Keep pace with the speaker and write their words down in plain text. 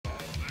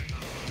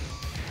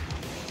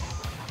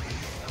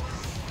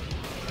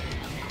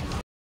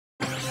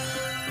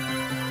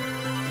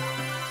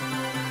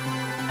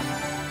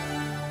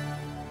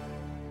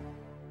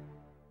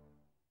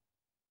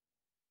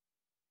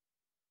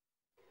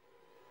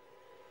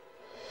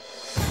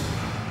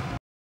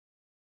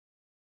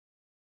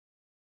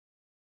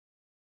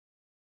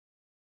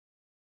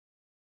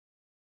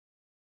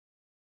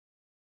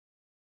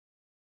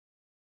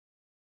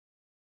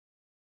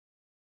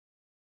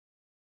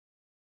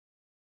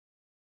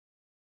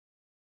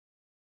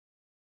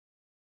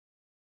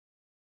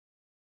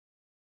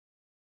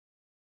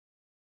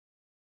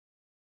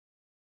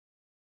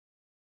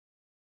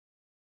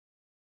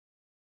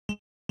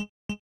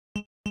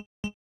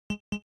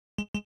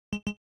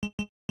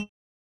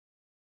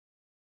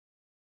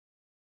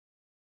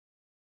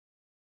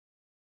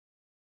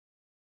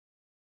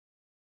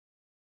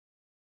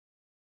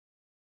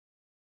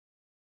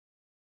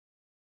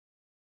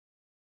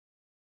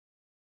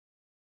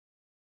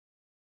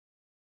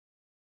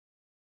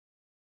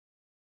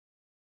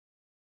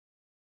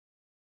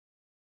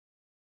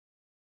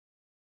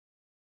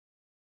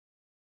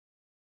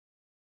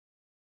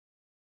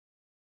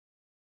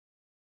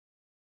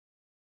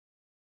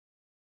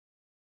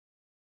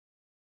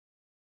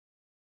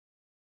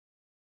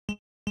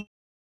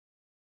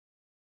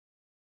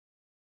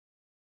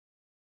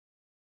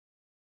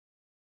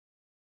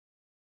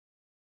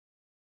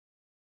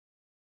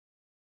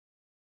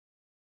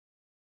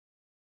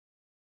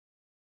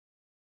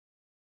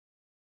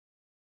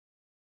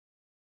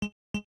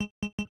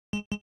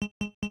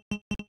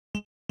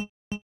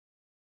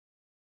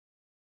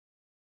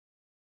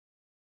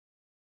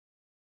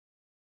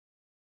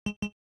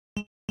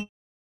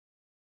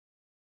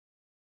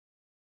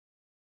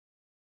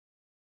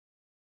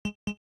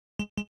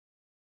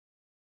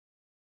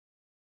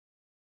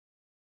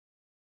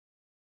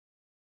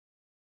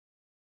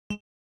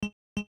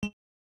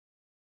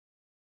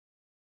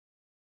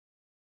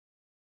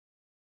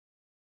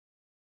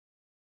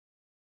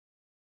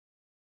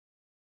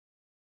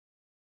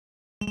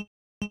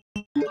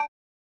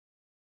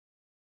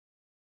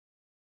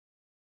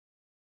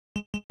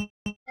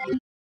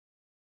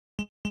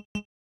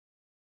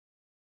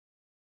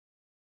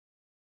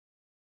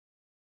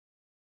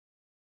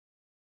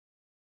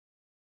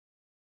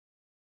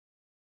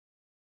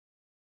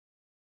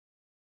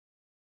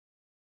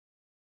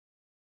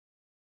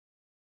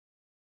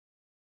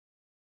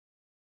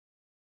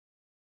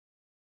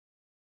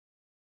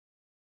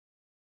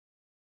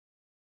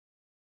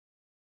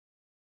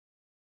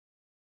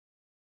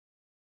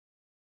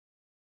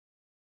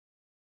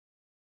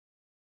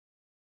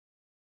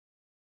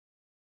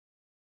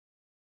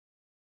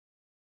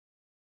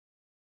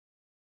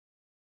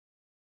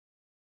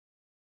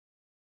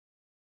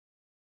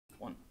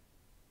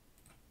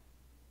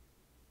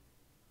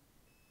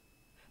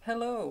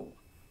Hello.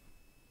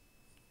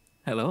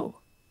 Hello.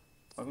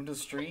 Welcome to the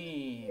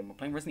stream. We're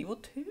playing Resident Evil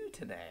 2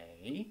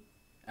 today.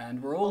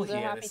 And we're all Also,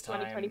 here happy this time.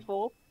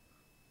 2024.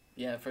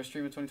 Yeah, first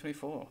stream of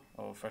 2024.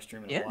 Oh, first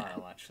stream in a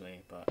while,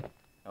 actually. But,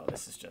 oh,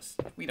 this is just...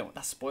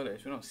 That's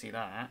spoilers. We don't see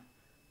that.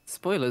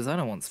 Spoilers? I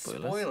don't want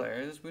spoilers.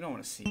 Spoilers? We don't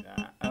want to see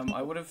that.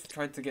 I would have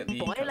tried to get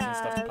the cutscene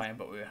stuff to play,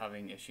 but we were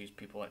having issues,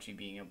 people actually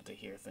being able to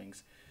hear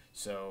things.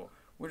 So,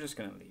 we're just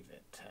going to leave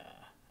it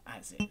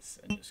as is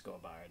and just go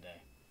about our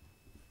day.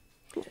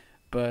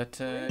 But,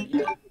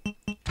 yeah.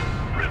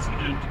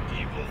 Resident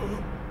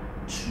Evil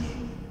 2.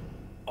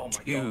 Oh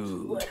my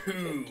god.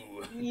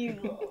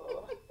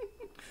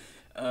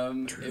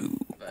 2.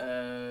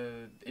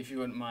 If you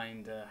wouldn't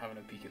mind having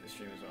a peek at the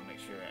stream as well, make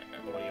sure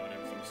audio and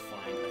everything's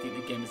fine. I think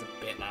the game is a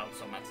bit loud,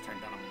 so I'm going to have to turn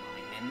it down on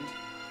my end.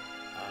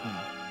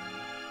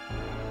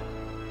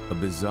 A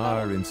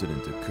bizarre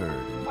incident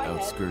occurred in the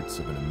outskirts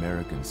of an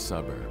American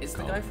suburb. It's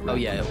the guy from... Oh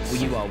yeah, well,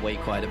 you are way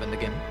quieter than the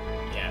game.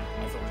 Yeah,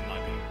 I thought it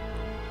might be.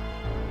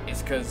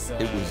 It's because...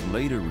 It was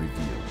later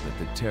revealed that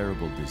the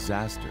terrible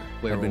disaster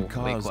had been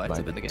caused by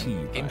the T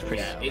virus,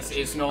 yeah,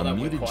 it's not a that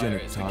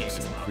mutagenic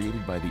toxin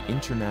created by the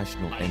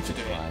international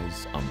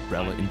enterprise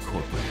Umbrella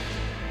Incorporated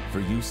for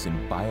use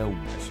in bio...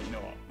 Actually, you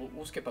know what?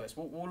 We'll skip by this.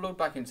 We'll load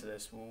back into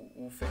this.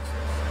 We'll fix this.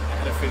 I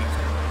had a feeling it was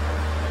going to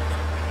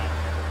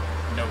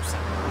be no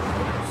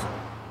sound. So I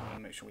want to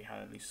make sure we had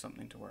at least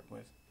something to work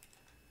with.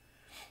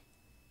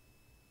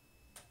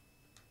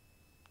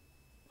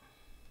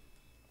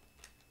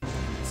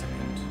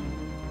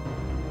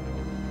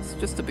 It's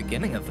just the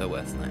beginning of the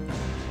worst night.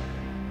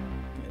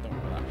 Yeah, don't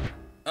worry about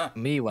that.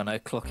 Me when I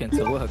clock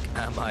into work,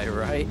 am I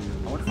right? I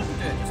wonder if I can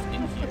do it just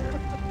in here. I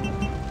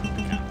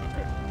can't.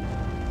 Okay.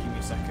 Give me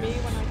a second. Me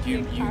when I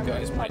You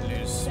guys might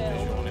lose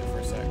visual on it for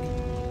a sec.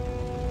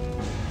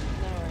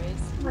 No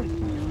worries.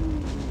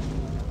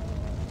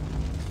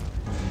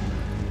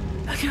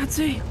 I can't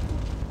see.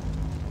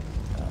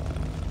 I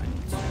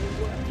need to...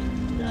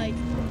 Nice.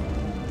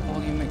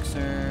 Volume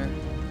mixer.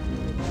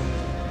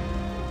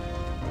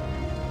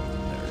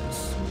 There it is.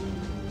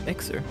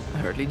 Mixer? I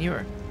hardly knew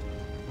her.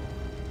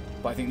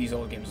 But I think these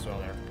old games as well,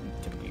 they're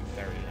typically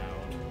very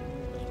loud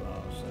as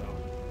well, so...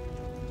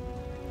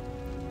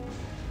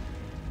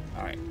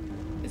 Alright.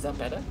 Is that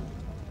better?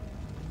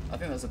 I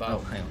think that's about... Oh,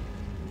 hang on.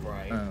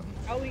 Right.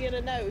 How are we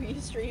gonna know you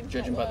streamed?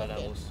 Judging by the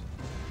levels.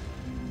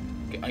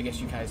 I guess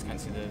you guys can't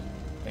see the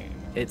thing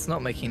anymore. It's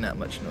not making that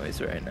much noise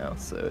right now,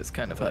 so it's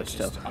kind of But hard it's to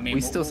just- tell. I mean,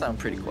 We still sound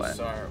pretty quiet.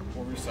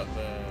 We'll reset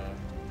the...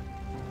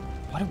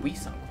 Why do we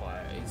sound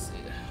quiet?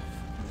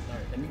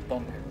 Alright, let me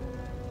bump it.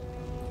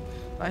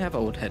 I have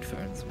old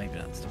headphones, maybe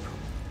that's the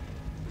problem.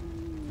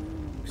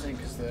 I'm saying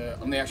because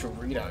on the actual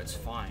readout it's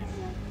fine.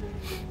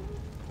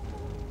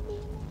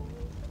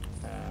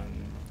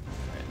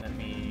 Right, let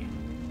me...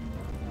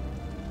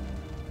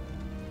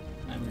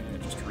 I'm gonna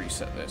just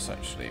reset this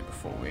actually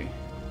before we...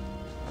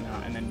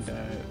 And then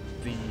the...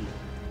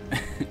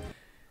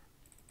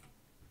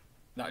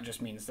 That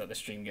just means that the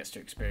stream gets to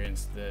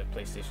experience the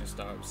PlayStation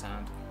startup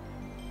sound.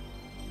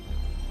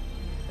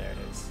 There it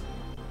is.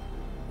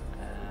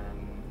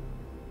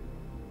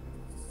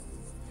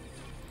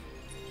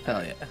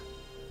 Hell yeah.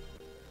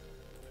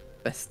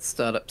 Best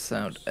startup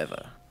sound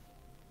ever.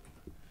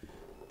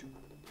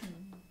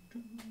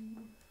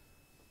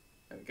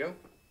 There we go.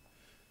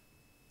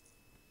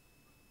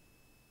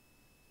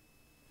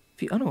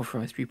 The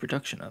unauthorized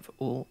reproduction of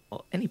all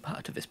or any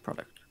part of this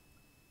product.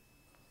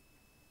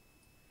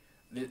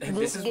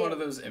 This is one of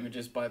those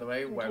images, by the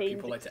way, where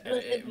people like to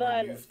edit it and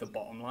remove the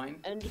bottom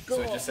line.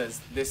 So it just says,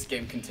 this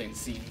game contains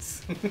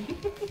scenes.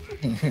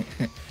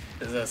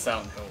 There's a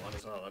sound hill one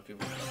as well that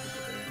people do.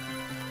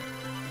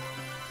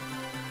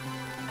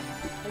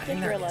 I think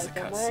just there is realised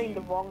a I'm wearing the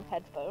cutscene. wrong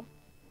headphone. I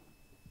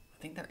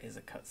think there is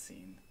a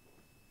cutscene.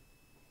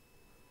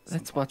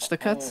 Let's watch the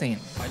cutscene.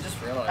 I just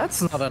realized.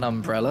 That's not an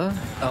umbrella.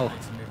 Oh, I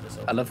need to move this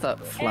over I love a that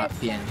bit. flat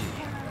PNG.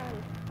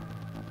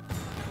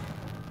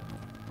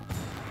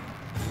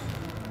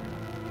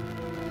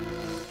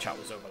 Chat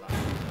was overlapping, I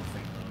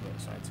think, a little bit,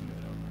 so I had to move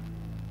it over.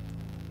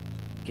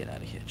 Get out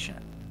of here,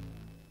 chat.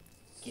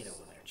 Get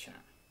over there, chat.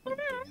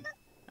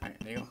 Alright,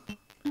 there you go.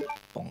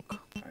 Bonk.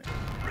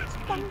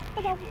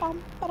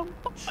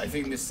 I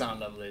think this sound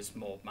level is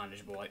more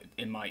manageable.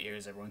 In my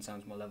ears, everyone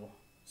sounds more level.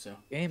 So.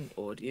 Game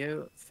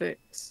audio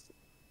fixed.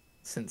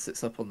 Since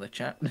it's up on the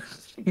chat.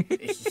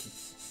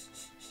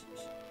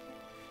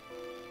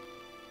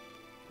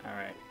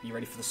 Alright, you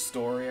ready for the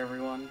story,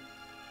 everyone?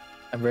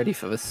 I'm ready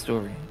for the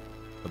story.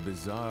 A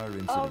bizarre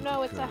incident Oh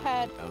no, it's occurred a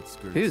head. in the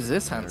outskirts Who's of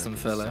this an handsome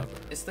American fella?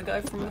 suburb. It's the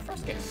guy from the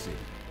first game. City.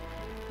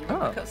 You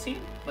remember Oh. the cutscene?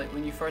 Like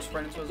when you first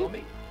ran into a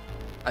zombie?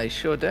 I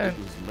sure don't. It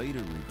was later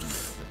revealed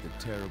that the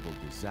terrible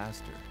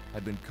disaster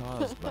had been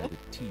caused by the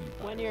T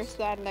virus. When you're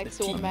standing next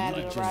to a man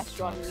in a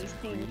restaurant and he's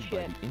stealing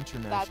shit,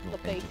 that's the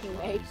face you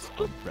make.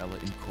 Umbrella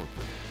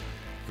Incorporated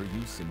for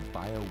use in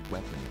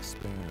bioweapon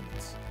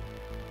experiments.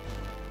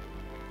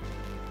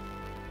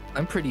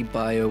 I'm pretty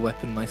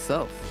bioweapon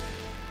myself.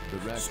 The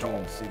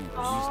Raccoon City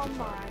Police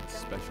Department's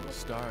Special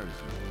Stars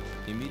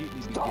Unit immediately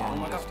began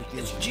investigating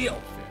It's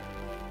Jill.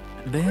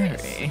 the Very.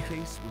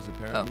 case was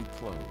apparently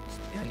closed,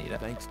 Yeah, I need it.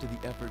 thanks to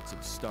the efforts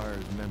of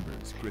STARS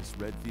members Chris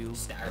Redfield and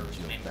Stars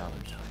Jill members.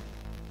 Valentine.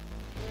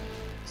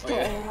 Oh,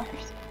 yeah.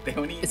 They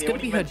only, It's they gonna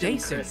only be her mentioned day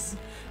soon. Chris.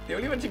 They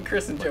only mentioned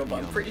Chris and Jill, but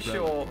I'm the pretty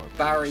Umbrella sure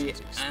Barry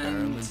and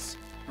Corporation's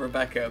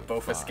Rebecca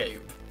both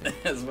escape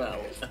as well.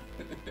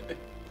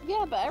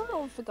 Yeah, but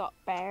everyone forgot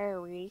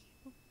Barry.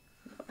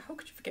 How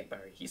could you forget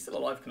Barry? He's still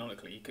alive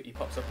canonically. He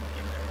pops up in the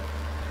game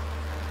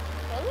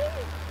there.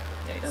 Really?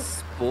 Yeah, he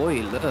does.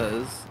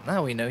 Spoilers.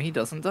 Now we know he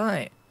doesn't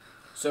die.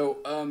 So,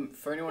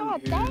 for anyone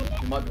God damn it.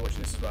 who might be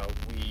watching this as well,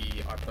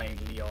 we are playing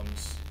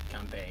Leon's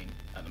campaign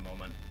at the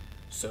moment.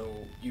 So,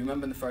 you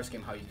remember in the first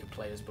game how you could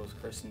play as both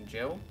Chris and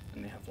Jill,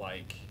 and they have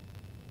like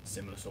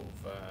similar sort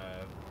of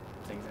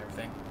things and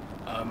everything.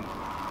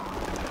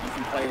 You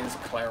can play as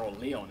Claire or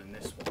Leon in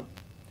this one.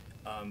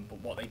 But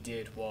what they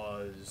did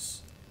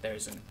was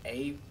there's an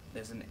A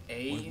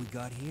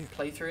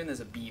playthrough and there's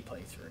a B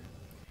playthrough.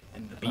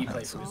 And the B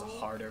playthrough is a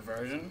harder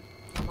version,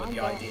 but the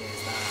idea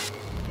is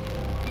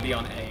that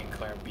Leon A and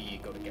Claire B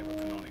go together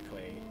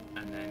canonically,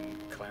 and then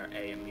Claire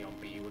A and Leon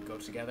B would go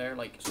together,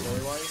 like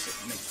story-wise.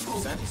 It makes more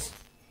sense.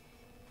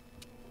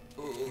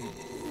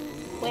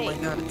 Wait, my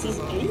God, it's a he's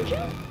zombie.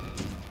 ginger?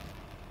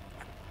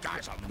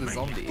 The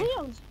zombie.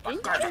 Leon's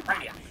ginger?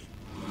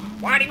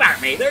 Why'd he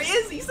mark me? There he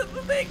is! He's at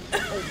the thing!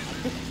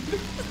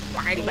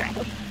 Why'd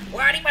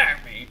he mark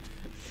me?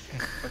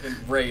 Fucking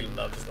Ray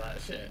loves that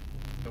shit.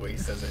 The way he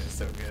says it is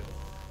so good.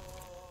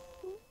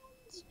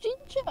 It's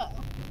ginger.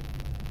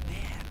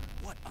 Man,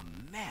 what a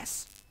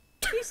mess.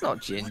 He's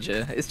not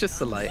ginger. It's just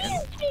the lighting.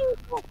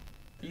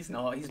 He's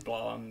not, he's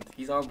blonde.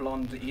 He's our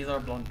blonde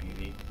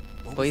beauty.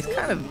 Well, he's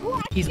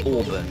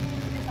auburn.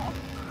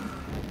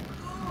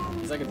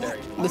 He's like a dairy.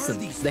 Listen,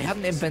 they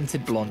hadn't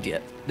invented blonde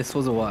yet. This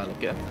was a while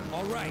ago.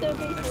 All right.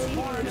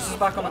 This is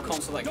back on a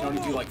console that can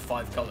only do like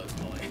 5 colours,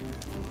 Molly.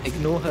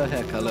 Ignore her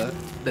hair color.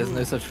 There's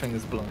no such thing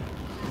as blonde.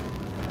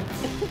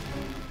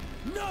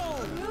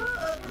 No!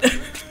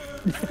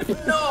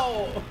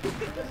 No!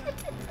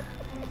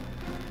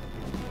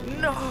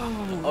 No!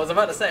 I was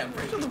about to say, I'm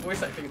pretty sure the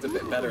voice acting is a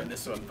bit better in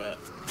this one, but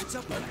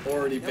I've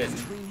already been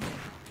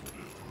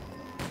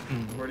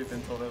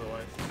told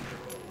otherwise.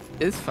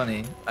 It's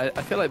funny. I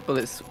feel like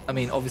bullets. I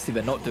mean, obviously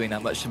they're not doing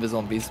that much to the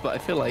zombies, but I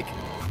feel like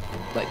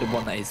the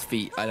one at his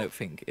feet. I don't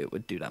think it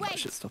would do that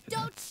much at stopping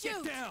him. Don't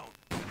shoot!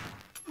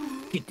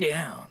 Get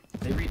down.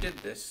 They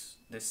redid this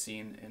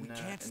scene in the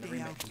Stay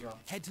remake out. as well.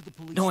 Head to the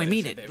police. No, I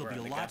mean They it. were It'll at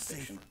be the a lot gas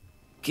station.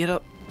 Get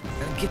up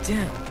and get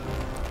down.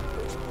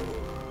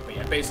 But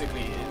yeah,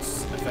 basically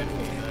it's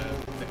effectively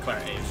the Claire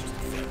A is just a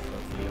flip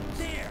of Leon's.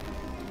 There!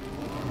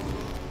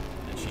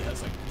 And she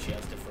has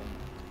different,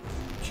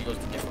 she goes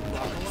to different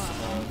parts of the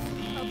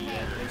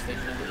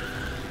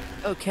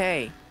PlayStation.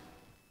 Okay.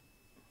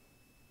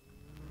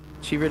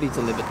 She really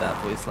delivered that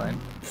voice line.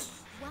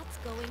 What's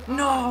going on?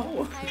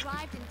 No! I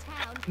arrived in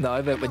town. No,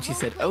 I meant when she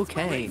said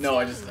okay. No,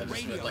 I just meant,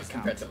 like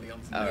compared to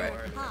Leon's. Alright.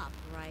 Pop,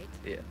 right?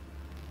 Yeah.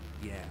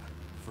 Yeah,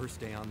 first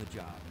day on the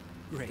job.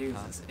 Great, Dude,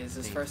 huh? this is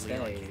his Name's first Leon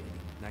day. Kennedy.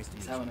 Nice to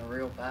He's meet you. having a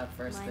real bad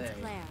first Mine's day.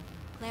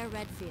 Claire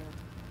Redfield.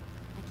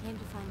 I came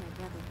to find my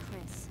brother,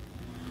 Chris.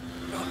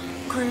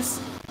 Chris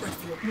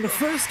Redfield. The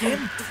first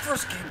game. The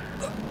first game.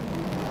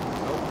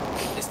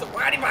 Oh, it's the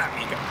Whitey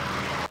Bobby.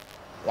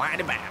 Why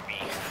about me?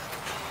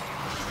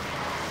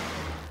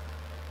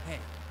 Hey,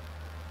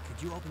 could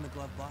you open the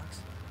glove box?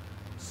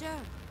 Sure.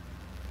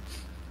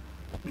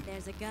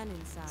 There's a gun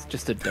inside.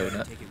 Just a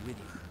donut. Take it with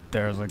you.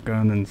 There's a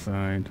gun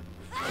inside.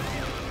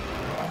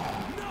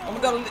 Oh my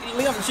god,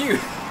 Leon, it's you!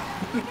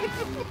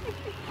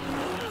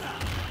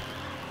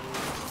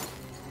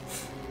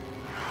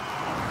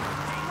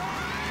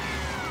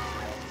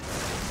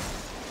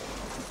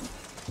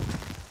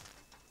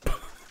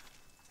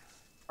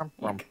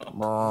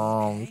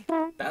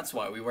 That's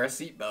why we wear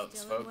seatbelts,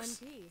 Still in one folks.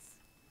 piece.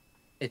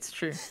 It's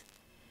true.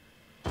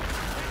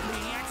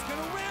 Maniac's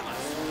gonna ram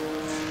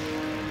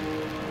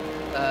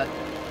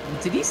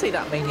us! Did he say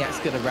that maniac's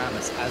gonna ram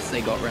us as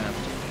they got rammed?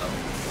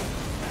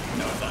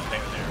 No, it's not there.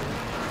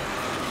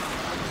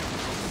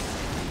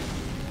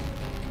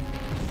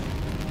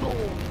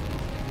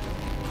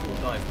 Cool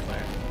dive,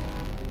 Claire.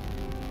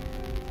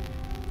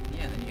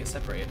 Yeah, then you get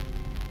separated.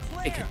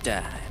 Take a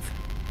dive.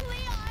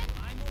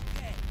 I'm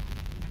okay.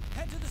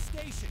 Head to the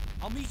station.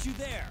 I'll meet you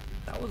there.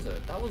 That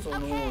was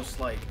almost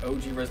like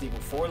OG Resident Evil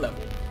 4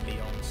 level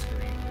Leon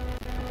screen.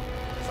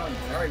 It sounded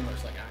very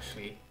much like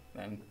Ashley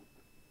then.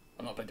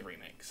 I've not played the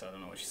remake, so I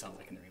don't know what she sounds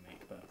like in the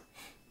remake, but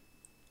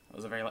it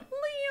was a very like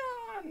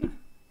Leon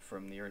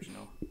from the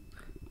original.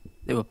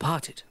 They were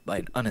parted by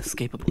an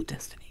unescapable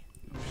destiny.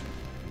 Oh, shit.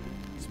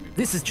 Let's move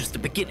This is just the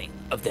beginning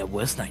of their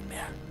worst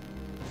nightmare.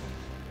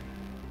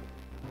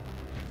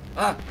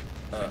 on.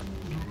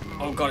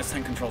 Oh god, it's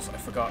tank controls, I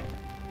forgot.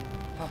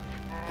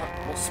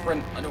 What's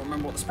sprint? I don't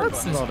remember what the sprint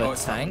That's button is. not Oh, a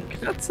it's tank.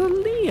 That's a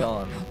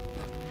Leon.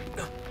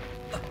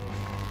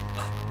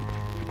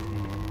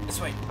 This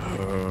way.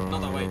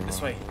 Not that way,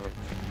 this way.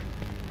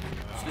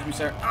 Excuse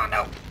me, sir. Oh,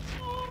 no!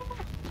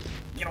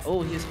 Get off.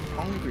 Oh, he's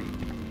hungry.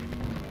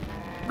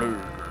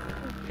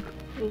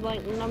 It was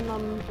like num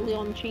num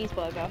Leon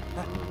cheeseburger.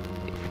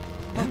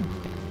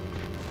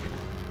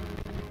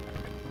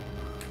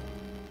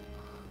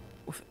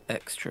 With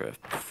extra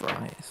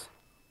fries.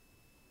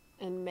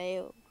 And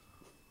mayo.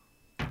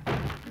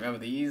 Remember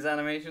these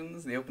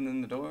animations? The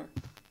opening the door?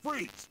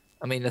 Freeze!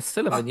 I mean, they're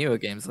still in the newer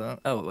games, though.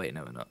 Oh, wait,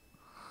 no, we're not.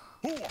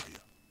 Who are you?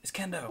 It's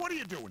Kendo. What are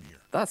you doing here?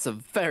 That's a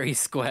very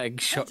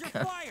squag Hold your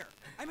shotgun. fire!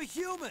 I'm a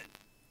human!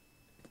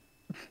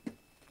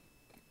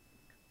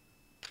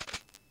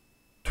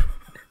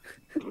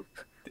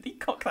 Did he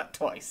cock that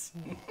twice?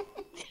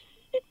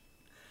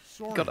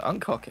 Sorry. Gotta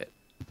uncock it.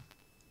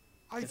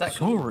 Is that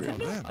Sorry.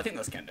 Kendo? I think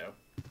that's Kendo.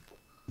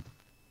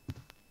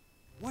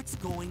 What's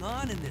going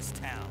on in this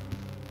town?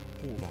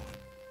 Hold on.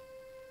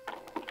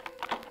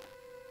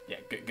 Yeah,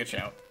 good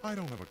shout. I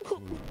don't have a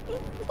clue.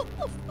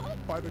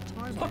 By the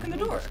time I Locking the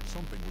door. noticed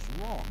something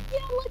was wrong, Yeah,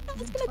 like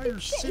that's the gonna entire be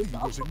shit. city He's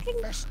got a was fucking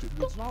infested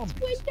with zombies.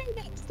 window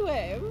next to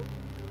him.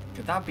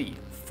 Could that be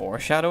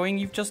foreshadowing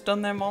you've just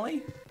done there,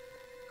 Molly?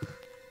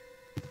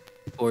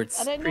 Or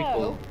it's I don't prequel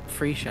know.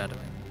 free shadowing.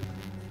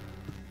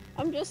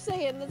 I'm just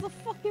saying, there's a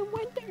fucking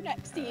window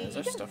next to you. Is You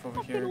there just stuff over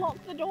fucking here? lock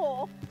the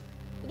door.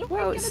 The door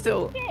Well, ain't it's gonna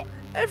still... do shit.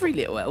 Every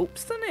little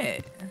helps, doesn't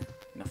it?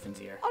 Nothing's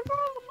here. I'd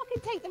rather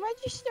fucking take the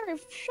register and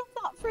shove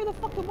that through the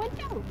fucking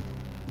window.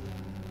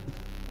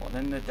 Well,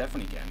 then they're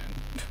definitely getting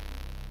in.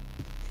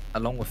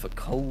 Along with a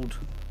cold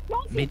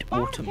Not if you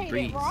mid-autumn barricade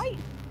breeze. it right.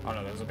 Oh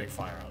no, there's a big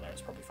fire out there.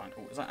 It's probably fine.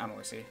 Oh, is that ammo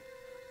I see?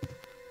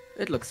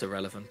 It looks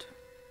irrelevant.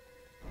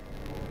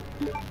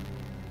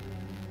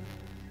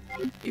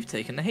 You've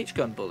taken the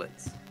H-gun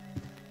bullets.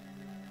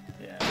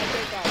 Yeah.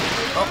 Okay,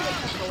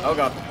 guys. Oh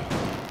god.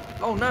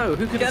 Oh no,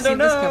 who could have Kendo, seen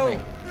this no!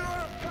 coming?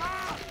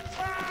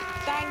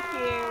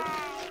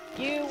 Thank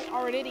you. You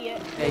are an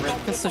idiot. Hey, You're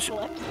chuck us, the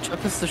apocalypse.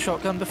 chuck us the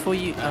shotgun before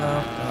you...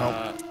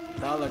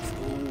 That looks.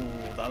 Ooh,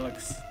 that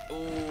looks.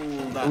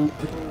 Ooh, that. Ooh,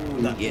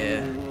 Ooh, that.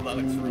 yeah. Ooh, that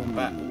looks real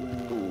bad.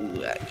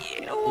 Ooh,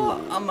 You know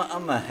what?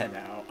 I'm a head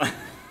out.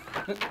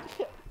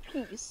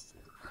 Peace.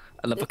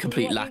 I love This a is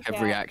complete what lack you of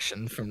get.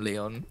 reaction from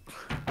Leon.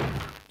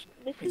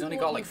 This He's is only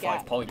what got you like 5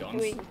 get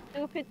polygons. Doing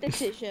stupid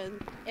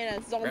decisions in a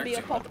We're zombie actually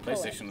about the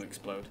apocalypse. PlayStation will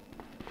explode.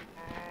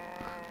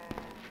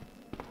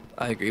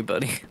 I agree,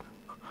 buddy.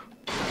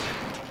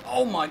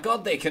 Oh my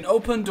god, they can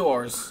open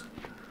doors!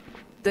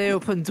 They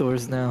open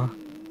doors now.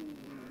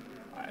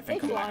 I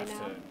think They I might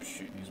fly have to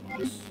shoot these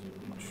ones.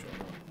 I'm not sure.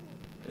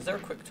 Is there a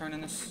quick turn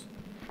in this?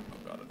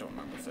 Oh god, I don't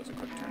remember if there's a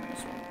quick turn in this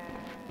one.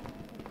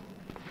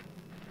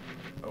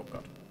 Oh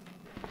god.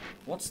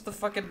 What's the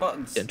fucking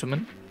buttons?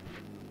 Gentlemen.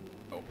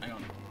 Oh, hang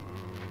on.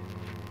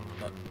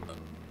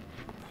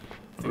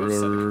 I think I've set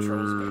the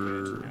controls a bit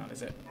weird. Hang on,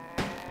 is it?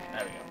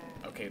 There we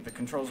go. Okay, the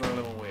controls are a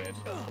little weird.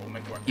 We'll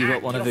make it work. You Ah,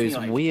 got one get of off me, those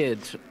like- weird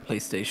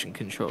PlayStation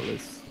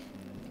controllers.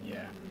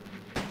 Yeah.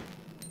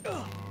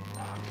 Oh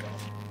god.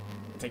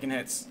 Taking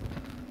hits.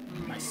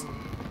 Nice.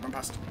 Run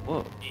past.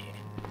 Whoa. Yeah.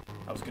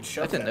 That was a good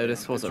shot. I didn't know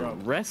this was Good a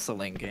job.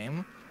 wrestling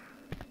game.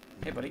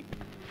 Hey, buddy.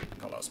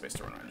 Got a lot of space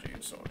to run around you,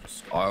 so I'll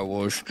just. I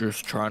was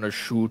just trying to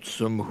shoot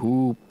some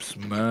hoops,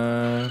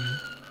 man.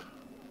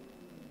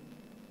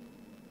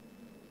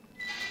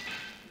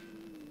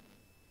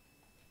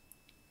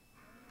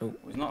 Oh,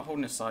 he's not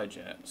holding his side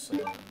yet, so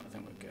I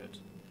think we're good.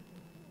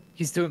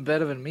 He's doing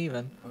better than me,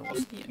 man. Wait,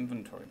 what's the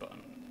inventory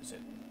button? Is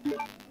it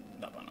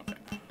that button? Okay.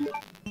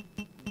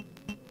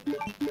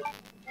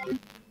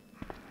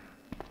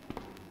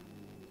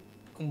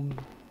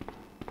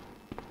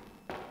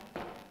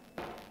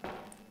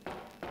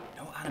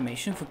 No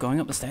animation for going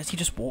up the stairs. He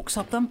just walks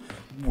up them.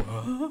 What?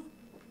 Oh,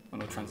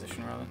 no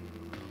transition rather.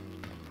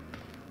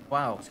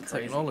 Wow, That's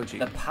crazy. technology.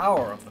 The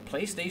power of the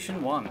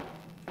PlayStation 1.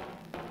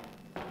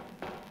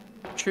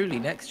 Truly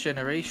next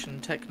generation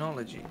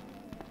technology.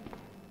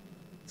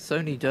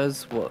 Sony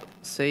does what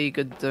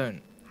Sega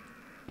don't.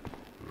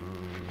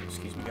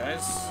 Excuse me,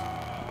 guys.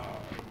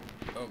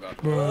 Oh god.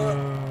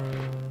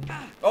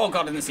 Oh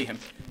god, I didn't see him.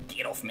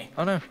 Get off me.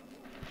 Oh no.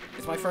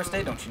 It's my first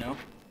day, don't you know?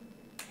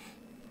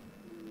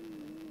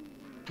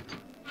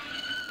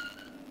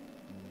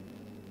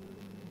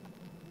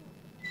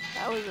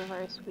 That was a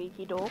very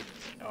squeaky door.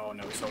 Oh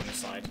no, it's on the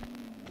side.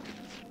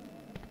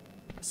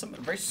 Some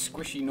very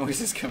squishy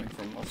noises coming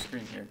from off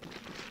screen here.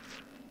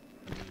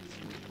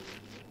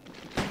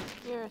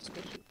 You're a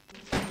squishy.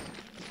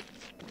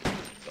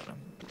 Got him.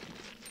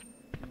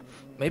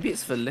 Maybe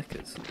it's for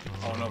liquors.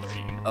 Oh no, they're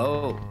eating.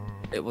 Oh,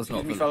 it was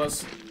not Excuse me, for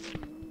fellas.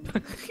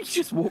 He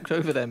just walked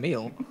over their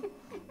meal.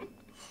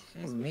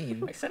 That was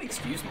mean. I said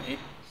excuse me.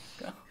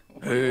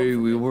 Hey,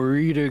 we were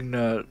eating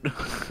that.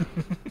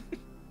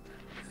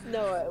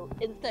 No,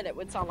 instead it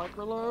would sound like.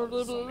 Oh,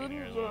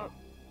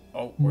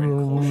 we're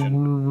in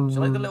caution. Do you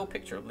like the little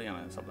picture of Leon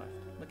in the top left?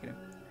 Look at him.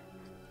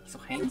 He's so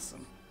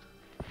handsome.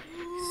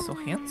 He's so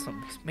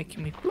handsome. He's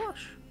making me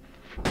blush.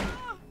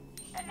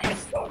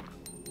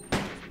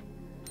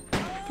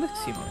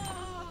 Bless you, man.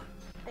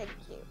 Thank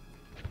you.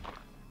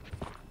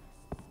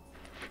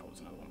 That was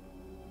another one.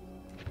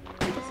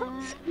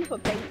 It's like a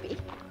baby.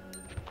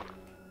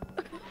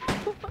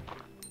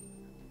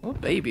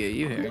 baby are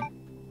you hearing?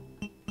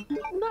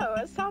 No,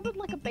 it sounded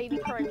like a baby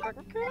crying.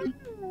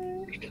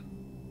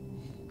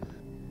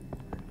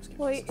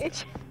 Wait,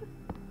 it.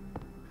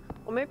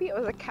 Or maybe it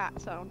was a cat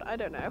sound. I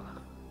don't know.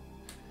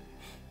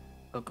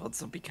 Oh god,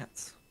 zombie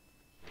cats.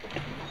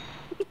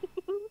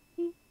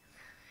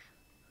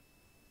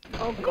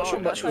 Oh not god, sure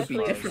much would be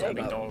that's different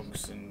actually about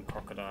Dogs and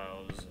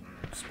crocodiles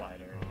and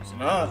spiders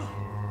and oh,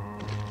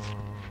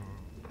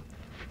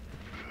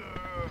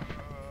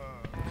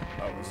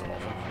 this is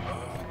awful.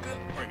 Good,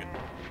 very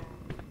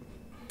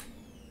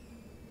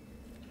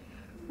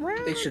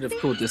good. They should have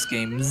called this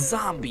game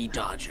Zombie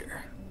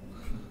Dodger.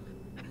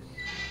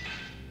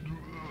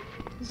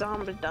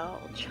 Zombie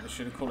Dodge. They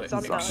should have called it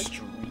Zombie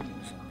Dodge.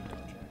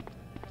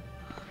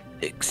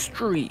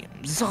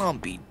 Extreme Zombie Dodger. Extreme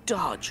Zombie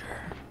Dodger.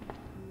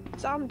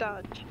 Zombie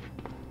Dodge.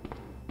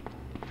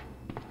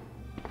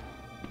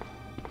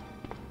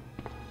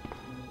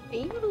 Are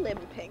you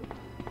limping?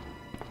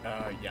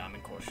 Yeah, I'm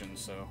in caution,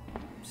 so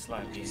I'm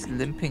slightly He's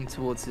limping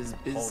towards his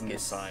holding his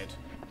biscuits. side.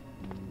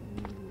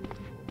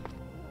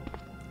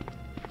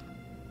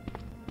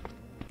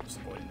 Just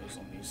avoiding those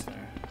zombies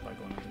there by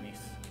going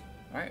underneath.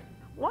 Alright.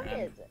 Why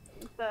is it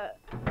that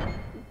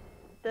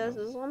there's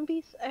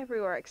zombies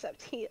everywhere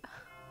except here?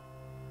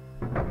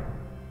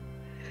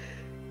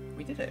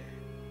 We did it.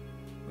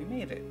 We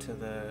made it to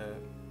the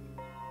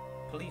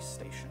police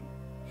station.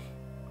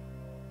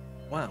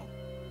 Wow.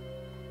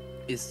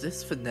 Is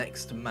this the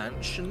next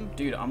mansion?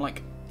 Dude, I'm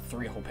like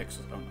 3 whole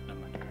pixels. Oh, never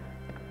mind.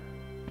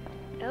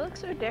 It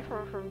looks so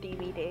different from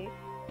DVD.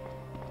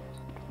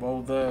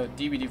 Well, the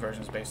DVD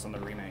version is based on the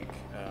remake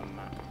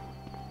map,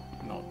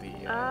 not the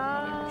original.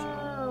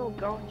 Oh,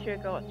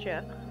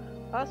 gotcha.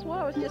 That's why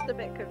I was just a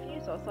bit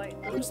confused. I was like,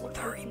 this looks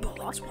like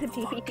the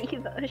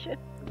DVD version.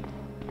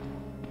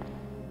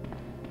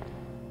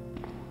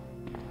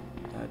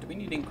 Do we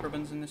need ink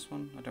ribbons in this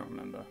one? I don't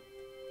remember.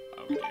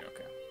 Oh, we do,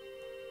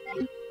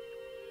 okay.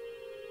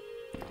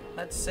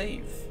 Let's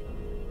save.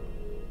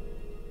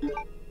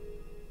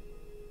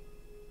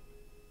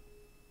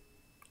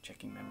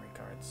 Checking memory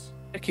cards.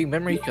 Checking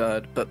memory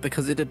card, but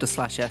because it did the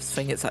 /S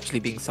thing, it's actually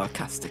being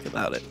sarcastic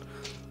about it.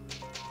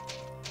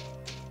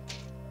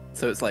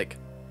 So it's like,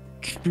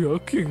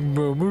 checking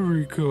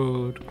memory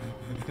card.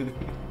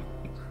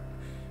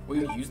 Will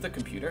you use the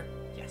computer?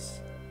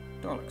 Yes.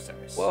 Door looks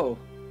serious. Whoa,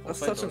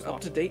 that's Outside such an door's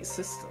locked. up-to-date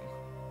system.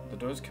 The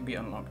doors can be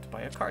unlocked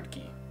by a card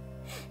key.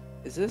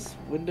 Is this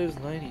Windows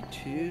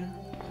 92?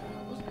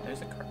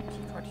 There's a key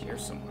card here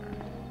somewhere.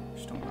 I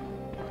just don't remember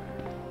where.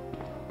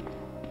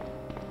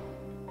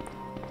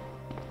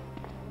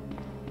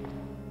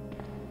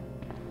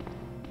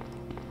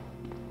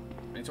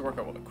 I need to work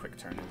out what a quick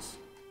turn is.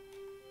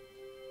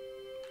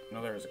 I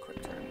know there is a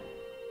quick turn.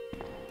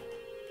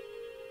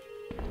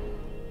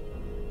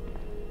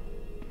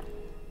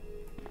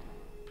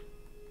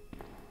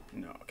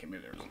 No, okay,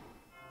 maybe there isn't.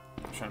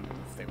 I'm trying to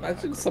remember if they were.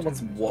 Imagine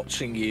someone's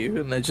watching you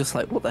and they're just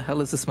like, what the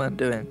hell is this man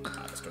doing?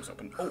 This door's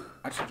open. Oh,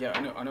 actually, yeah,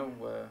 I know. I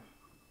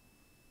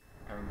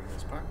remember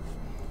this part.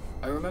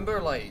 I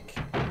remember like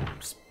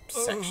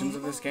sections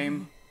of this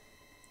game.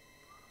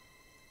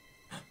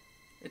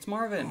 It's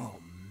Marvin. Oh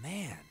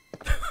man.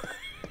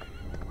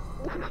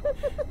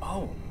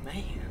 Oh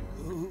man.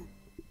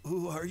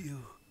 Who are you?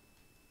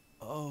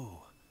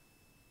 Oh,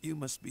 you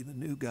must be the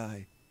new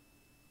guy.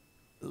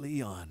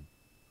 Leon.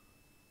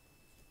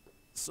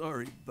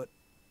 Sorry, but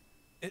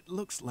it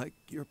looks like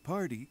your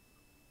party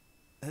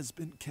has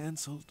been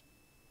cancelled.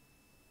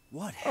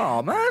 What?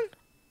 Oh man!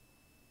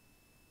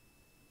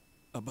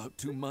 About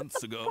 2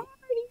 months ago,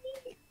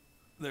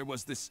 there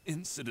was this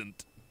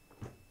incident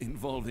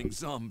involving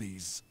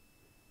zombies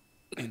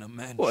in a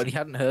mansion. What, and he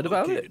hadn't heard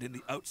about located it? in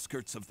the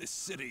outskirts of this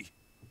city.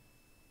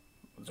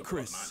 Was it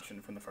Chris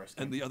mansion from the first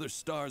game? and the other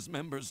STARS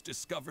members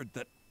discovered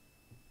that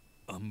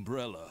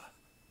Umbrella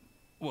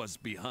was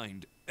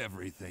behind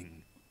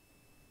everything.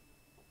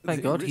 Thank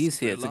They God he's risked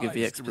their here to give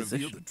the lives to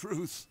reveal exposition. the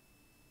truth,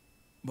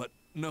 but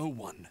no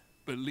one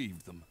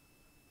believed them.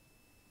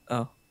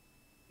 Oh.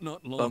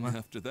 Not long Bummer.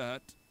 after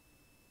that,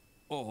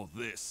 all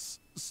this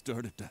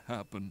started to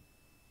happen.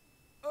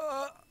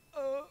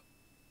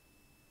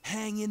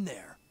 Hang in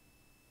there.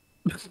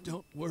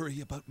 Don't worry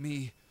about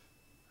me.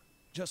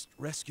 Just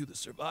rescue the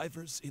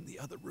survivors in the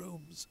other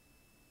rooms.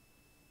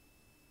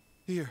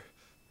 Here,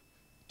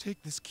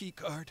 take this key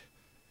card.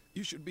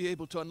 You should be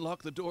able to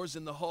unlock the doors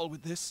in the hall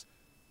with this.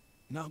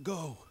 Now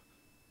go.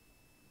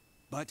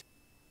 But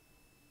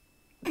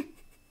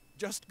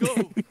Just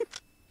go.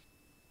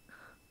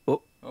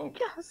 Oh. Oh,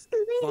 Just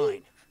leave.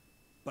 fine.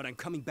 But I'm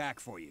coming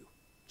back for you.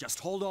 Just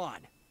hold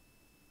on.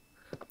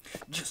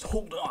 just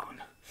hold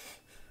on.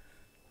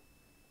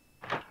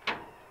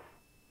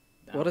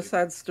 What a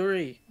sad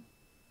story.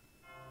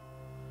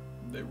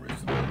 They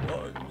risked their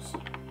lives.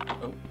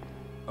 Oh,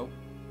 oh,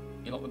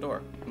 you locked the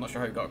door. I'm not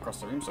sure how you got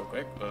across the room so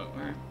quick, but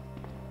alright.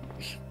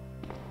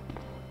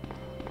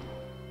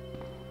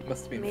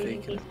 Must have been Maybe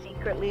faking he's it.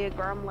 secretly a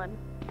gremlin.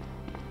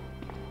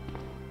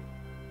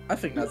 I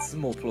think that's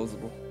more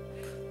plausible.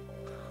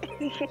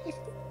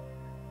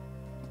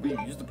 Will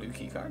you use the blue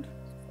key card?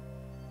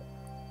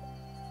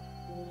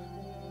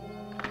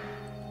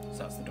 So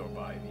that's the door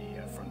by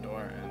the front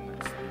door, and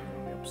that's the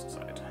one on the opposite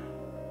side.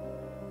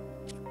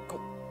 Go.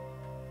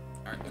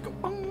 Alright, let's go.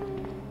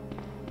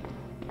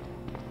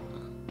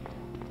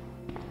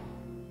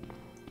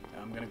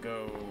 I'm gonna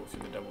go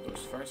through the double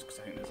doors first, because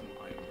I think there's an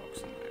item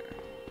box in there.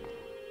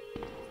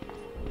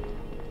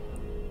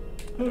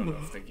 I don't know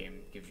if the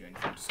game gives you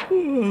anything to sell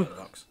in the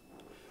box.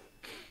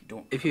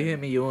 Don't. If you hear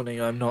me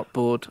yawning, I'm not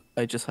bored.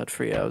 I just had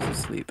 3 hours of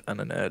sleep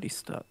and an early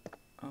start.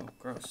 Oh,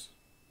 gross.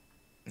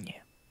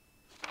 Yeah.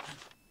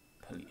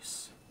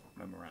 Police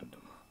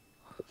memorandum.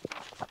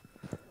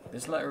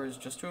 This letter is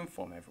just to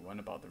inform everyone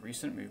about the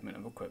recent movement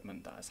of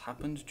equipment that has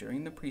happened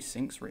during the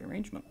precinct's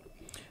rearrangement.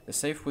 The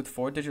safe with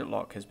 4-digit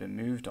lock has been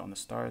moved on the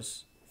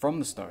from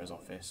the STARS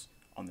office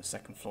on the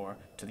 2nd floor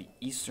to the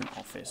Eastern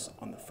office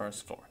on the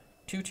 1st floor.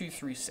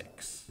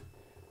 2236.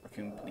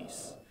 Raccoon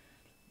Police.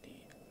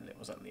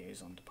 Was that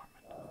liaison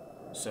department?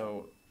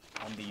 So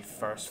on the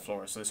 1st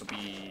floor, so this will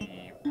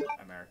be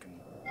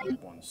American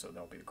one, so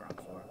that'll be the ground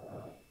floor.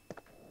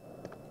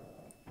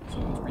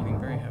 Someone's breathing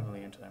very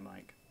heavily into their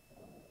mic.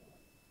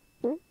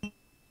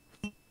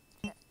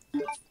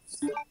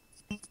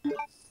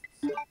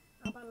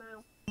 How about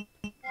now?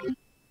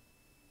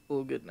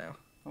 All good now.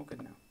 All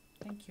good now.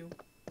 Thank you.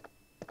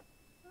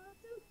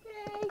 That's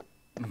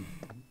okay.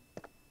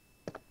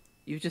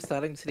 You're just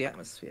adding to the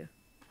atmosphere.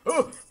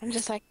 Oh! I'm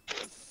just like,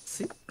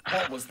 See?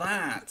 What was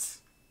that?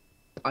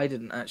 I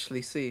didn't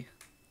actually see.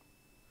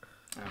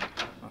 Oh,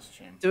 that's a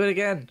shame. Do it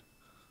again.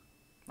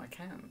 I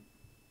can.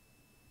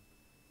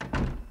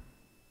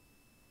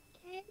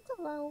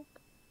 cantaloupe.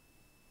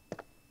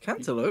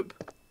 Cantaloupe?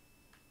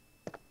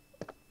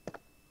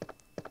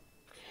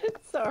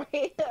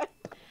 Sorry,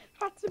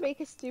 had to make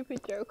a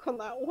stupid joke on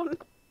that one.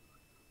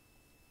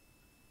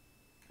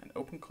 An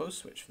open-close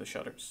switch for the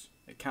shutters.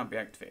 It can't be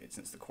activated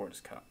since the cord is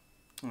cut.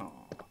 Oh,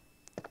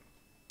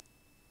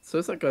 So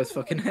is that guy's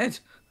fucking head.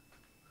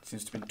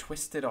 seems to have been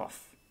twisted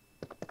off.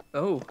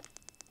 Oh.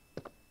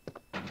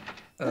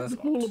 That's a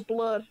pool of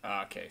blood.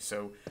 Okay,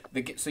 so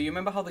so you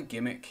remember how the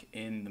gimmick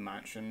in the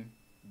mansion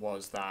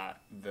was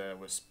that there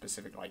was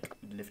specific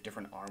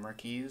different armor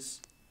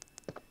keys?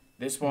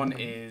 This one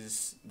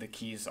is the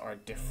keys are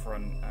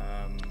different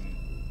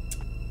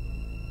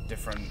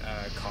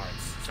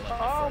cards. So like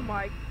Oh different,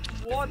 my,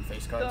 what different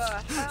face the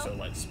cards. hell? So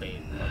like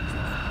spade.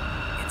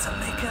 It's a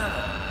liquor.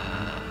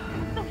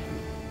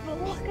 But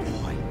look at it.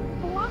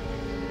 What?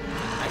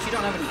 I actually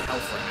don't have any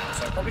health right now,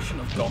 so I probably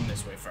shouldn't have gone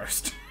this way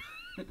first.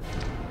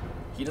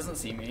 He doesn't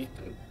see me.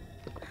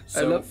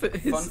 So, love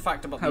his- fun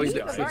fact about how these he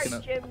He's a looks guys.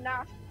 very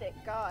gymnastic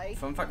guy.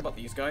 Fun fact about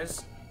these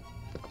guys,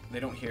 they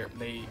don't hear.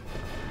 They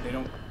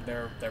don't.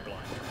 They're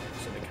blind,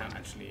 so they can't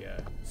actually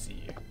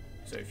see you.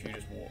 So if you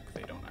just walk,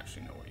 they don't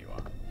actually know where you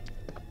are.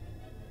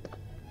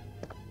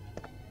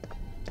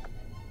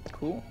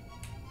 Cool.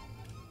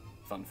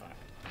 Fun fact.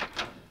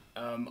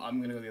 I'm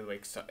gonna go the other way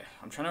because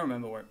I'm trying to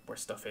remember where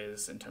stuff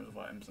is in terms of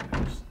items and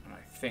things, and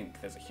I think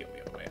there's a heal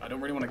the other way. I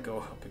don't really want to go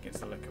up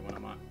against the liquor when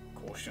I'm at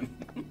caution,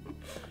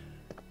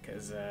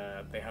 because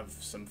they have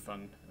some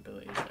fun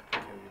abilities that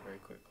can kill you very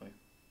quickly.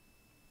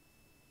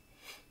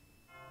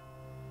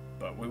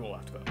 But we will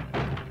have to go that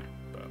way.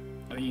 But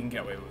I think you can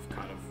get away with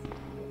kind of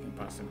walking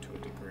past them to a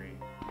degree.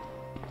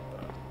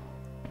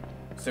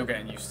 But still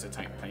getting used to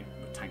playing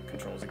with tank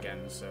controls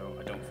again, so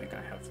I don't think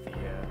I have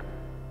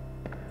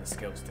the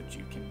skills to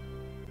juke him.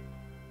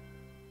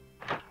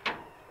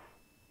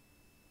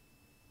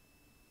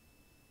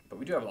 But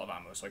we do have a lot of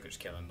ammo, so I could just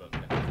kill him, but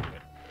then a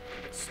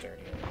bit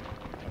sturdy.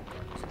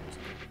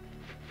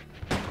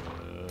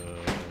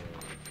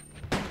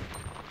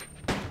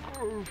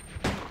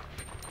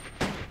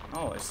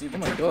 Oh, I see the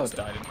my triplets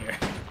God. died in here.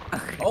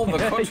 Oh, the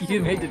quadruplets.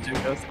 You made the joke,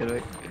 I was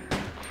kidding.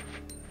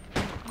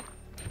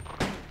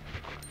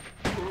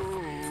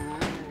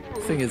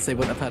 The thing is, they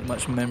wouldn't have had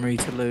much memory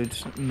to load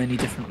many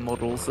different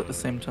models at the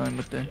same time,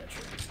 would they? Yeah,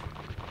 true.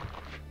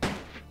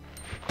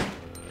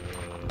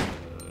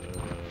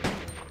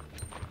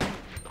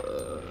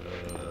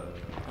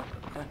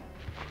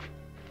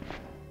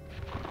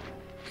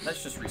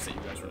 Let's just reset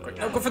you guys real quick.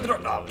 No, go for the door.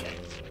 Oh, okay.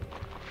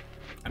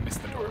 I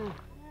missed the door.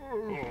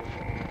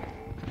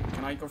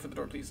 Can I go for the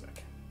door, please,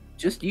 Zach?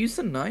 Just use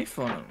the knife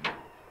on him.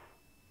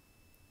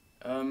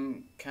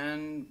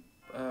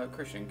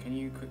 Christian, can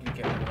you quickly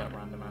get rid of that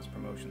random ass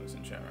promotion that's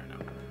in chat right now?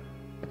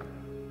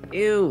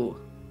 Ew.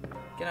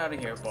 Get out of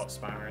here, bot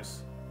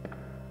spammers.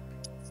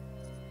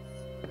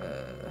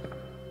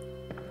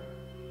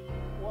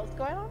 What's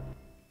going on?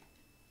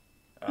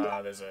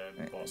 There's a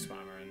bot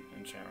spammer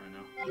in chat right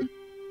now.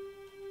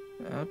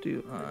 How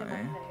do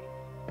I?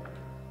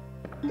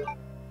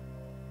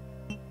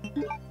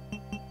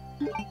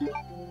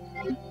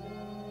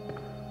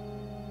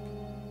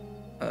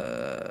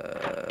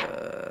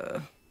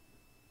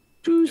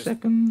 Two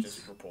seconds.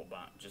 Just report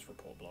back. Just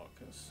report block,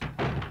 because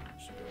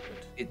should be all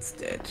good. It's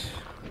dead.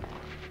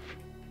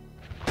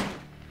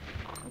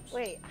 Oops.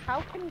 Wait,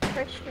 how can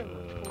Christian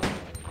report?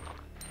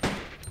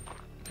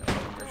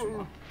 Christian,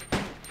 what?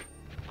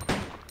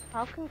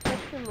 How can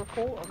Christian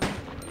report him?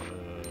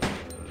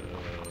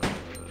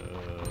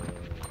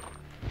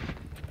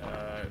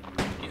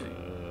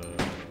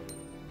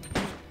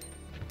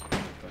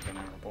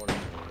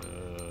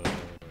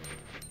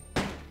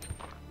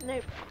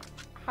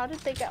 How did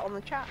they get on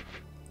the chat?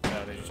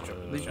 They just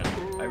jumped in the chat.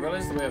 I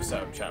realised the way I've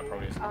set up chat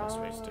probably isn't the best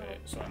way to do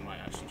it, so I might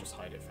actually just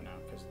hide it for now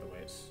because of the way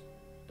it's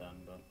done,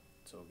 but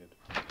it's all good.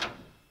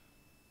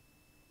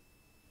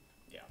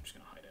 Yeah, I'm just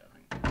going to hide it, I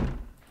think.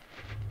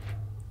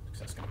 Because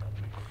that's going to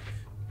bother me.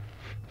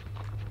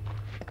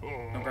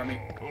 Don't grab me.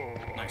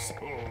 Nice.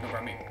 Don't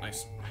grab me.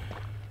 Nice.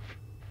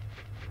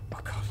 Oh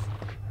god.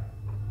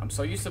 I'm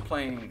so used to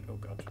playing... Oh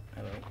god.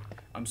 Hello.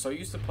 I'm so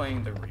used to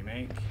playing the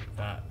remake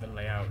that the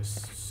layout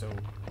is so,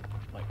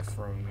 like,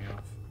 throwing me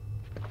off.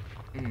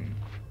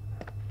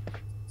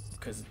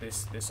 Because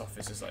this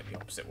office is like the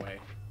opposite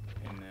way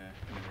in the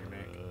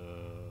remake.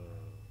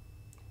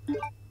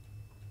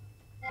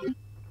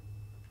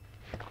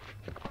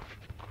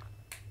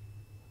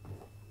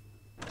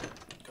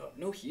 God,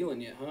 no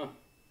healing yet, huh?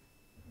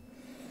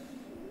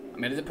 I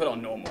mean, I did put it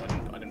on normal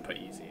and I didn't put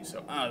easy,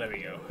 so there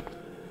we go.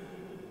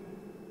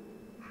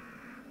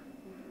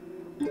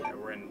 Yeah,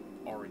 we're in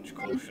orange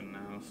caution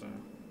now, so.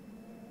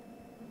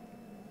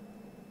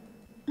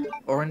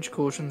 Orange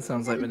Caution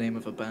sounds like the name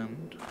of a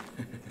band.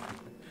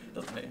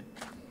 Doesn't it?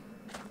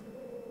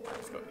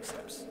 Let's go these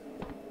steps.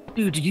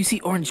 Dude, did you see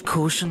Orange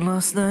Caution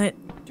last night?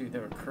 Dude, they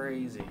were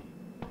crazy.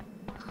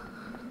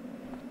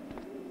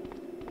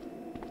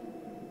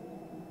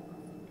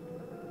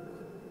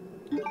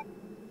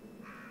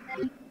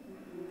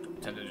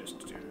 Tended just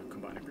to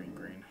combine a green,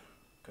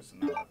 because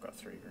now I've got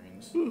 3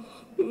 greens.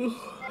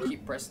 I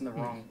keep pressing the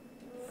wrong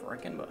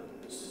frickin'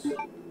 buttons.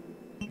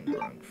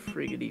 Wrong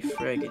friggity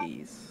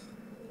fraggities.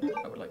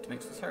 I would like to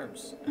mix with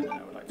herbs, and then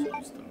I would like to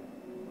use them.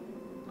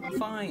 I'm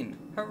fine!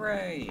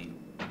 Hooray!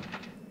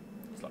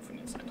 It's like from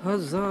the inside.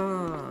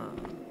 Huzzah!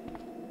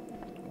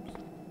 Oops.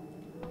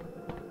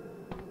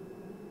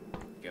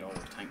 Get all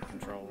the tank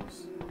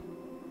controls.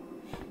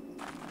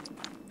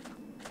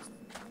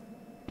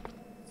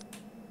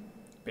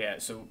 But yeah,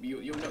 so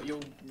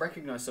you'll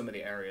recognize some of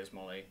the areas,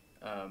 Molly,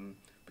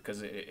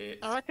 because it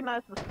I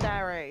recognise the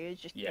stair area.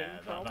 Just yeah,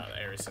 that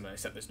area is similar,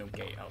 except there's no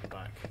gate out the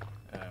back.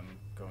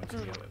 Going to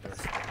the rest of the place.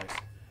 Alright,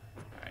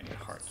 I need a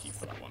heart key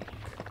for that one.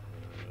 Okay.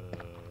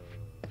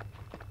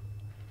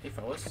 Hey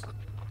fellas.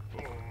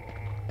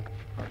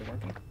 Hardly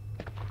working.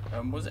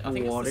 Was it? I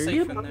think What it's the are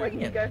you safe in there.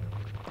 bringing? Don't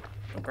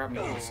grab me,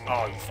 please.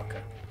 Oh, you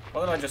fucker.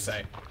 What did I just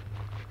say?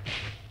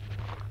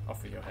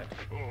 Off with your head.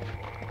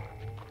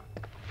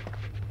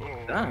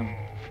 Damn. I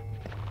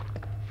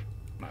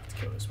might have to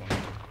kill this one.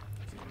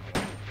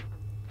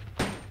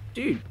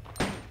 Dude,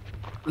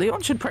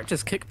 Leon should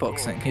practice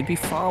kickboxing. He'd be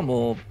far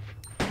more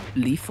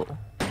lethal.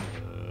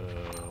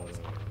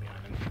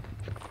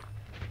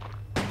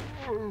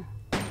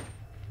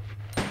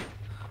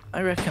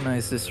 I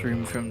recognize this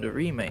room from the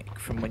remake,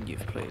 from when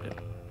you've played it.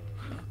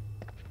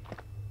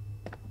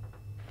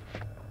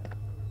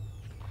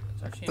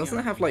 Doesn't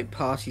it have like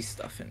party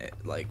stuff in it,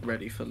 like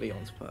ready for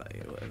Leon's party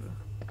or whatever?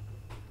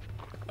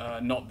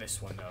 Not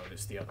this one, no.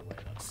 It's the other way.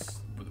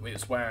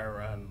 It's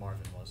where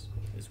Marvin was.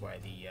 Is where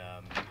the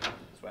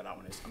is where that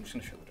one is. I'm just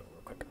gonna shut the door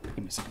real quick. Give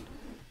me a second.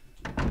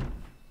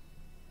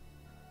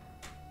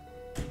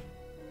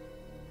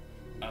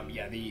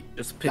 Yeah,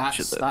 just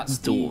picture that's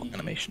the door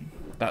animation.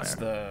 That's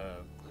the.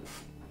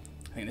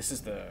 I think this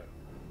is the.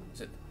 Is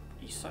it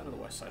the east side or the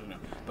west side? I don't know.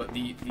 But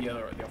the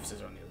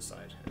offices are on the other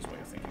side. Is what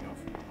you're thinking of.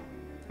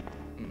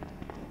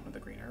 With the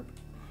green herb.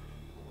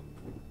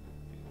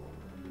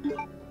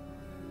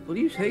 What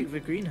do you take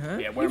the green herb?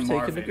 Yeah, where You've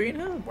Marvin, taken the green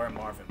herb. Where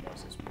Marvin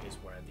was is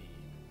where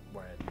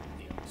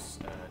Leon's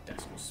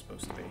desk was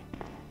supposed to be.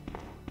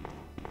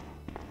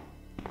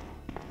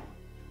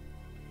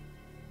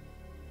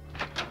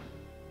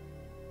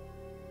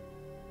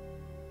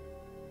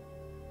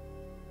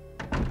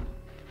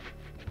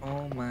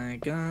 Oh my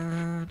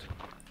god.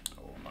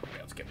 Oh, I'm not gonna be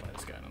able to get by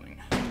this guy, I don't think.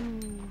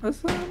 A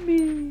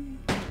zombie.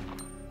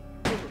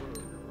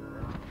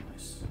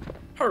 Nice.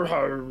 Har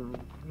har.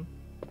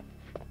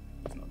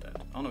 He's not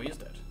dead. Oh no, he is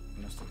dead.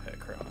 I must have hit a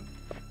crit on him.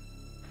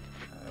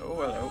 Oh,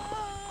 hello.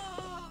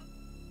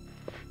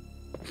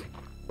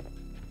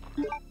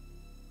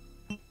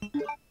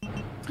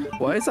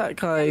 Why is that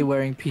guy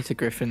wearing Peter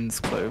Griffin's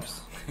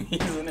clothes?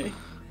 Isn't he?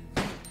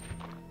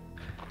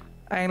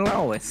 Hey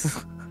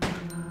Lois.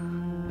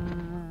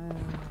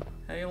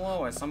 Hey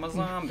Lois, I'm a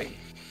zombie.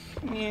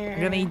 I'm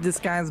gonna eat this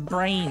guy's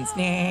brains.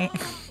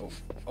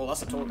 Oh,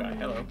 that's a tall guy.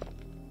 Hello.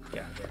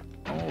 Yeah, okay.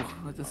 Oh,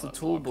 that's a that's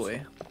tall locked.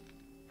 boy.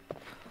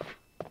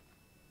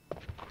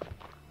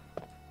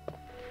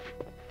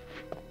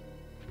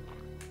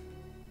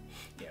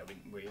 Yeah,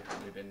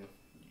 we've been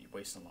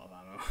wasting a lot of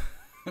ammo.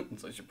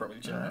 So I should probably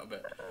chill out a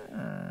bit.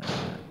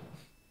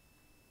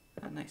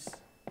 Nice.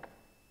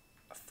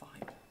 A 5.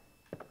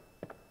 If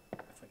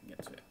I can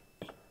get to it.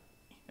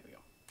 There we go.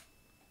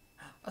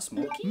 A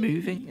small key.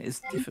 Moving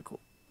is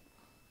difficult.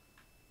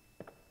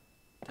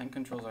 Tank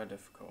controls are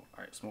difficult.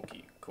 Alright, small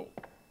key. Cool.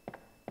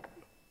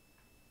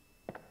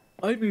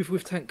 I move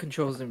with tank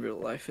controls in real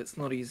life. It's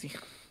not easy.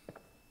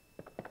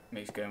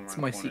 Makes going around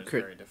my corners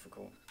secret. very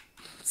difficult.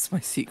 It's my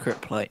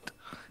secret plight.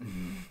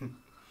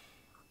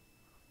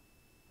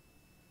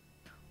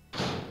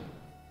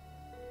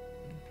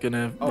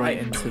 Gonna Oh, write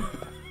hey. into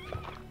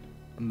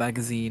a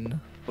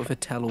magazine with a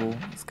tell-all.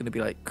 It's gonna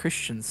be like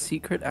Christian's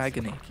secret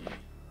agony.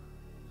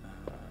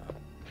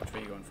 Which way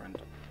are you going,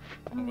 friend?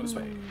 I'll go this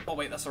way. Oh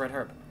wait, that's the red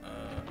herb.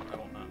 I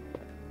want that.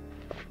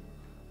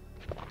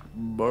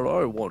 But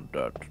I want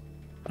that.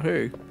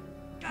 Hey,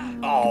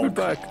 Oh, give it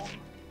back.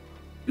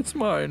 It's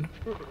mine.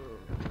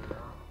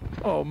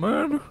 Oh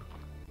man,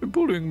 you're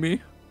bullying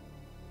me.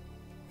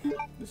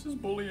 This is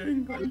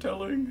bullying, I'm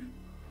telling.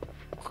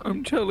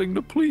 I'm telling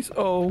the police.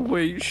 Oh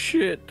wait,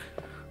 shit.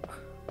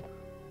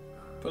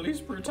 Police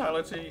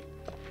brutality.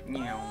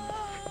 Meow.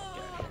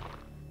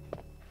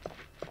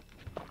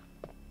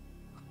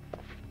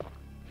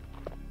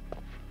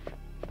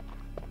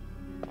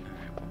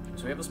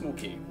 So we have a small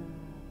key.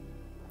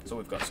 That's all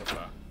we've got so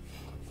far.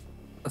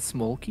 A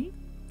small key?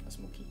 A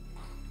small key.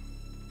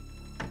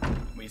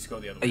 We need to go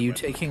the other way. Are you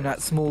taking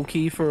that small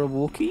key for a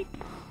walkie?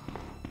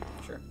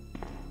 Sure.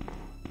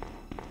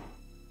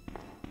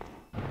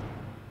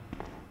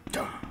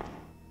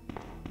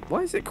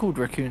 Why is it called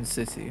Raccoon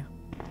City?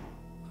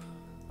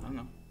 I don't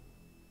know.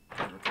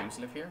 Do raccoons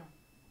live here?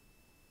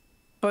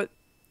 But...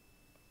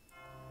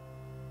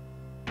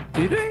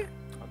 do they?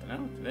 I don't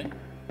know. Do they?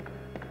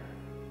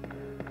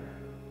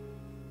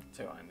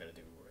 So what I'm gonna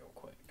do real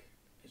quick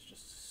is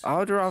just... I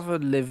would rather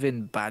live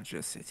in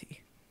Badger City.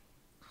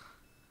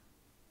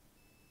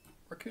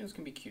 Raccoons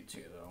can be cute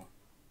too, though.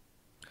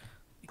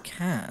 You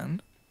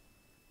can.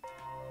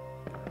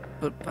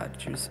 But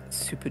Badger's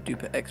super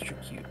duper extra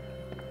cute.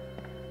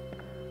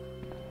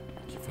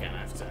 I keep forgetting I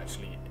have to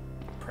actually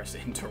press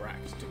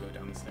interact to go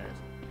down the stairs.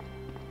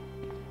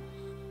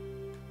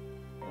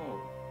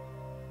 Oh.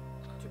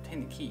 To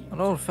obtain the key.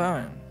 An old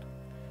phone.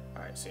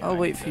 Alright, so I'll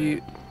wait for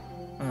you.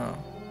 Oh.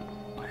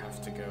 I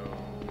have to go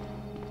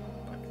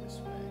back this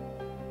way.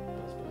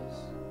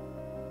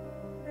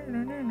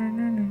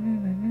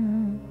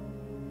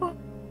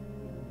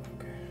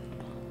 Okay.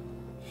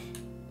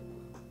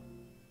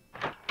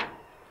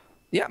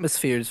 The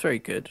atmosphere is very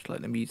good,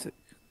 like the music.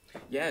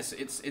 Yes,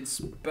 it's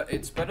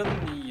better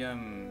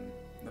than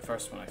the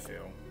first one, I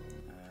feel.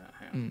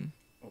 Hang on.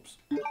 Oops.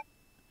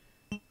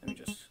 Let me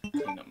just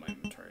clean up my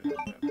inventory a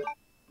little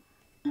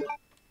bit.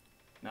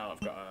 Now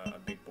I've got a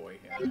big boy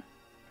here,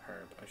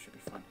 herb. I should be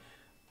fine.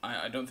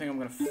 I don't think I'm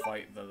gonna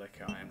fight the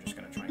liquor. I am just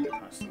gonna try and get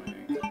past them. I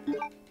think.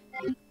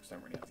 'Cause I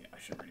don't really have I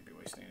shouldn't really be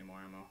wasting any more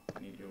ammo. I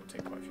need to go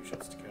take quite a few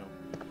shots to kill.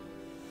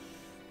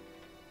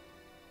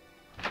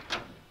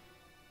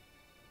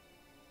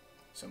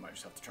 So I might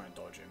just have to try and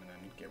dodge him and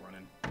then get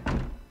running.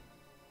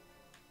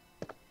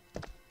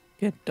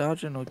 Get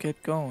dodging or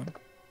get going.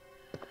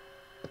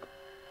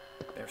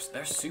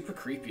 They're super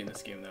creepy in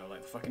this game though,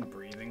 like the fucking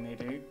breathing they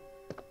do.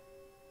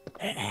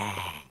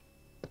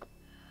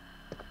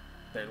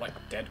 They're like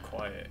dead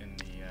quiet in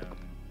the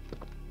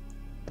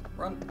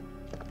run.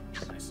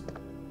 Nice.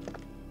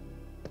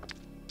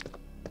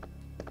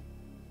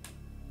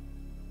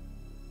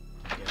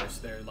 Yeah,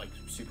 they're like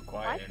super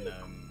quiet in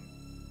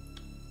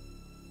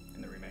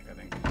the remake, I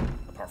think.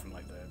 Apart from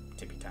like the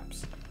tippy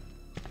taps.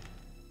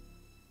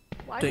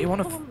 Why Don't do you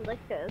wanna call them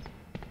lickers?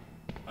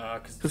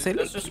 Because they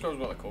that's lick. just goes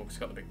what they're called, 'cause it's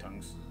got the big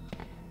tongues.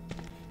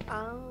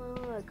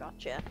 Oh,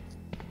 gotcha.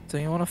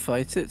 Don't you want to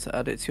fight it to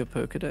add it to your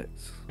Pokedex?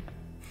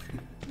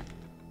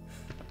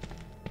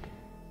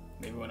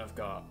 Maybe when I've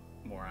got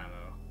more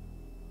ammo.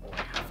 Or I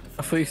have to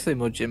I thought you say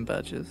more gym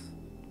badges.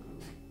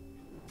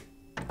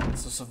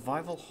 It's a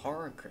survival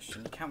horror,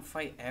 Christian. You can't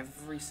fight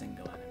every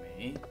single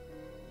enemy.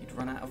 You'd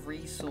run out of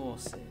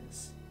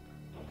resources.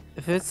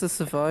 If it's a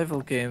survival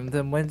game,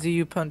 then when do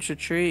you punch a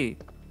tree?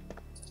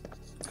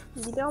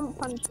 You don't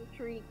punch the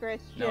tree,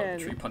 Christian. No,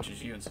 the tree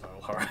punches you in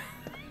survival horror.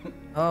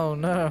 Oh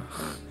no.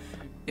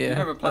 You Yeah,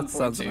 remember Plan that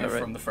sounds 42 about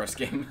right. from the first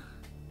game?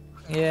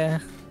 Yeah.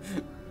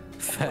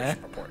 Fair.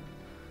 Report.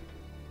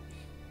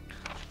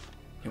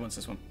 Who wants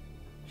this one?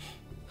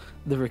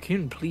 The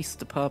Raccoon Police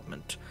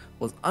Department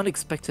was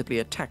unexpectedly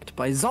attacked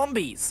by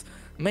zombies.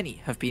 Many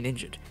have been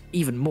injured.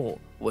 Even more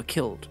were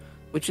killed.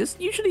 Which is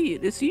usually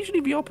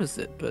the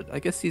opposite, but I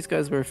guess these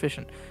guys were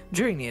efficient.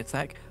 During the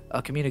attack,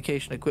 our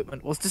communication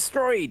equipment was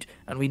destroyed,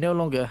 and we no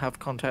longer have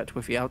contact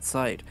with the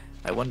outside.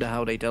 I wonder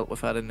how they dealt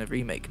with that in the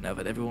remake now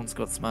that everyone's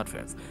got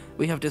smartphones.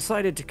 We have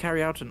decided to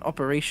carry out an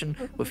operation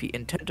with the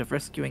intent of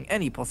rescuing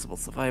any possible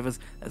survivors,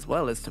 as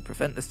well as to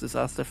prevent this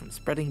disaster from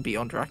spreading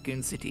beyond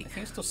Raccoon City. I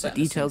think it's still The set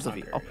in the same details of time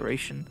the period.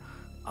 operation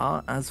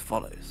are as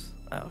follows.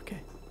 Oh, okay.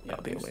 Yeah,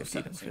 That'll be a way of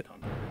set dealing in the with same it. time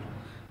period.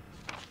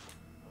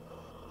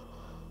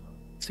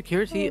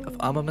 Security of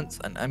armaments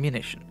and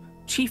ammunition.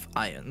 Chief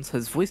Irons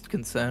has voiced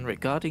concern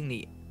regarding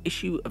the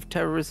issue of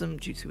terrorism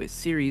due to a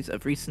series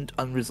of recent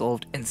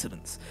unresolved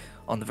incidents.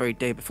 On the very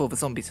day before the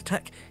zombies'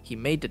 attack, he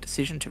made the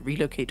decision to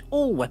relocate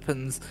all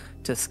weapons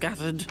to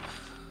scattered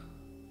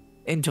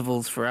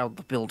intervals throughout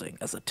the building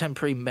as a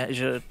temporary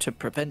measure to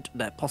prevent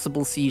their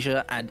possible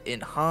seizure and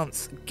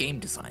enhance game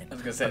design. I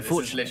was gonna say, this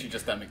is literally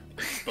just them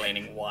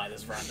explaining why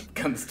there's random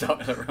guns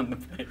dotted around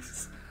the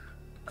place.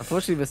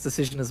 Unfortunately, this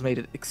decision has made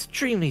it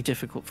extremely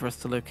difficult for us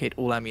to locate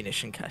all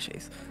ammunition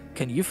caches.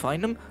 Can you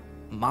find them?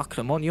 Mark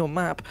them on your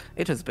map.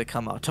 It has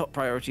become our top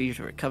priority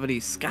to recover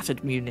these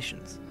scattered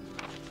munitions.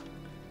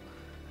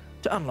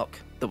 To unlock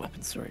the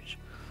weapon storage.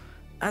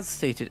 As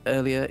stated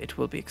earlier, it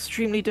will be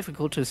extremely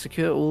difficult to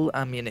secure all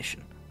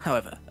ammunition.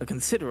 However, a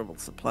considerable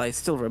supply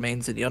still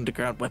remains in the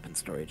underground weapon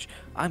storage.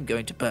 I'm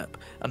going to burp.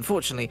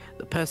 Unfortunately,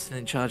 the person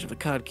in charge of the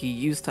card key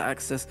used to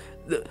access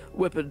the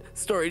weapon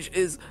storage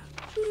is...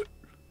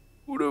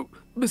 Oh no,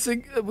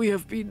 missing. We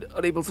have been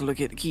unable to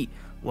locate the key.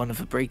 One of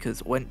the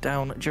breakers went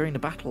down during the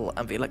battle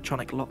and the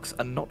electronic locks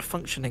are not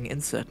functioning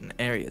in certain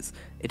areas.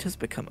 It has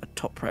become a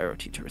top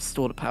priority to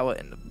restore the power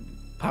in the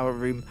power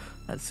room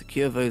and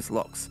secure those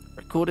locks.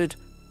 Recorder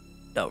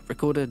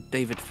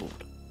David Ford.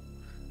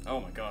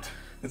 Oh my god,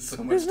 there's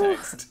so much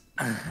text.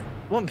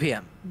 1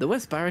 p.m. The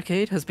west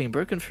barricade has been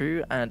broken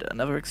through and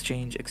another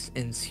exchange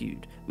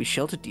ensued. We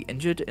sheltered the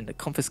injured in the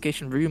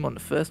confiscation room on the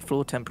first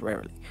floor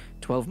temporarily.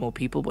 12 more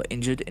people were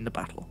injured in the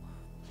battle.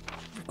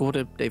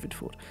 Recorder David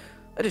Ford.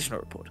 Additional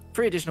report.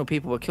 3 additional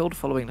people were killed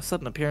following the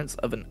sudden appearance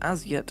of an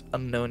as-yet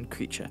unknown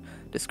creature.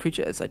 This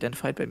creature is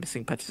identified by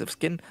missing patches of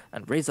skin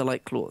and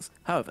razor-like claws.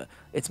 However,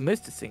 its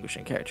most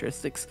distinguishing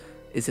characteristics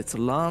is its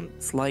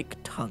lance-like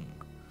tongue.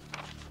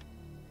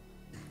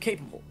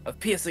 Capable of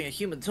piercing a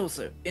human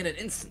torso in an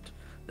instant.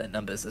 Their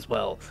numbers as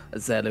well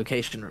as their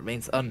location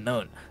remains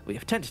unknown. We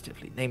have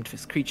tentatively named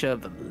this creature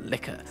the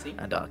Licker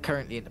and are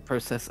currently in the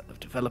process of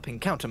developing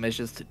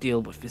countermeasures to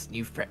deal with this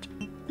new threat.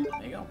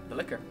 There you go, the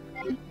Licker.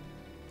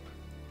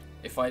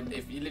 If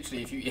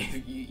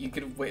you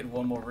could have waited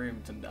one more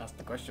room to ask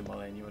the question, well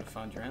then you would have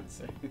found your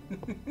answer.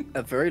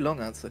 A very long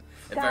answer.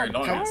 A very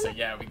long answer,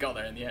 yeah, we got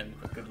there in the end,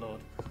 but good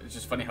lord. It's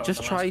just funny how it's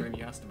the last room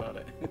you asked about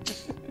it.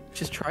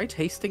 Just try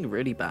tasting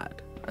really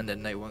bad, and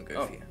then they won't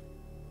go for you.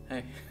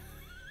 Hey.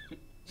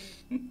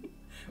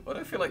 What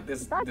I feel like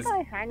this... Is that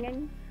guy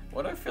hanging?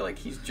 What I feel like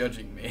he's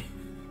judging me.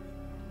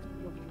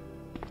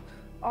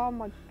 Oh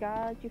my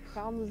god, you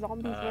found the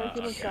zombies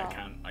version of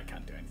God. I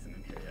can't do anything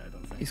in here yet, I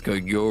don't think. He's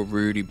going, you're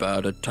really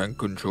bad at tank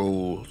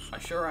controls. I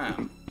sure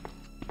am.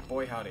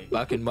 Boy howdy.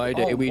 Back in my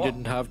day, we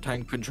didn't have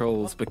tank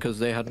controls because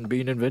they hadn't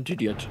been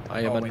invented yet.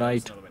 I am a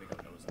knight. There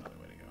was another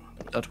way to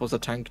go. That was a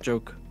tank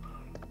joke.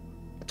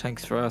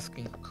 Thanks for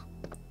asking.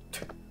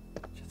 Shut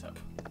up.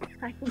 I'm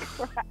crying.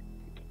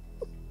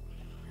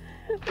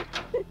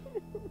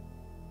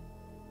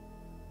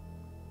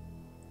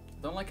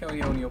 Don't like how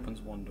he only opens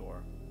one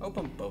door.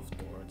 Open both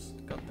doors.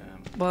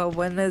 Goddamn. Well,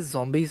 when there's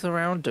zombies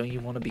around, don't you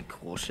want to be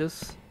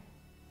cautious?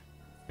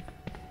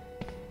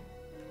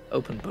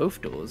 Open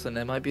both doors, and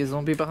there might be a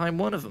zombie behind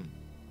one of them.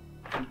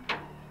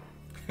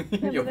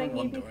 You open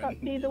one door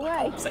and either way.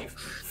 I'm safe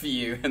for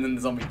you, and then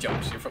the zombie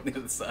jumps you from the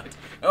other side.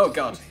 Oh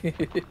god.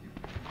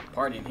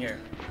 Party in here.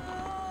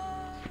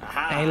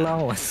 Aha! Hey,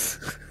 Lois.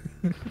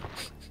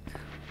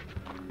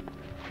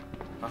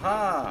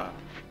 Haha!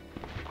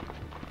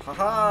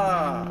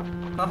 Haha!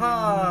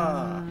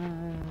 Haha!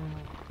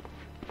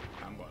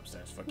 I'm going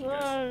upstairs. Fuck you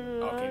guys.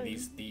 Okay,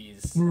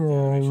 these.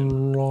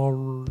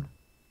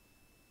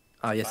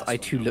 Ah, yes, I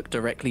too look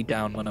directly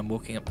down when I'm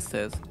walking up the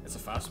stairs. It's a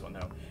fast one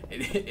though.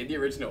 In the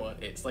original one,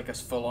 it's like a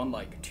full-on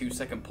like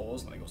 2-second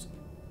pause, and then it goes.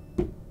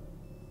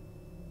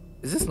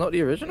 Is this not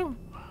the original?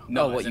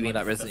 No, what you mean,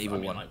 like Resident Evil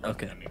 1?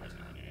 Okay.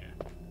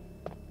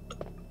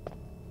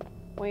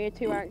 When you're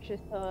too anxious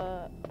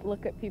to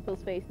look at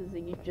people's faces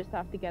and you just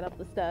have to get up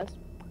the stairs.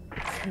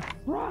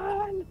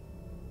 Run!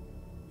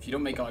 If you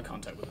don't make eye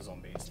contact with the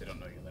zombies, they don't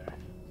know you're there.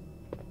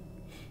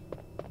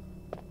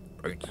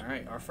 Right.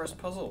 Alright, our first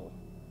puzzle.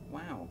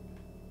 Wow.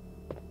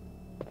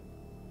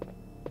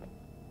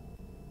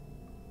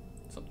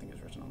 Something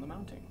is written on the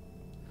mounting.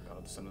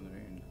 God, the sun and the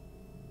moon.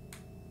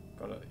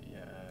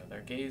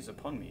 Their gaze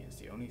upon me is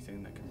the only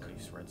thing that can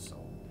release red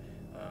soul.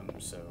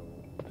 So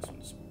this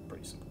one's a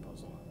pretty simple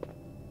puzzle.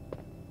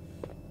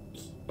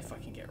 If I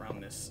can get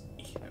around this.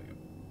 There we go.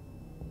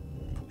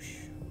 Push.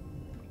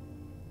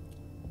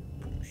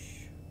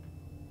 Push.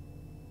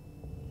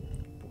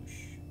 Push.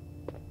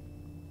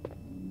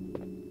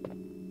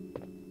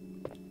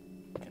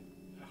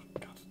 Oh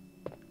god.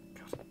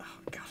 God. Oh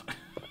god.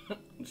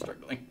 I'm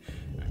struggling.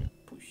 Right.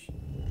 Push. Push.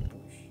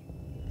 Push.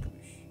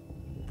 Push.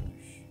 Push.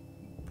 Push.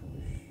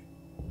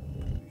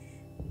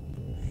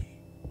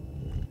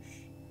 Push.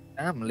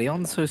 Damn,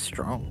 Leon's so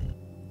strong.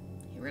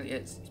 He really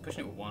is. He's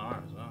pushing it with one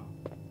arm as well.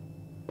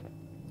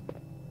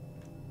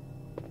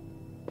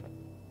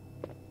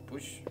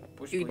 Push,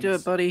 push, You please. can do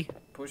it, buddy.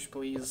 Push,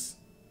 please.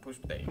 Push,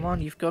 there you Come go.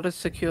 on, you've got to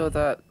secure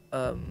that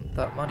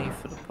money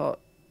for the pot.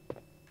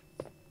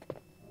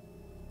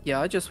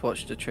 Yeah, I just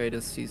watched the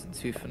Traders Season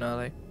 2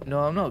 finale. No,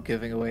 I'm not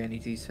giving away any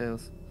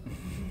details.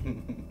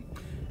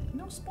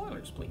 No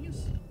spoilers,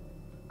 please.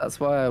 That's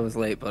why I was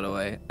late, by the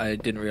way. I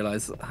didn't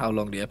realize how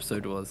long the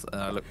episode was, and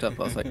I looked up,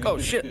 I was like, oh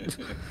shit!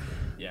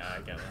 Yeah,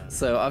 I get that.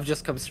 So I've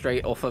just come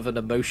straight off of an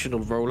emotional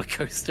roller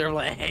coaster. I'm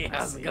like, hey,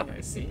 how's it going?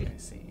 I see.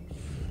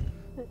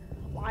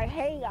 Why,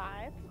 hey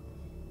guys.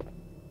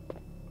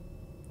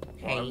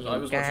 Well, I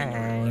was watching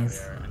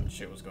earlier and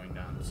shit was going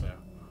down, so.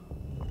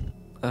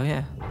 Oh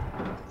yeah.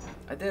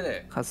 I did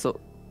it.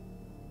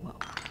 Well,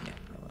 yeah,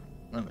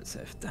 I won't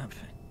say a damn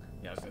thing.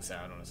 Yeah, I was gonna say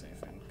I don't want to say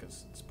anything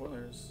because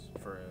spoilers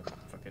for a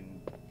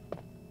fucking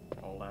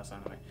old ass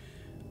anime.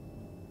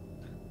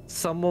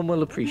 Someone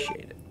will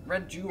appreciate it.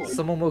 Red Jewel.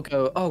 Someone will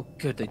go, oh,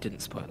 good, they didn't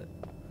spoil it.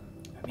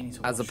 I mean,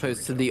 As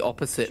opposed to the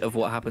opposite of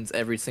what happens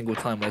every single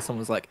time where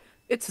someone's like,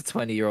 it's a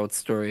 20-year-old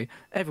story.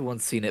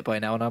 Everyone's seen it by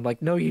now. And I'm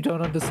like, no, you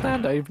don't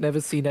understand. I've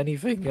never seen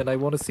anything and I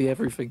want to see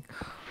everything.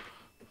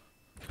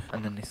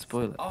 And then they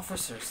spoil it.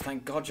 Officers,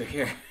 thank God you're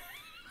here.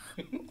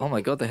 Oh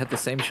my God, they had the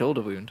same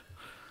shoulder wound.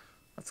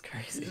 That's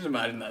crazy. Just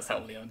imagine that's how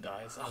Leon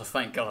dies. Oh,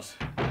 thank God.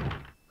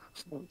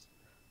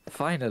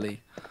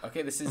 Finally.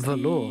 Okay, this is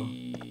Valor.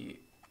 the...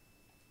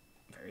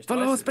 various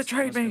Valor's devices.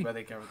 betrayed Must be me. where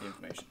they cover the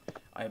information.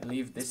 I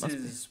believe this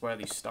is where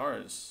the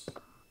stars...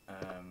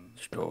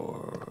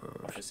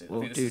 office is. I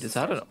Well, think this dude, the is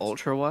that an stars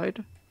ultra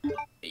wide?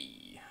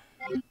 Hey.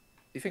 Do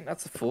you think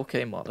that's a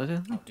 4K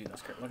monitor? Oh, dude,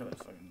 that's great. Look at this.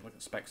 Look at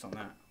the specs on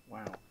that.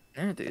 Wow.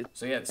 Yeah, dude.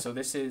 So yeah, so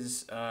this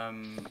is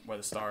where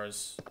the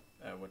stars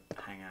would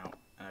hang out,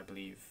 and I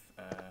believe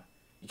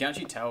you can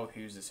actually tell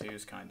whose is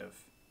whose kind of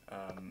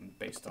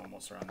based on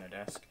what's around their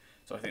desk.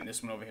 So I think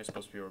this one over here is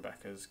supposed to be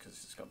Rebecca's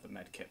because it's got the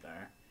med kit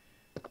there,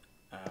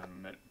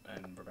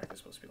 and Rebecca's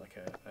supposed to be like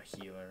a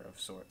healer of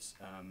sorts.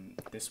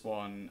 This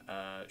one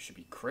should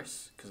be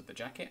Chris because of the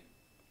jacket.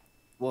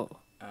 Whoa.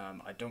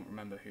 I don't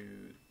remember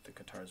who the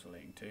guitar is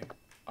relating to.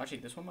 Actually,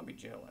 this one might be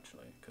Jill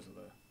actually because of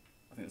the.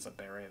 I think there's a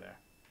beret there.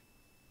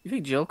 You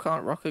think Jill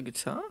can't rock a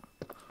guitar?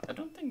 I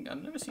don't think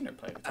I've never seen her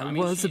play guitar. I I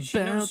mean, was she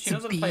about knows, she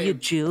knows to how to be play, a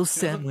Jill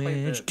she knows how to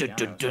play the sandwich. piano,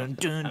 Dun, dun,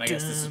 dun, and I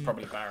guess this is dun.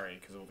 probably Barry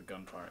because of all the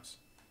gun parts.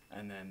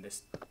 And then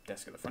this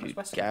desk at the front is Dude,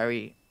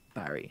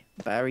 Wesley.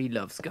 Barry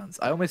loves guns.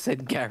 I almost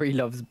said Gary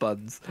loves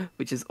buns,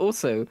 which is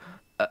also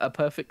a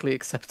perfectly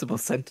acceptable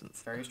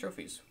sentence. Various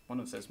trophies. One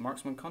of them says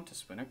Marksman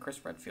Contest winner Chris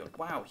Redfield.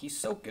 Wow, he's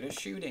so good at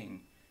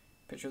shooting.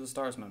 Picture of the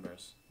Stars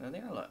members. There they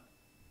are, look.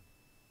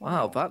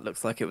 Wow, that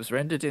looks like it was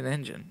rendered in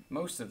engine.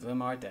 Most of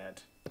them are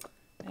dead.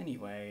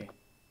 Anyway,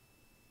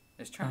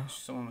 it's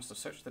trash. Someone must have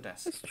searched the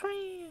desk. It's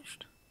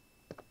trashed.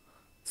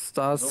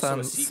 Stars There's also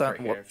a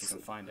secret here if you what's can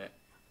find it.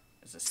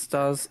 There's a secret.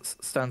 stars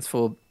stands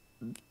for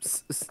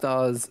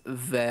stars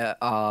there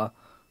are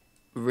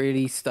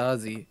really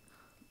Stasi.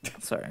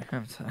 Sorry,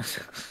 I'm tired.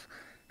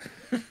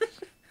 Do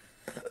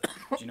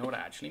you know what it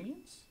actually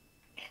means?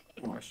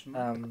 Question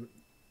mark?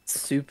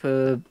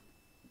 Super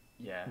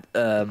Yeah.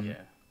 um Yeah.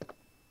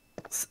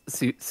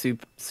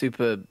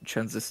 super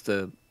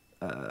transistor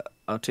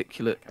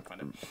articulate I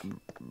can't find it.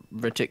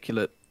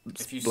 reticulate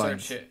If you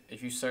splines. search it,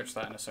 if you search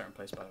that in a certain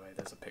place, by the way,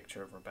 there's a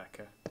picture of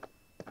Rebecca,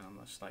 and I'm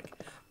just like,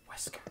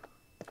 Wesker.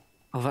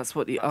 Oh, that's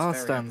what the That's R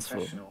very stands for.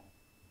 unprofessional.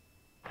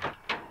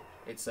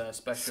 It's a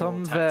special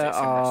Some tactics there and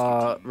rescue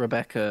are team.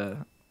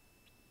 Rebecca.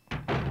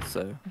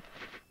 So,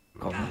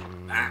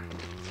 common. Ah,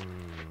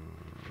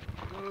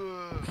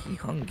 He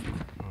hungry.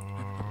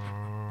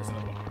 there's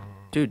another one.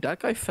 Dude, that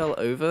guy fell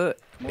over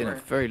Come in a over.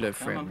 very low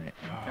Come frame on. rate.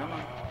 Come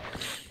on.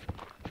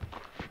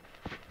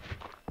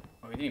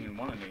 Oh, he didn't even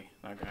want any,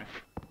 that guy.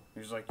 He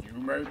was like, you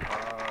may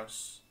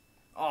pass.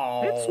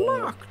 Oh. It's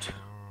locked.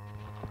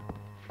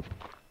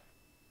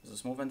 There's a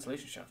small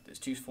ventilation shaft. There's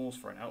 2 falls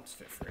for an Alps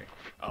fit free.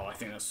 Oh, I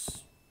think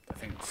it's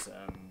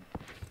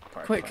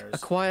part of Quick, Claire's.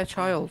 acquire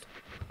child.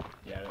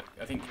 Yeah,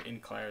 I think in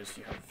Claire's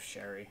you have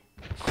Sherry.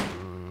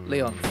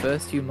 Leon,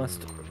 first you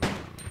must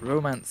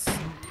romance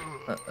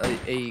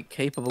a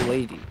capable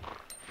lady.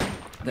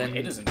 Then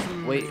it isn't.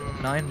 wait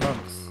 9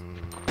 months.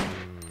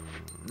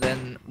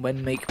 Then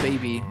when make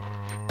baby,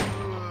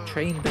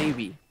 train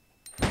baby.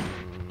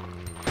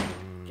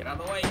 Get out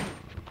of the way.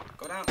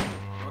 Go down.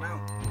 Go down.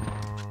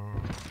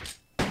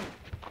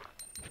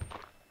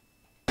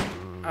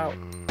 Ow.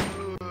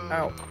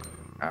 Ow.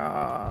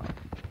 Ah.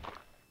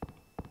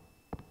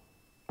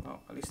 Oh,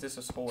 at least this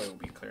hallway will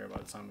be clear by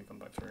the time we come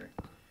back through.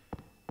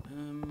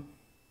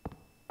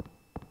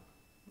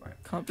 Right.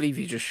 Can't believe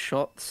you just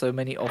shot so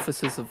many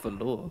officers of the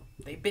law.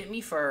 They bit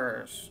me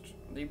first.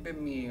 They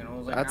bit me, and I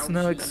was like, That's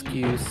no "Ouchies.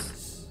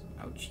 excuse.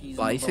 Ouchies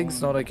my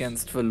Biting's not bones.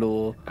 against the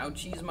law.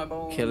 Ouchies my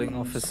bones. Killing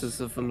officers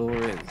of the law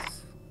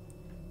is.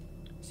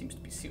 Seems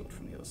to be sealed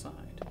from the other side.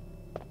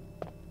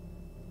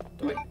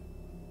 Do I?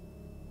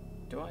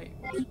 Do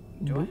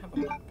I have a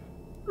map?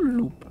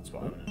 Loop. That's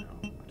what I want to know.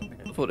 I don't think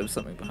I I do. thought there was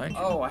something behind you.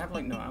 Oh, I have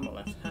like no ammo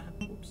left.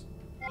 Oops.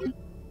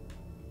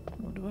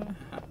 What do I?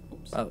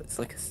 Oops. Oh, it's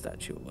like a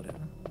statue or whatever.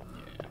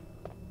 Yeah.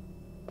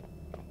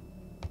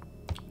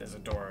 There's a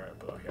door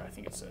below here. I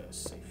think it's a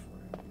safe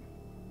room.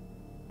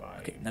 By...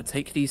 Okay, now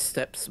take these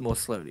steps more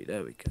slowly.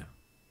 There we go.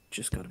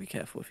 Just gotta be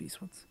careful with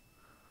these ones.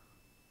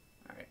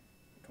 Alright,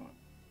 come on.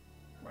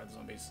 Where are the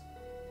zombies?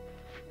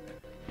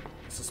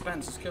 The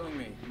suspense is killing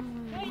me.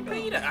 Hey,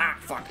 Peter! Ah,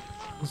 fuck!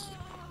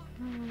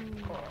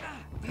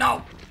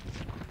 No!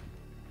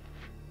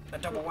 A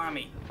double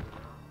whammy.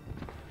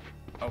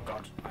 Oh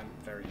god, I'm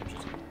very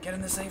interested. Get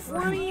in the safe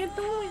room. What are you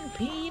doing,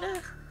 Peter?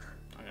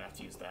 I'm gonna have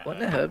to use that. What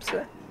the herbs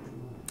there?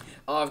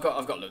 Oh, I've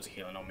got loads of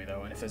healing on me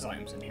though, and if there's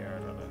items in here,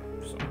 I'd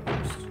rather something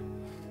first.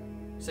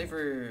 Safe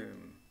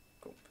room.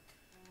 Cool.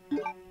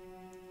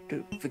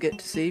 Don't forget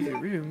to save your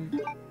room.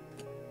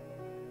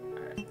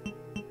 Alright.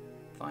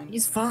 Fine.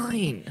 He's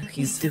fine.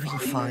 He's doing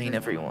fine,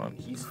 everyone.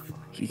 He's fine.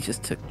 He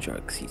just took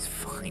drugs. He's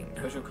fine.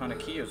 Special kind of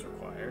key is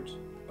required. Wired.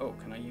 Oh,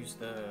 can I use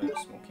the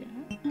smoky?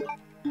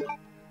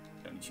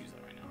 Don't need to use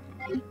that right now.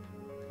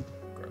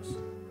 Gross.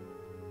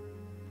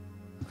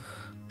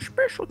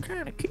 Special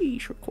kind of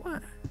keys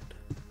required.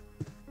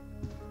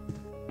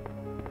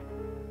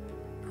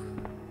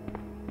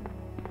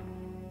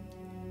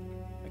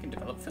 I can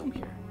develop film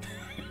here.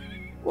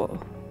 Whoa.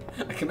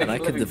 I can make And I a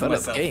can living for develop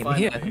myself, game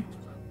finally. here.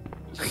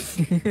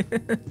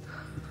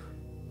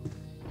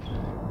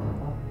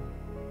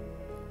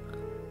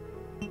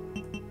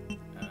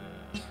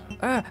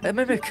 Ah, a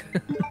mimic.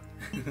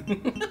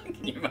 Can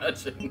you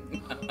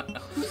imagine?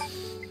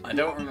 I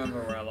don't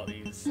remember where a lot of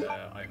these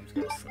items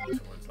go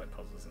towards, like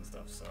puzzles and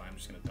stuff, so I'm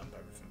just gonna dump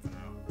everything for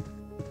now.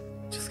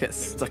 Just get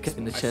stuck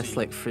in the chest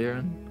like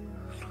Fearon.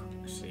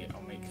 Actually,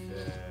 I'll make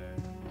the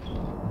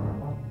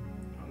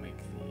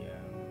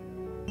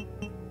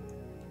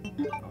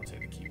I'll take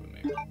the key with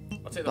me.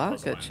 I'll take the Back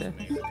puzzle at items with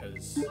me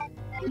because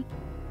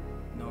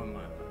knowing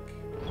my luck,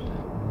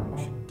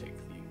 we should take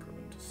the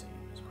increment to see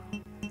as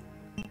well.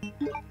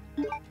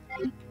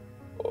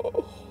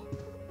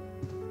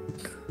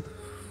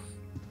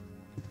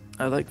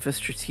 I like the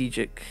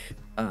strategic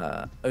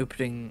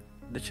opening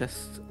the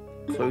chest,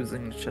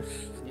 closing the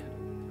chest, Yeah.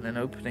 and then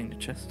opening the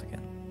chest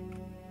again.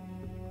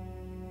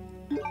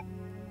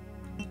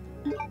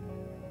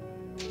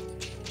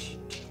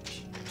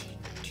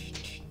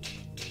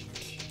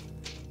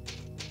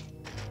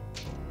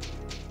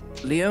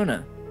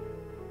 Leona.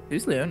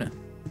 Who's Leona?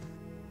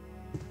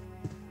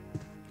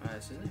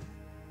 This is it.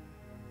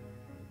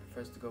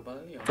 Prefers to go by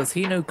Leon. Does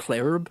he know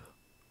Clarib?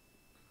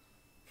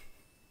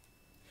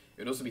 It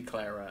would also be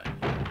Clara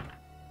and Leon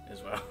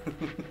as well.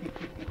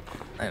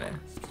 I know.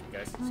 Excuse me,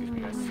 guys. Excuse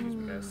me, guys. Excuse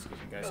me, guys. Excuse me,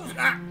 guys.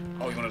 Ah!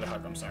 Oh, you wanted a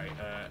hug. I'm sorry.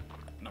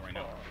 Not right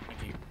now.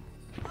 Thank you.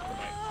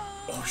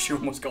 Bye-bye. Oh, she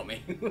almost got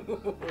me.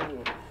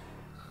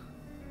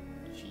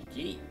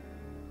 Cheeky.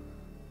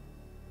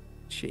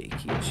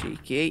 Cheeky,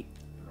 cheeky.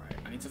 Right,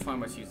 I need to find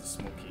where to use the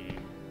smoky.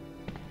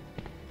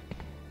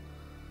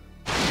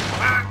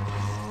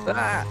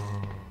 Ah!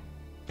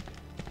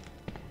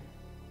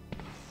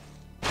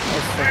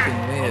 That's fucking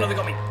Oh, no, weird. they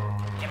got me.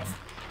 Get off.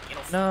 Get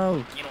off.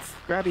 No! Get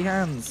off. Grab your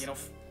hands. Get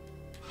off.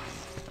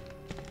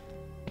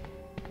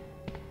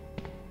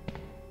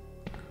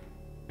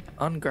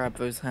 Ungrab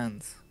those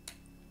hands.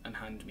 And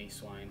hand me,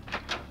 swine.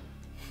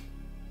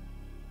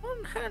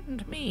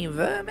 Unhand me,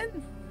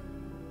 vermin.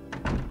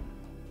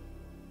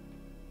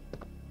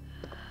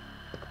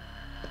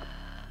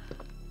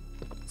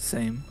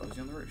 Same. Oh, is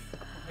he on the roof? Oh,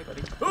 hey,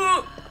 buddy.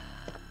 Oh!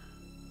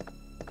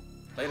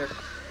 Later.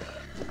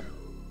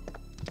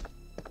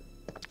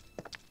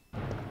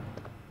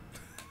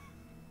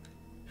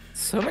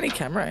 So many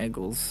camera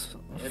angles.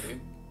 Yeah,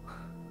 dude.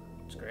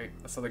 It's great.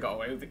 That's how they got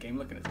away with the game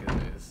looking as good as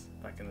it is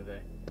back in the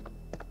day.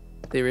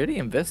 They really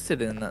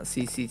invested in that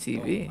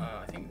CCTV.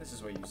 Oh, I think this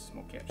is where you use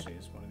smoky actually,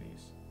 is one of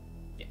these.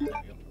 Yeah, there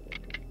we go.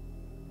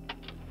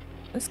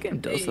 This game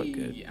does look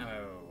good. Hey,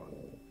 ammo.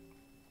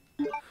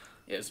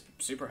 Yeah, it's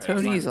super high.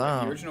 Tony's The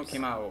arms. original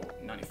came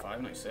out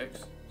 95,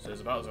 96, so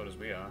it's about as old as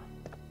we are.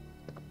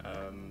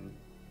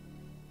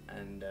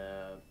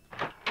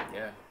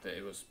 Yeah,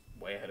 it was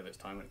way ahead of its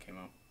time when it came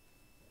out.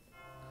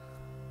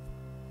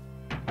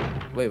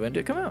 Wait, when did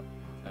it come out?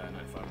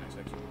 95,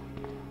 96.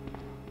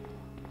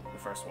 The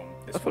first one.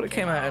 I thought it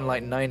came out in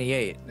like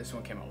 98. This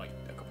one came out like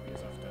a couple years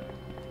after.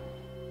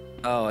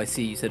 Oh, I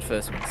see. You said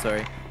first one.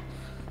 Sorry.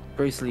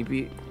 Grossly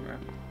beat. Yeah.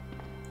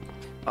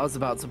 I was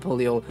about to pull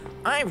the old.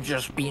 I've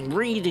just been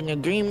reading a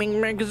gaming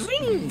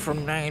magazine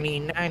from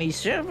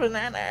 1997,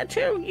 and I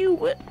tell you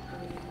what. I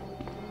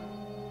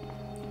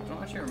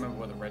don't actually remember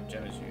where the red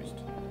gem is used.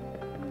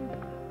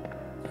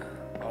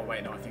 Oh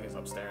wait, no, I think it's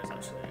upstairs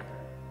actually.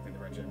 I think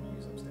the red gem is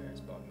used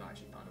upstairs, but I'm not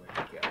actually found a way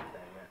to get up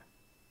there yet.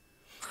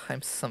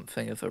 I'm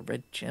something of a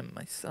red gem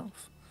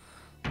myself.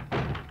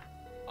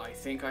 I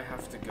think I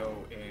have to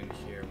go in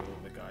here with all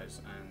the guys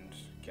and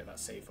get that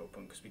safe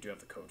open because we do have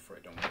the code for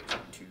it, don't we? It's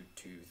like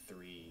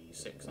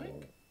 2236, I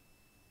think.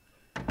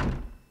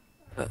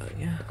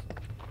 Yeah.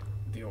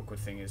 The awkward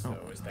thing is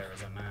though, is there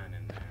is a man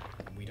in there,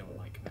 and we don't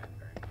like men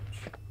very much.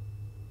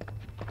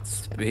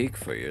 Speak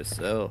for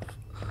yourself.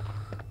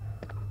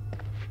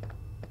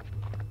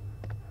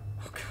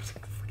 Oh god,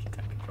 the fucking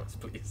tapping cross,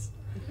 please.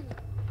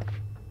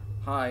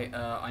 Hi,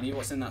 I need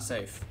what's in that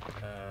safe.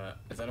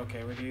 Is that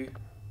okay with you?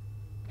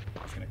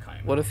 I'm just gonna cut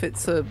him. What if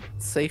it's a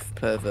safe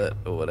pervert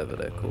or whatever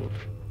they're called?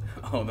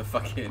 Oh, the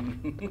fucking...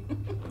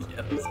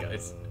 yeah, those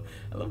guys.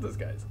 I love those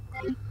guys.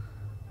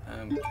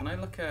 Can I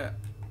look at...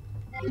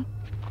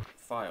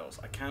 files?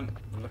 I can't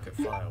look at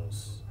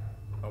files.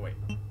 Oh wait,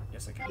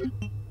 yes I can.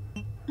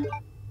 No,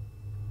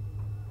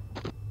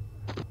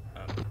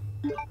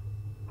 we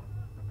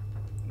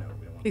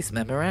don't want Please,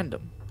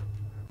 memorandum.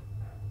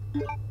 I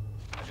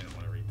didn't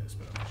want to read this,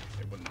 but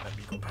it wouldn't let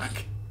me go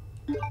back.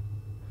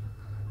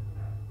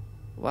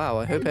 Wow,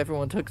 I hope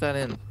everyone took that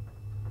in.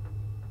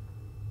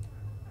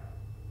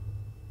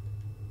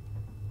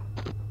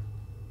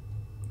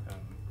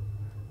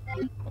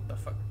 What the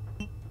fuck?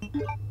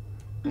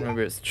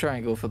 Remember, it's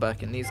triangle for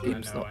back in these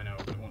games. I know,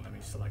 it won't let me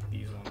select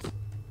these ones.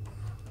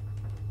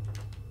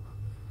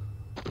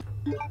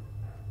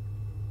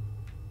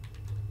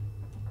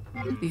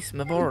 This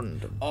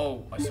memorandum.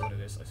 Oh, I see what it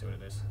is. I see what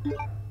it is. Then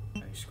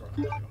you scroll.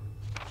 There we go.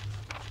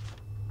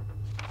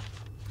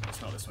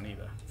 It's not this one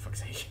either. For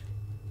fuck's sake.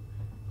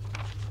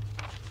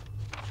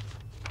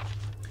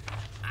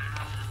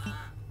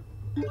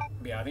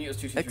 Yeah, I think it was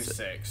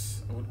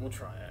 2236. We'll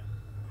try it.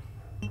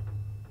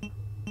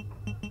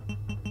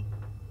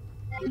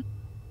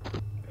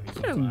 These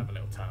ones don't have a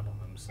little tab on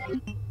them, so.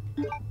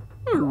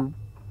 There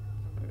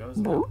we go.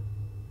 Isn't it?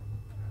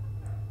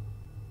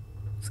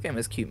 This game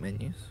has cute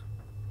menus.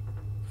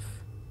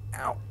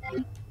 Ow.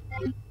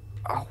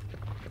 Oh.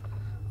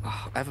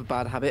 Oh, I have a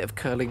bad habit of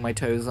curling my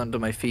toes under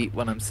my feet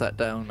when I'm sat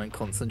down and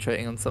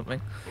concentrating on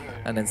something.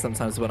 And then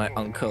sometimes when I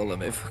uncurl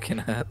them, it fucking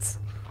hurts.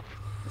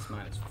 This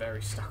man is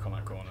very stuck on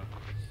that corner.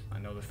 I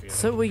know the feeling.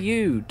 So are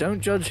you.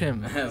 Don't judge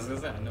him. I was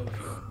gonna say, I know the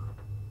feeling.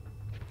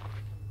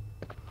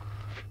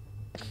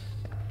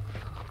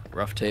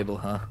 Rough table,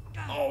 huh?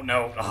 Oh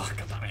no! Oh,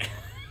 god damn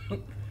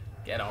it.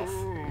 Get off.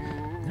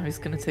 Now he's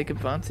gonna take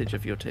advantage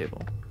of your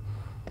table.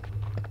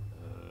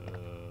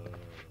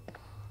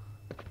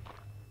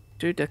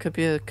 Dude, there could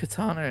be a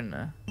katana in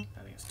there. I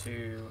think it's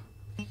 2,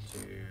 2,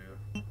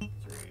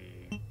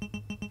 3,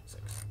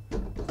 6.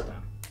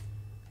 Damn.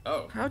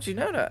 Oh, How'd you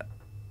know that?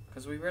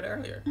 because we read it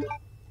earlier.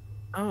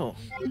 Oh.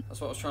 That's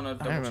what I was trying to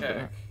double remember check.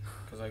 that.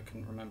 Because I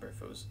couldn't remember if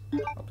it was.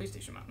 Oh,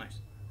 PlayStation map, nice.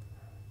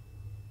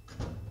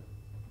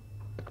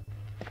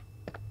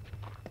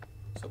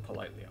 So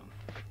politely on.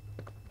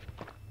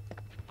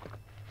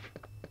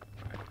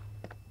 Alright.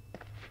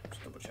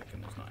 Just double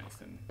checking there's not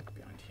anything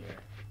behind here.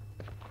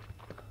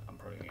 I'm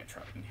probably gonna get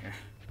trapped in here.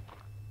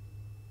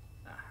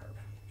 Ah, herb.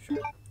 Sure.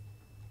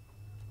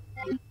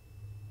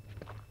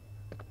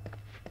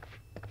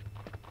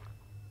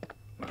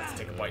 Might have to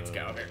take a bite to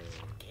get out of here.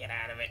 Get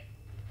out of it.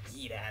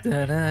 Get out of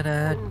Da it. da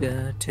da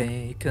da,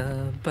 take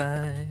a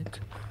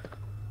bite.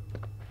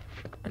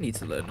 I need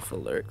to learn the full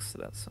lyrics to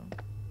that song.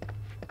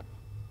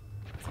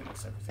 I think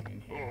that's everything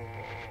in here.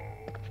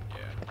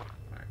 Yeah.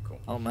 Alright, cool.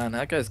 Oh man,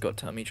 that guy's got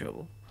tummy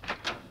trouble.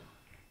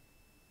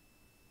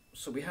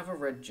 So we have a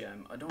red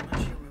gem. I don't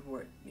actually remember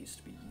where it needs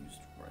to be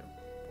used right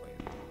away.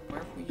 Where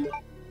have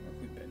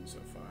we been so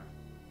far?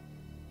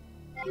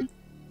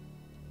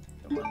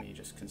 Don't mind me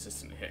just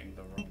consistently hitting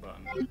the wrong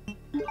button.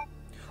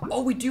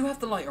 Oh, we do have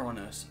the lighter on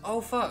us. Oh,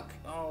 fuck.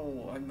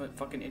 Oh, I'm a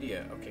fucking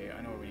idiot. Okay, I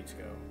know where we need to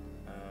go.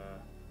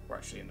 We're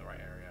actually in the right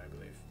area, I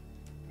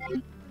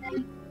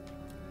believe.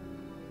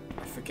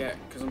 I forget,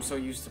 because I'm so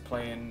used to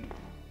playing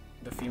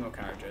the female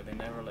character. They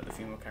never let the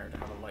female character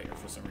have a lighter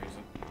for some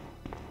reason.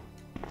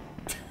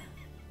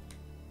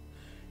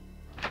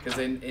 Because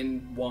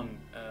in 1,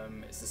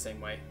 it's the same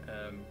way,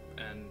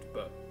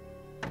 but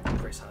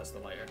Chris has the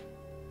lighter.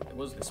 It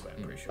was this way,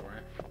 I'm pretty sure,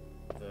 right?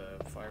 The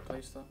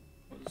fireplace, that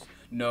was...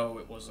 No,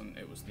 it wasn't.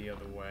 It was the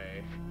other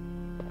way.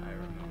 I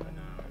remember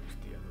now. It was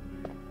the other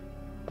way.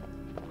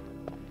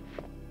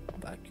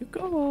 Back you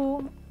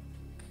go.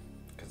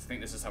 Because I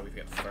think this is how we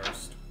get the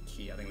first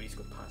key. I think we need to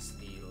go past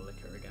the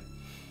liquor again.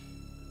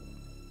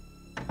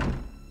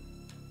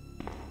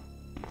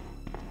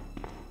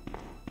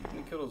 Can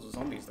we kill those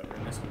zombies that were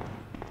in this one?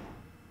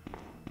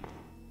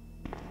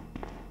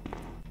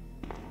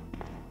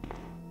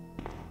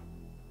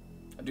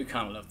 I do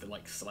kind of love the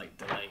like slight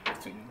delay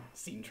between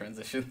scene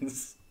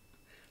transitions,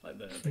 like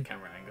the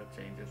camera angle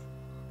changes.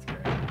 It's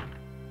great.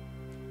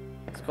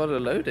 It's gotta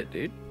load it,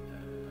 dude.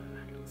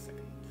 Hang on a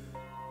second.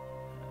 There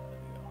we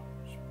go.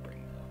 Just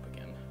bring that up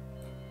again.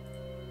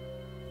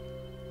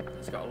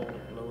 It's got a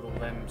load of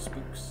them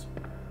spooks.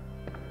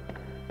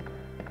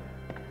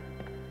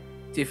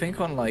 Do you think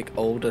on like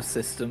older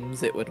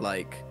systems it would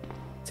like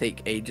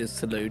take ages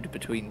to load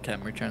between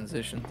camera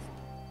transitions?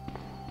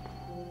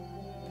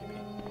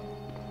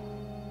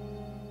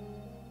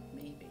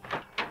 Maybe.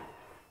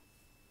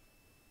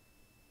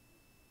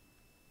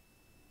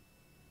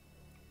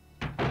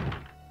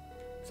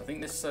 So I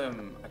think this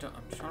I'm trying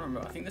to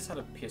remember. I think this had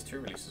a PS2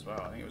 release as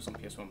well. I think it was on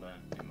PS1,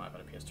 but it might have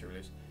had a PS2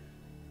 release.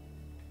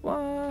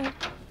 What?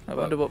 I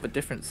wonder what the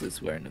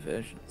differences were in the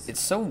versions. It's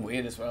so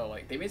weird as well.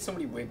 Like they made so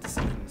many weird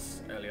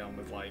decisions early on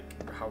with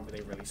like how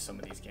they released some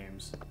of these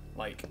games.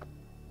 Like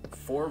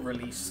 4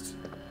 released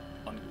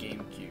on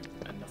GameCube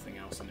and nothing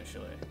else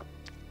initially.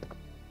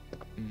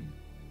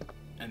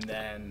 And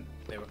then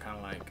they were kind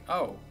of like,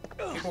 oh,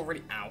 people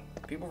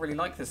really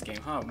like this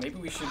game, huh? Maybe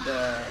we should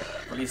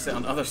release it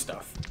on other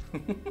stuff.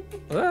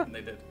 And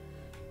they did.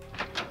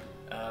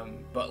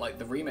 But like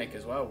the remake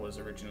as well was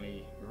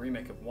originally the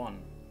remake of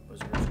 1 was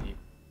originally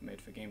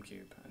made for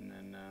GameCube, and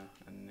then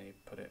and they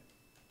put it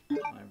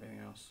on everything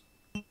else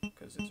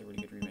because it's a really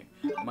good remake.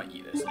 I might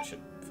eat this and it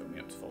should fill me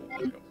up to full. There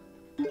we go.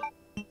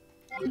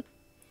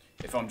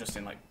 If I'm just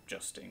in caution,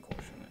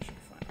 that should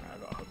be fine. Right,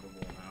 I've got to hug the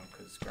wall now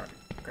because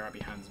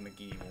Grabby Hands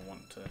McGee will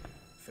want to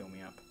fill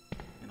me up,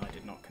 and I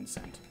did not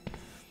consent.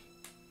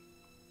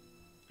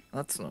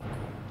 That's not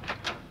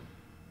cool.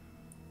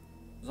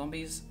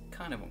 Zombies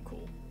kind of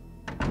uncool.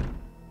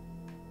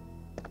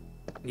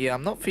 Yeah,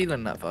 I'm not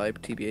feeling that vibe,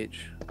 TBH.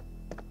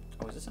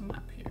 Oh, is this a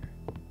map here?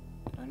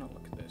 Did I not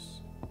look at this?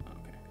 Oh,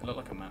 okay. It looked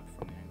like a map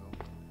from the angle.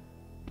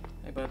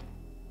 Hey, bud.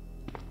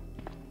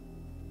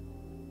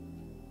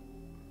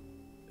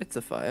 It's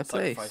a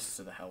fireplace. Sacrifice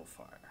to the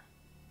hellfire.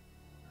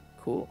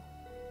 Cool.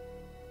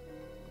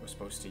 We're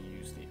supposed to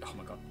use the. Oh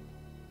my god.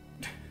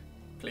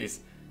 Please.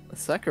 A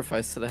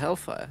sacrifice to the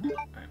hellfire.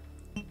 Alright.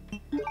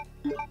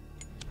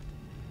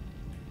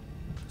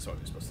 That's what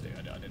we're supposed to do.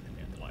 I didn't think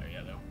we had the lighter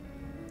yet, though.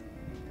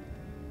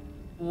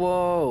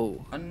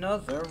 Whoa.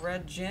 Another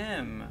red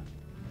gem.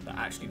 That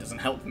actually doesn't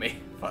help me.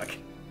 Fuck.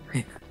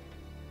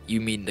 You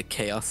mean the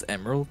Chaos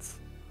Emeralds?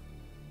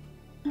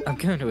 I'm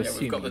going to assume.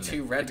 Yeah, we've got the you 2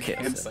 meant red the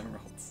Chaos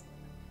Emeralds.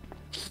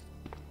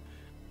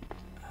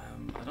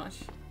 I don't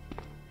actually.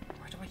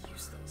 Why do I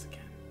use those again?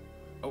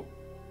 Oh.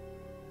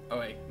 Oh,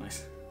 wait.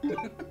 Nice.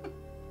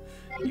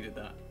 Needed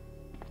that.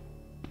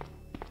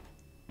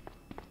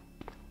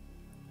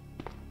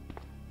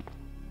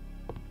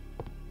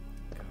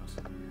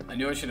 God. I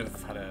knew I should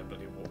have had a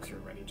bloody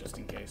walkthrough ready just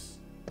in case.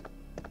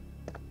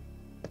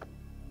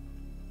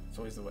 It's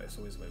always the way. It's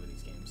always the way with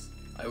these games.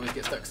 I always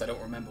get stuck because I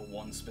don't remember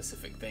one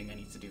specific thing I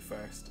need to do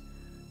first.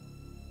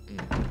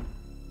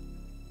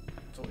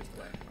 It's always the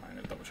way. Right, I'm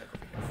gonna double check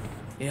over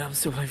here. Yeah, I'm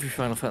still playing through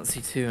Final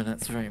Fantasy 2, and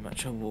that's very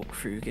much a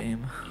walkthrough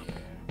game. Yeah.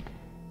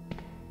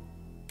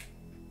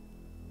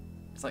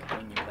 It's like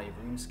when you play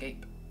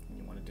RuneScape and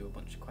you want to do a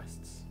bunch of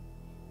quests.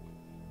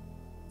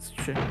 It's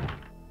true. And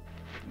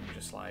you're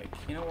just like,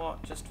 you know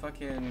what? Just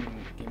fucking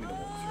give me the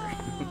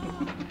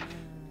walkthrough.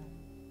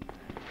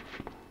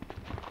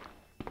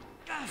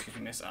 Excuse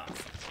me, miss. Ah,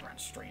 I ran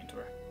straight into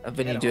her. And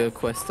then Get you do a off.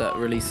 quest that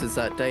releases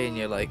that day, and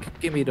you're like,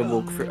 give me the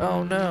walkthrough.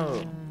 Oh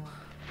no.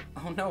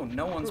 Oh no,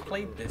 no one's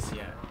played this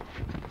yet.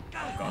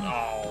 Oh god,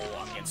 oh,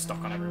 I'm getting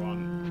stuck on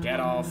everyone. Get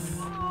off.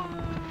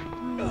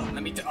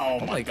 Let me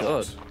oh my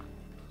god.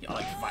 Yeah,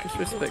 like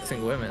vacuum.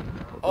 Disrespecting women.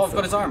 Oh, I've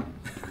got his arm.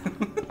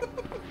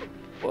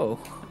 Whoa.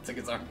 I took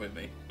his arm with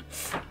me.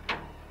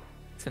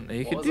 Didn't know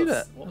you What could was do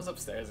that. What was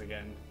upstairs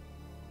again?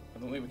 I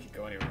don't think we could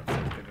go anywhere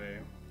upstairs, could we?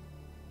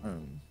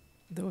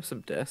 There were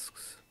some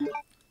desks.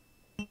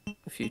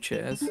 A few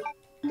chairs.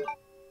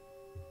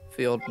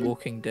 The odd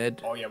Walking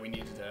Dead. Oh yeah, we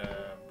needed,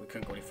 we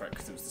couldn't go any further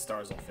because it was the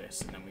STARS office,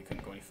 and then we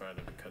couldn't go any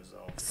further because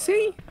of...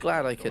 See?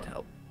 Glad I could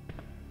help.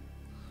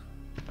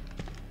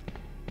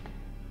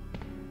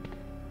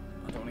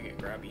 I don't want to get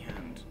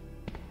handed.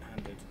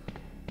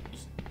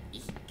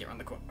 Get around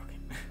the corner. Okay.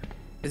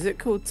 Is it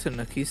called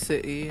Tanuki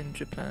City in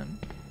Japan?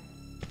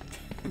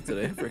 Do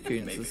they have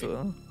raccoons Maybe. as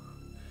well?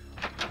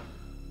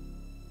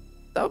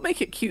 That would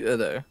make it cuter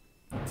though.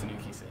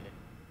 Tanuki City.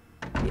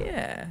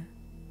 Yeah.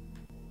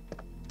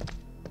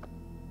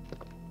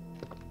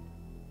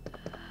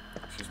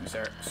 Excuse me,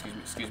 sir.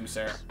 Excuse me,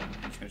 sir. I'm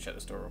just gonna check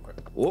this door real quick.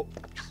 Oh.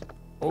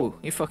 Oh,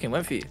 he fucking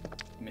went for you.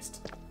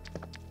 Missed.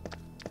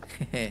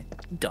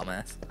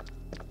 Dumbass.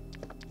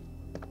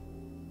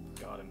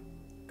 Got him.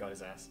 Got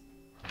his ass.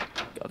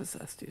 Got his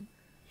ass, dude.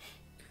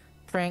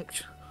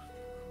 Pranked.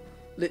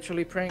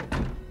 Literally pranked.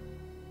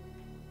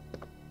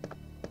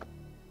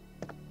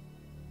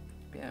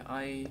 But yeah,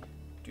 I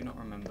do not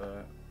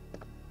remember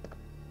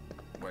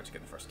where to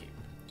get the first key.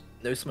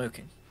 No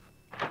smoking.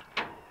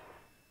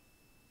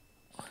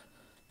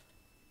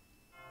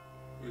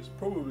 It's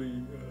probably.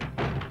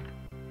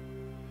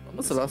 When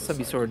was the last time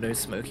you saw a no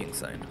smoking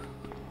sign?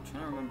 I'm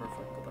trying to remember if I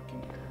can go back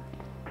in here.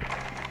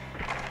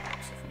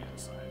 Except from the other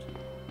side.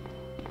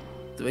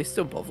 Do they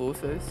still bother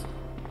with those?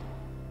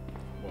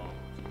 What?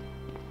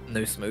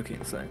 No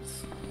smoking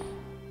signs.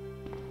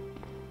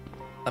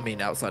 I mean,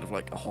 outside of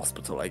like a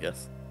hospital, I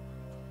guess.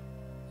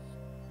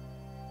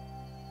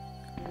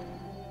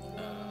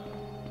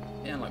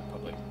 Yeah, like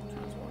public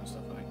transport and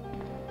stuff, I think.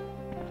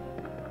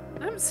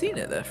 I haven't seen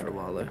it there for a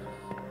while though.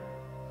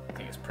 I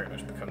think it's pretty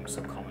much become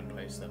so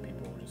commonplace that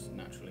people will just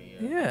naturally Yeah.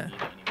 need it anymore.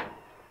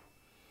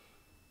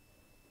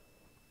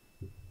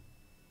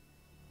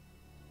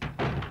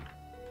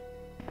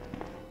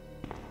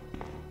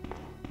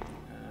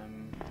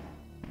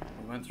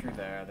 We went through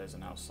there, there's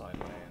an outside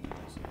way, and then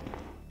there's a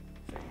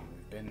thing.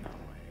 We've been that way.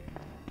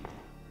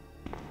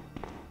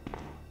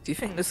 Do you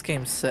think this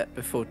game's set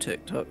before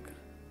TikTok?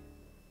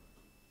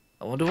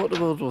 I wonder what the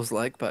world was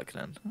like back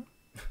then.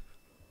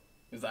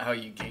 Is that how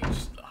you gauge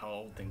how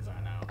old things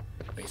are now?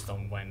 Based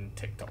on when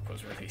TikTok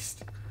was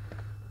released?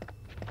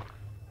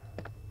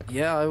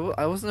 Yeah,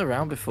 I wasn't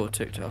around before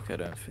TikTok, I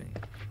don't think.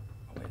 Oh,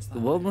 wait, is that The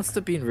world right? must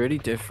have been really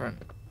different.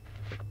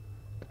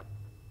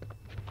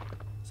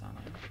 Sound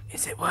like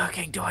Is it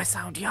working? Do I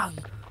sound young?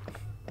 you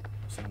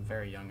sound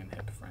very young and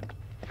hip, friend.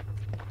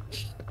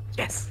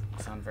 Yes!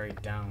 You sound very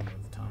down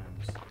with the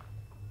times.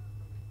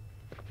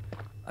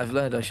 I've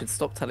learned I should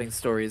stop telling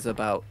stories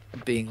about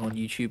being on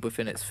YouTube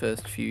within its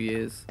first few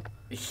years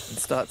and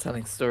start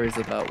telling stories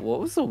about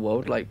what was the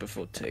world like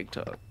before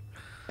TikTok.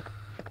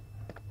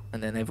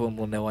 And then everyone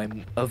will know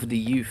I'm of the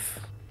youth.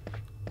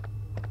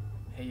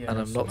 Hey, And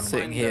I'm not someone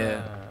sitting mind,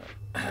 here-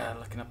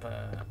 looking up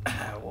a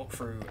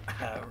walkthrough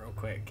real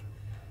quick.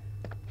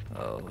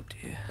 Oh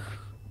dear.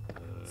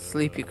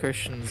 Sleepy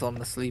Christians on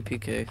the sleepy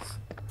case.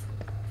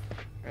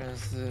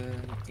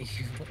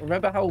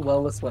 Remember how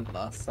well this went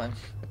last time?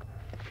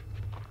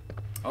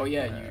 Oh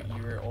yeah,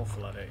 you were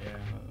awful at it. Yeah,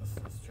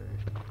 that's true.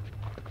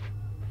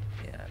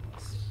 Yeah.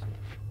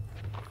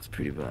 It's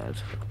pretty bad.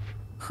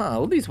 Huh,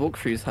 all these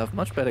walkthroughs have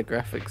much better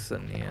graphics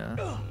than the,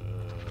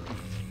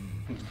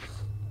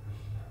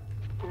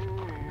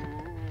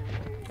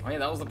 Oh yeah,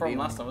 that was the problem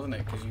last time, wasn't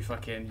it? Because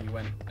you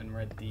went and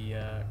read the,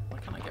 why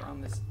can't I get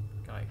around this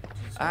guy?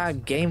 Jesus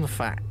Christ. Game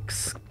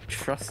Facts.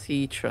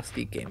 Trusty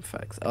Game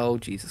Facts. Oh,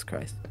 Jesus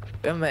Christ.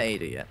 We haven't met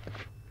Ada yet.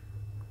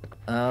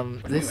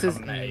 This is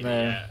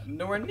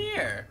nowhere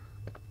near.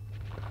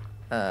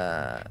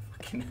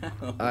 Fucking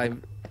hell.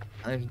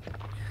 The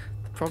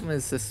problem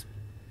is this.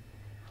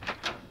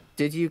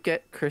 Did you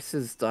get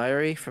Chris's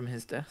diary from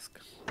his desk?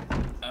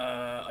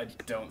 I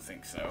don't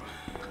think so.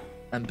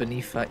 And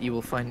beneath that, you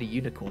will find a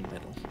unicorn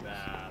medal.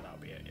 That'll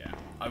be it, yeah.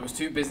 I was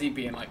too busy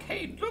being like,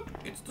 hey, look,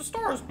 it's the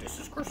stars. This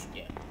is Chris.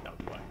 Yeah, that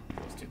would be why.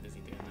 I was too busy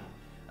doing that.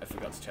 I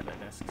forgot to check their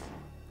desks.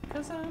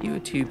 You were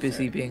too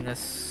busy being a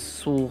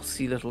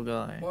saucy little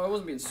guy. Well, I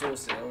wasn't being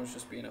saucy. I was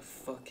just being a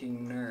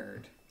fucking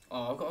nerd.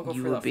 Oh, I'll go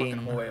through that fucking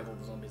hallway of all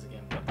the zombies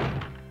again.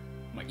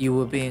 But you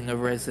were being a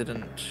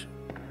resident,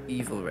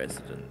 evil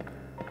resident.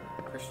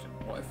 Christian,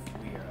 what if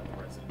we are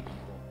the resident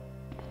evil?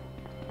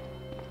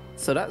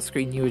 So that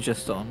screen you were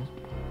just on,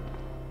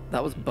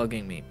 that was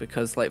bugging me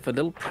because like the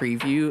little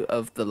preview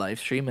of the live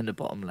stream in the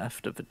bottom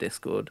left of the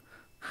Discord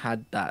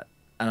had that,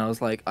 and I was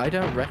like, I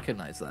don't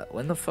recognize that.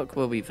 When the fuck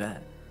were we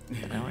there?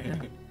 And now I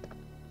know.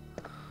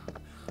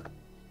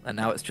 And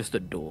now it's just a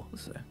door.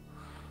 So.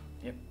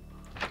 Yep.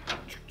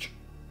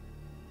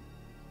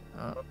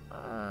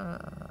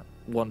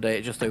 One day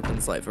it just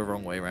opens like the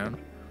wrong way around.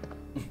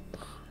 It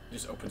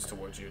just opens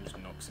towards you and just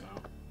knocks it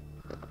out.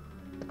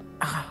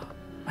 Ah,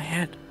 my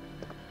head.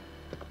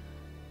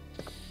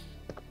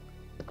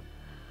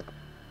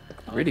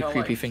 Really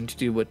creepy thing to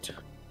do would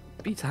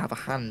be to have a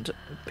hand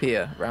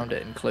appear around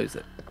it and close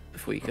it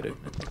before you could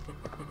open it.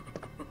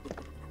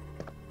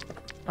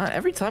 Man,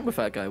 every time with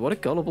that guy, what a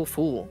gullible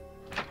fool.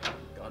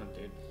 Got him,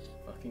 dude.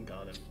 Fucking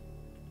got him.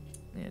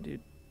 Yeah,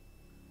 dude.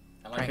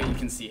 I like how you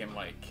can see him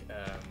like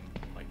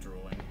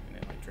drooling and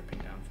it like dripping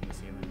down from the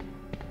ceiling.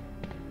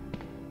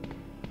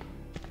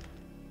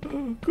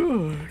 Oh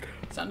god.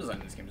 Sound design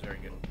in this game is very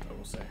good, I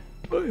will say.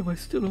 Why am I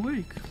still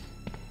awake?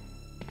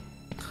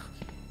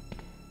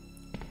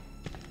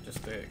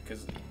 Just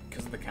because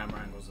of the camera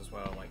angles as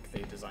well, like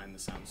they design the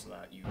sound so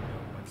that you know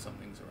when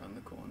something's around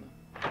the corner.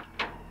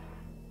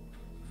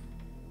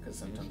 Because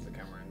sometimes the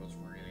camera angles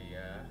really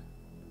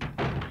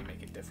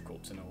make it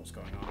difficult to know what's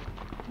going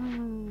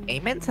on.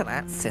 Amen to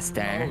that,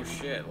 sister. Oh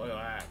shit, look at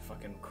that.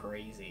 Fucking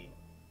crazy.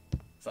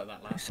 It's like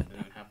that last one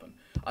didn't happen.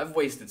 I've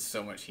wasted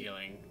so much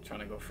healing trying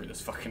to go through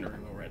this fucking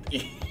room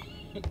already.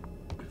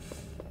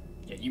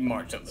 Yeah, you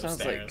marched up those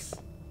stairs.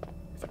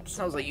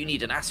 Sounds like you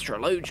need an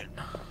astrologian.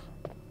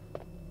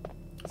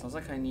 Sounds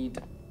like I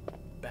need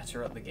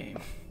better at the game.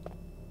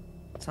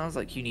 Sounds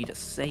like you need a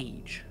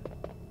sage.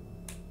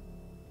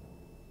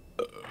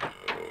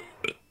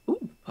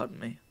 Ooh, pardon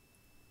me.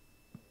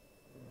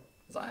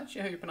 Is that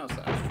actually how you pronounce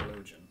that,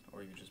 astrologian? Or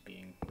are you just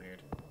being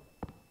weird?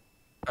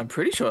 I'm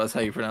pretty sure that's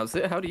how you pronounce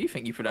it. How do you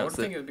think you I pronounce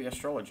would think it? it would be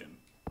astrologian.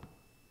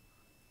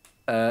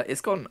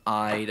 It's got an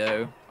I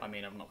though. I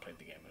mean, I've not played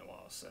the game in a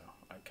while, so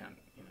I can't,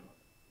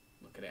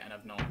 look at it, and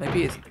I've not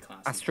Maybe it's played the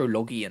class.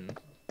 astrologian.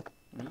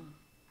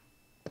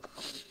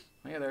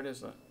 Oh yeah, there it is.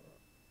 Though.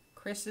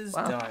 Chris's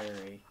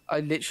diary.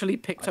 I literally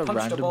picked a punched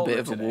random boulder bit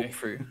of a today.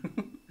 walkthrough.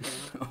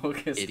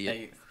 August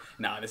Idiot. 8th.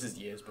 Nah, this is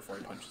years before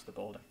he punches the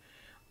boulder.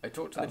 I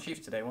talked to the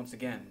chief today once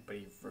again, but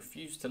he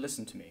refused to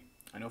listen to me.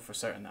 I know for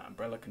certain that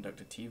Umbrella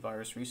conducted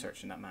T-virus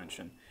research in that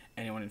mansion.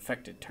 Anyone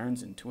infected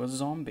turns into a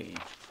zombie.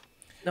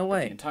 No The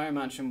way. entire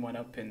mansion went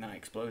up in that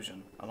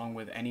explosion, along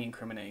with any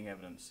incriminating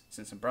evidence.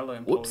 Since Umbrella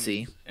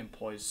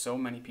employs so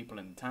many people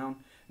in the town,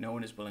 no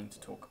one is willing to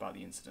talk about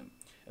the incident.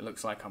 It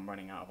looks like I'm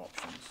running out of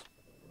options.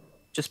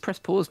 Just press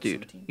pause,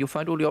 dude. 17. You'll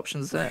find all the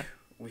options there.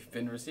 We've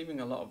been receiving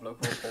a lot of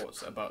local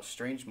reports about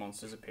strange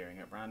monsters appearing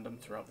at random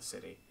throughout the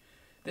city.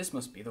 This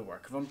must be the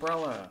work of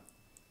Umbrella.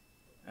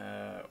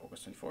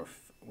 August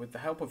 24th. With the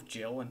help of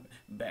Jill and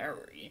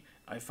Barry,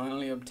 I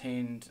finally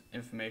obtained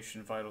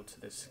information vital to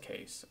this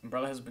case.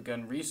 Umbrella has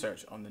begun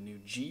research on the new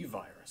G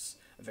virus,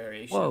 a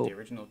variation of the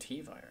original T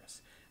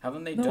virus.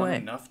 Haven't they done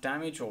enough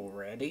damage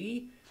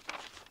already?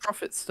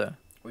 Profits, though.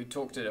 We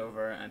talked it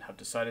over and have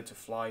decided to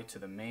fly to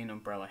the main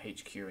Umbrella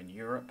HQ in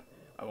Europe.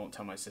 I won't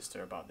tell my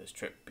sister about this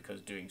trip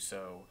because doing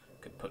so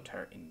could put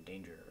her in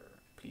danger.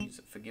 Please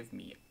forgive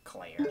me,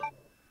 Claire.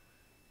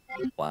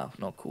 Wow,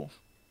 not cool.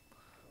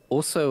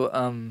 Also,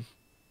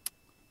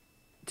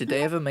 did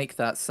they ever make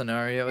that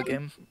scenario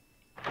again?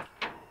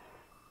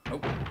 Oh.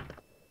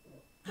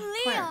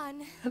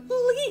 Leon!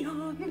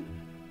 Leon!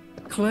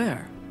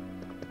 Claire.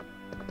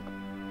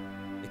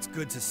 It's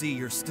good to see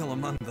you're still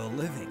among the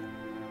living.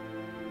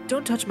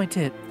 Don't touch my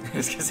tit. I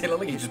was gonna say, look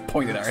like you just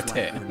pointed at her Looks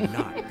tit. like we're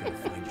not gonna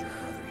find your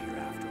brother here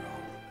after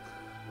all.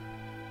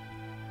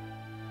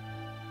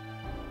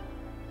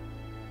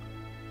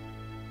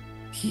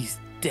 He's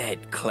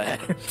dead, Claire.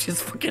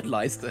 Just fucking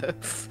lies there.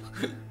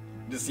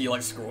 Just see you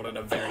like scrawled in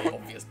a very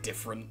obvious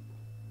different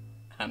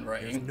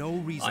handwriting. There's no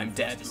reason I'm for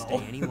dead, us to lol.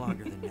 stay any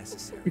longer than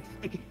necessary.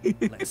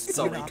 Let's split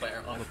Sorry, up,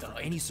 Claire, I'll look for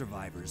die. any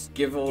survivors.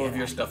 Give all get of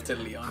your out stuff to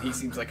here. Leon. He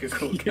seems like a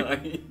cool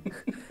guy.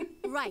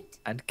 Right.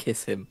 And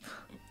kiss him.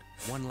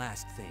 One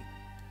last thing.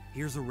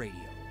 Here's a radio.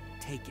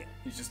 Take it.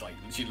 He's just like,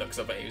 she looks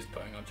up at you, he's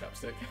putting on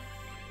chapstick.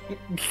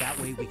 That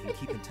way we can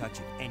keep in touch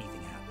if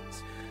anything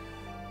happens.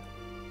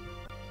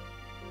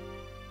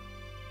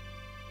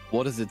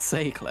 What does it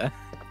say, Claire?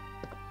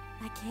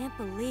 I can't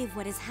believe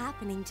what is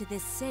happening to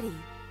this city.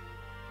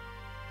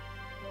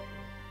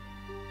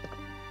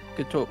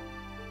 Good talk.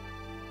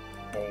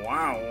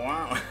 Wow,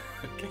 wow.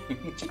 Okay.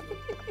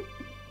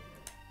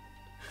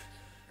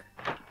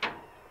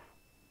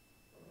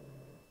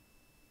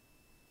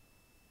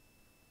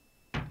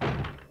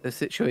 The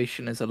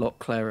situation is a lot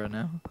clearer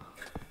now.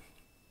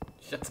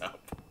 Shut up.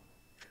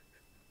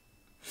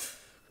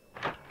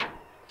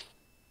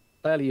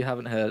 Clearly you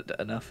haven't heard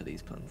enough of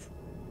these puns.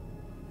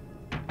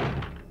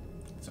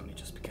 It's only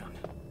just begun.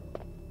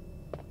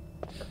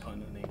 The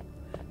pun of the name.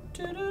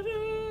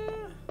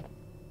 Da-da-da.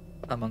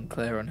 I'm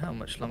unclear on how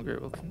much longer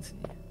it will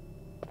continue.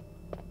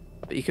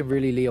 But you can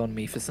really lean on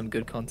me for some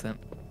good content.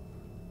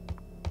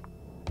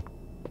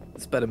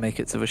 It's better make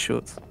it to the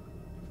shorts.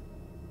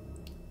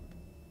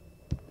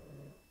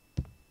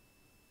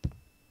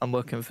 I'm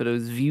working for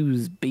those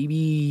views,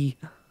 baby.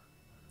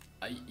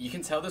 You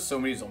can tell there's so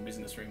many zombies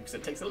in this room because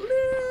it takes a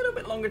little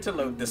bit longer to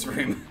load this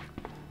room.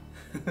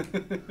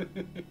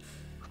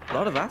 A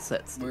lot of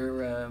assets.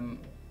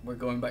 We're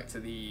going back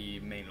to the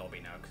main lobby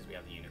now because we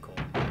have the unicorn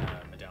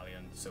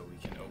medallion, so we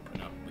can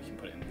open up. We can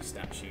put it in the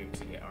statue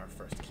to get our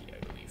first key, I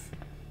believe.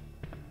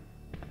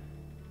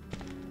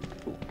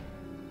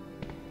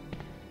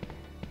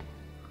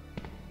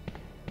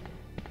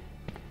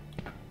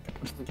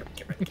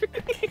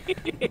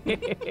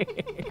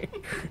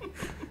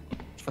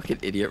 Fucking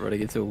idiot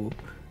running into a wall.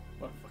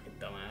 What a fucking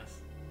dumbass.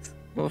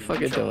 What a Being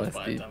fucking controlled dumbass,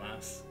 by dude. a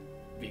dumbass.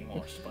 Being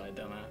watched by a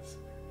dumbass.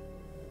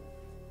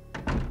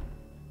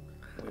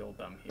 We all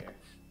dumb here.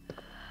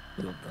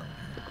 Little dumb.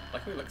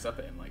 Like he looks up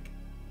at him like,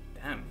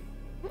 damn,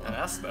 that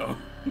ass though.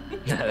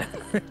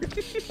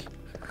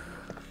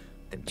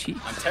 Them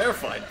cheeks. I'm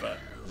terrified, but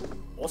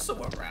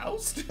also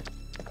aroused.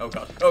 Oh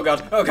god, oh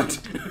god, oh god!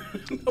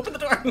 Open the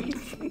door!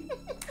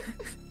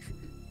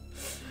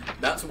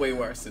 That's way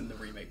worse in the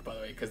remake, by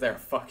the way, because they're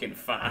fucking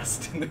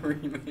fast in the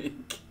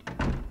remake.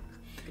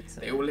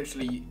 They will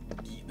literally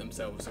yeet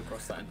themselves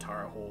across that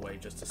entire hallway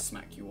just to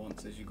smack you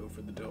once as you go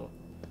for the door.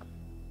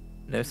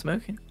 No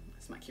smoking.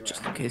 Smack you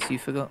Just right. in case you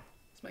forgot.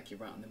 Smack you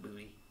right on the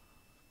booty.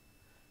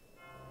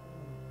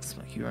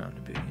 Smack you around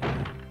a bit.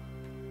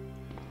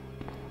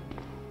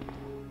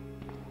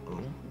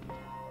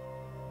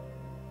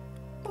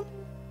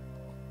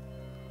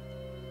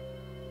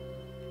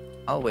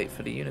 I'll wait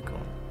for the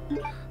unicorn.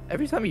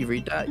 Every time you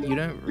read that, you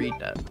don't read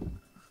that.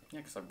 Yeah,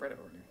 because I've read it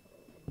already.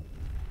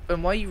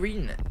 Then why are you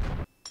reading it?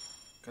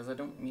 Because I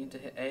don't mean to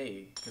hit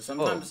A. Because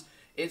sometimes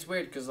it's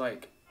weird. Because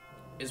like,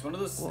 it's one of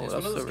those. It's one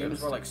of those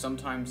games where like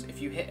sometimes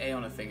if you hit A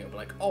on a thing, it'll be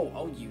like, oh,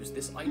 I'll use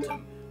this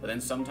item. But then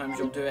sometimes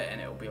you'll do it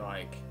and it'll be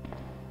like,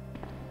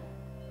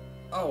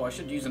 oh, I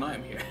should use an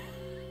item here.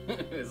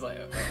 It's like,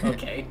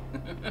 okay.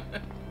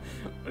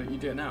 What do you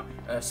do now?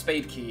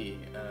 Spade key.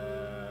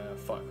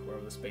 Fuck, where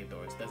are the spade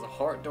doors? There's a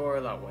heart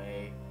door that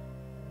way.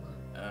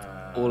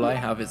 All I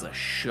have is a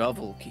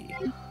shovel key.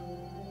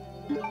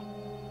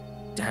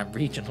 Damn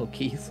regional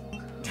keys.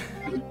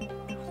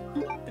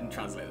 Didn't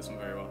translate this one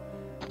very well.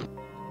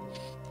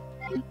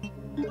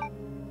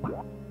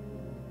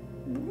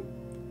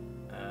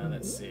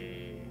 Let's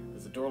see.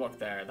 There's a door lock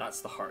there.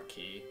 That's the heart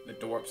key. The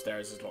door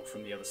upstairs is locked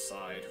from the other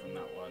side from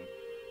that one.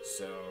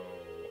 So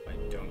I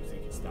don't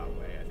think it's that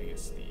way. I think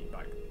it's the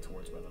back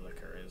towards where the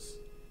liquor is.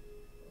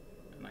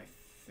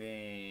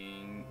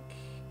 And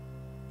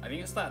I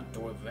think it's that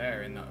door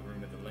there in that room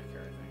with the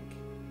liquor,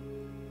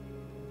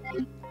 I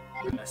think.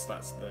 Unless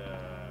that's the...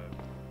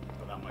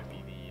 But that might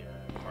be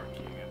the heart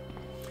key again.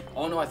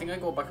 Oh no, I think I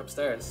go back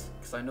upstairs.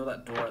 Because I know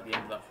that door at the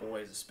end of that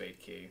hallway is a spade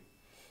key.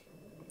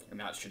 And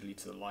that should lead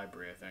to the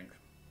library, I think.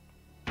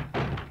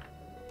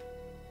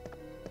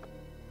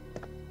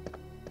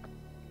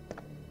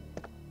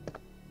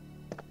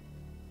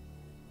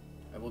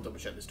 I will double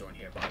check this door in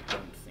here, but I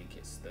don't think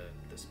it's the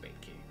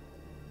spade key.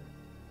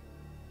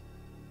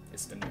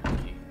 It's the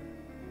nerd key.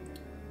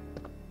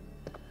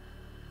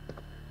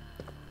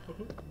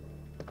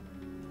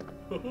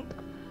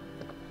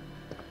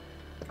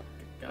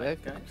 Are there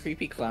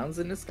creepy clowns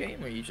in this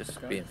game, or are you just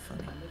being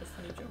funny? I made a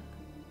funny joke.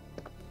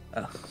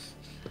 Oh.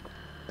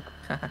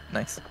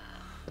 Nice.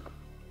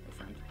 My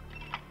friend.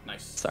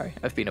 Nice. Sorry,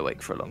 I've been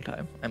awake for a long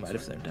time. I might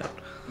have zoned out.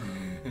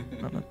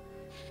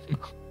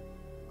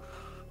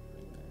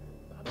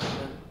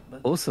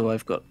 Also,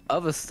 I've got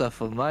other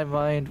stuff on my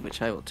mind,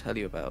 which I will tell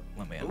you about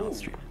when we are not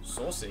streaming.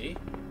 Saucy.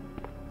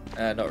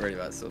 Not really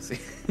about saucy.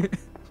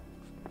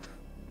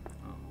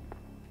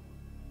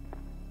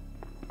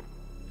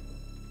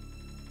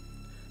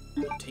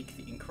 Take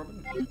the ink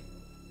ribbon.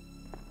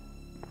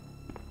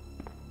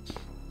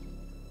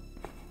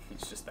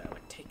 It's just there,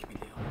 like, take me,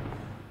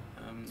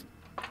 Leon.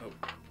 Oh.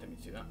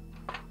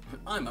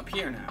 I'm up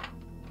here now.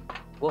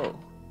 Whoa.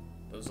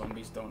 Those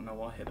zombies don't know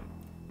what hit them.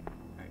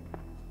 Alright,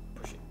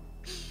 push it.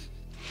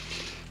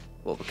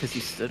 Well, because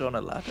you stood on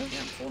a ladder? Yeah,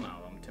 I'm full now.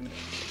 I'm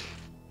intimidated.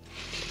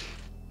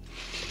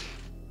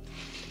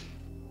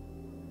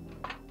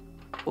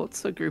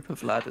 What's a group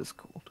of ladders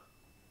called?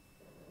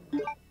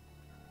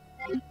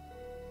 An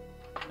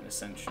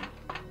ascension.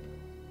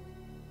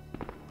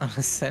 An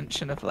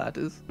ascension of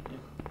ladders? Yeah.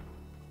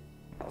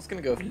 I was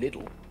gonna go with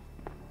little.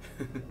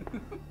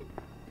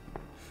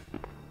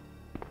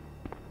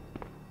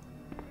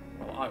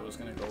 Well, I was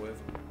gonna go with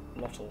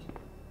Lottle.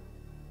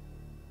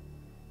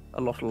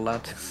 A lot of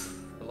ladders.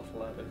 A lot of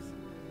ladders.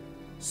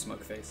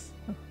 Smug face.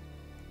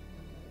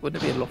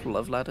 Wouldn't it be a lot of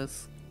love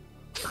ladders?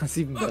 That's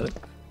even better.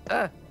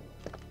 Ah!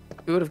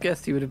 Who would have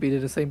guessed he would have been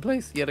in the same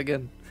place yet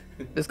again?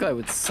 This guy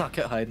would suck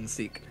at hide and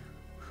seek.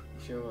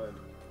 Sure would.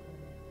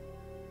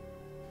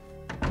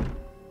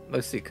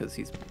 Mostly because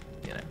he's,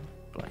 you know,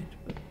 blind.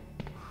 But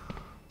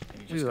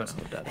And we won't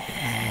hold that against.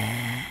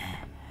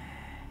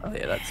 Oh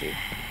yeah, that's it.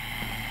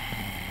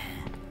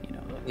 You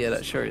know, Yeah,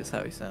 that sure is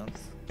how he sounds.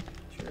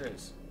 Sure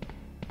is.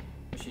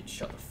 Wish he'd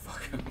shut the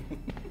fuck up.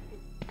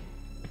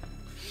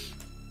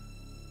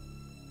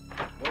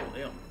 Whoa,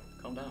 Leon,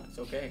 calm down. It's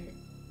okay.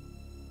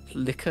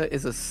 Liquor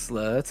is a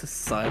slur to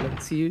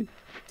silence you?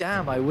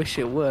 Damn, I wish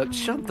it worked.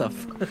 Shut the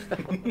fuck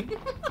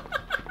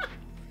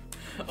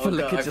Oh, God,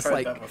 Liquor I've just heard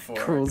like that before.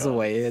 crawls God,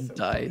 away it's and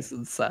so dies funny.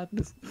 in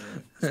sadness. Yeah,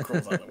 just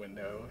crawls out the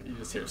window. You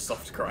just hear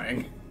soft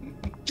crying.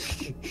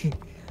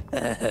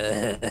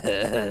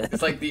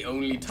 It's like the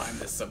only time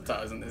there's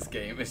subtitles in this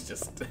game is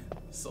just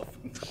soft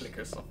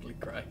Liquor softly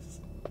cries.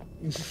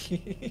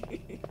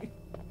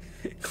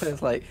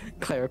 Claire's like,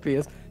 Claire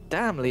appears.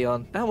 Damn,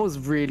 Leon, that was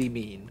really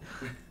mean.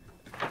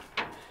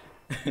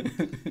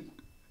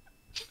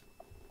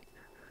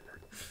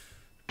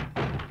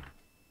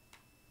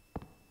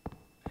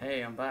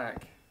 Hey, I'm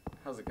back.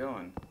 How's it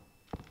going?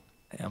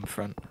 Hey, I'm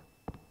front.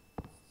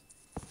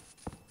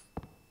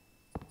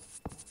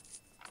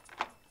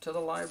 To the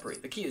library.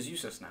 The key is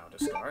useless now.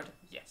 Discard?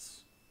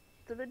 Yes.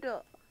 To the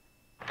door.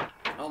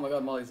 Oh my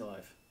god, Molly's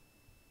alive.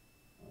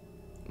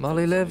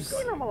 Molly lives.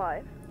 I'm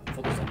alive. I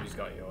thought the zombies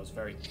got you. I was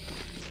very...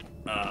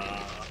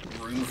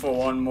 room for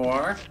one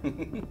more.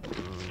 Excuse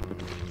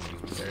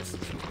me,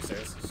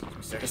 sirs. Excuse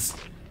me, sirs.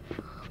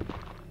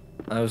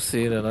 I've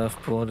seen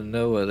enough porn to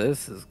know where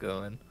this is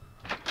going.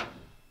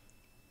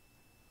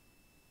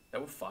 There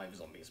were 5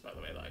 zombies, by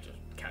the way, that I just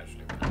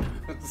casually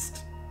ran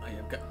past. I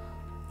have got...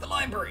 The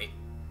library!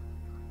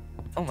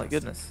 Oh my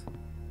goodness.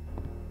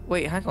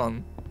 Wait, hang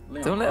on.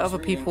 Leon Don't let loves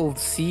other reading. people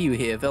see you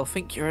here. They'll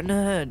think you're a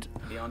nerd.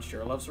 Leon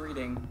sure loves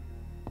reading.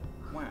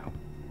 Wow.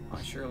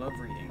 I sure love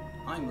reading.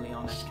 I'm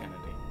Leon F. Kennedy.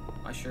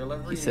 I sure love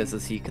reading. He says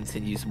as he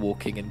continues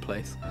walking in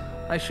place.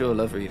 I sure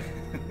love reading.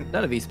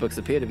 None of these books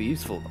appear to be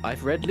useful.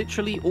 I've read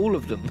literally all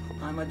of them.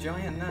 I'm a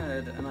giant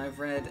nerd, and I've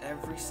read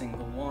every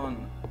single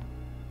one.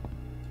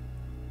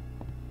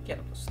 Get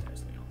up the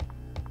stairs, Leon.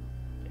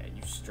 Yeah,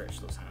 you stretch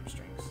those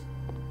hamstrings.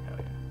 Hell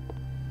yeah.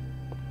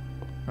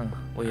 Huh,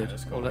 weird.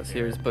 let's go All over let's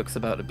hear here. is books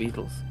about the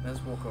Beatles.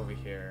 Let's walk over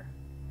here.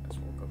 Let's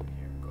walk over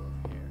here. Go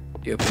over here.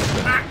 You open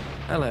the door.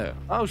 Hello.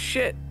 Oh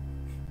shit.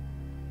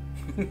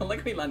 Look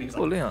at me landing. He's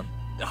Oh, like, Leon.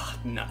 ah,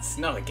 nuts.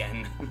 Not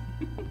again.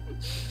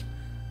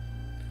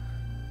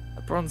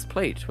 A bronze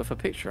plate with a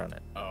picture on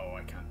it. Oh,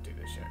 I can't do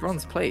this yet.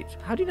 Bronze plate.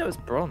 How do you know it's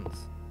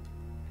bronze?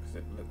 Because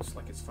it looks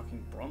like it's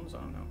fucking bronze. I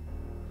don't know.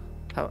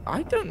 How?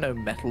 I don't know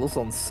metals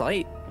on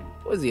sight.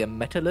 What is he, a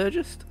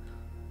metallurgist?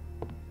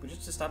 We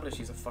just established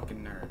he's a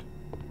fucking nerd.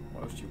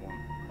 What else do you want?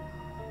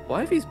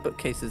 Why are these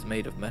bookcases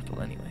made of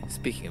metal anyway?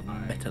 Speaking of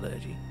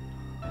metallurgy.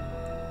 No.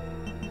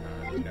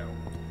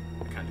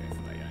 I can't do anything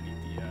from that yet. I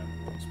need the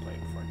bronze plate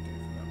before I can do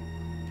anything from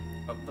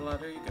that. Up the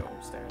ladder you go,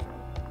 upstairs,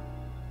 rather.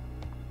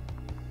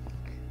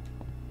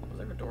 Was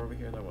there a door over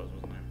here? There was,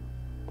 wasn't there?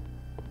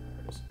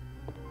 There it is.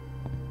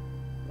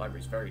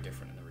 Library's very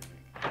different in the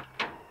remake.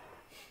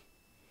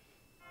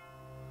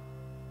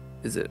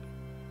 Is it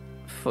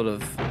full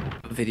of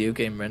video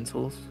game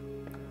rentals?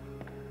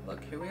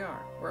 Look, here we are.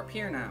 We're up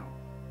here now.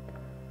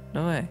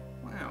 No way.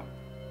 Wow.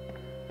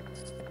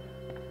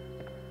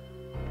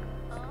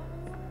 Oh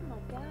my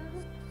god.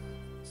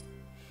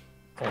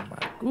 Oh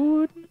my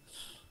goodness.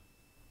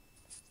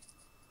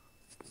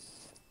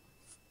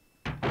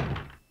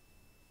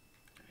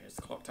 Here's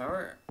the clock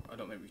tower. I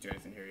don't think we can do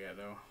anything here yet,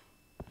 though.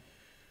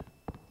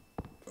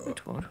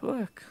 It won't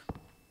work.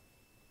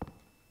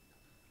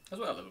 That's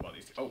what I love about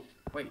these. Oh,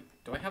 wait.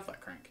 Do I have that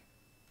crank?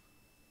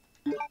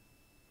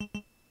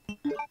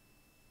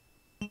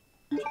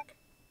 Check.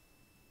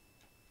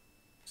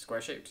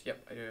 Square shaped.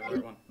 Yep, I do have the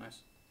right one. Nice.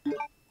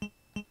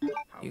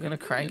 How You gonna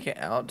can I crank it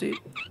out, dude?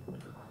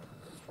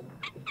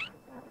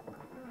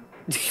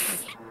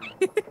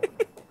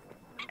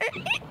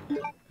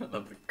 I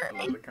love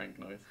the crank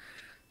noise.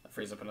 That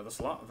frees up another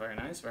slot. Very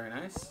nice, very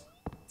nice.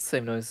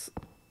 Same noise.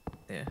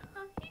 Yeah.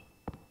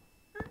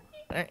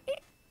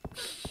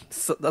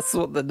 So that's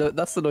what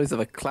that's the noise of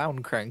a clown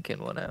cranking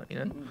one out, you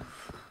know. Mm.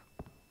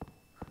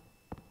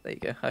 There you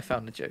go. I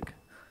found a joke.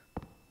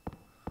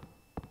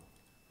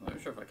 Oh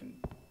not sure if I can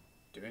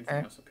do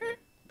anything else up here.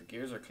 The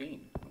gears are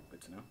clean. Oh,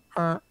 good to know.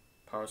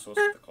 Power source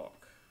of the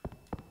clock.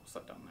 What's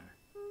that down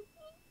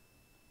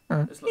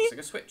there? This looks like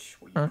a switch.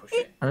 Will you push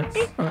it?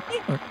 Yes.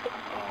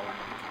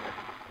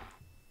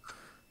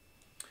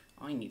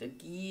 Oh, I need a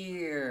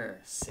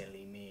gear.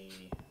 Silly me.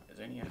 Is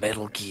there any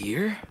Metal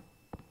Gear?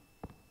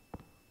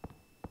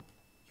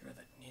 You're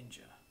the ninja.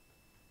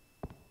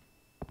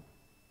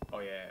 Oh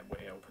yeah,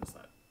 wait, it opens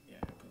that. Yeah,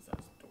 it opens that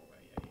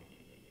doorway. Yeah.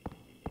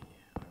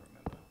 I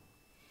remember.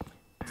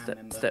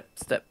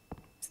 Step.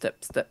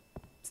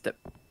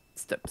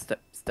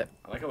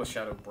 I like how the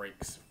shadow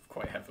breaks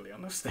quite heavily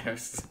on those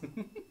stairs.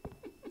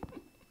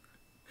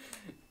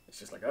 It's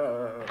just like,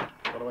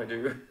 what do I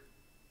do?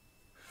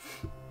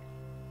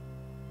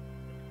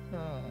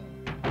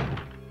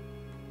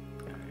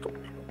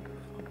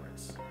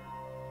 Onwards.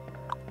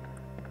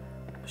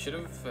 I should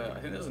have. I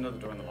think there's another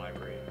door in the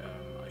library.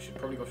 I should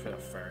probably go for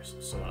that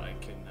first so that I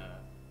can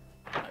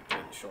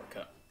activate the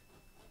shortcut.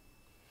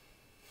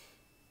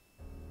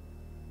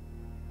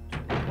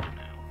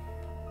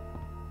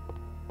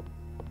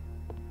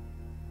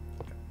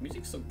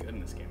 Music's so good in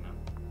this game, man.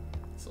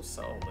 It's so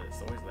subtle, but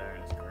it's always there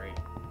and it's great.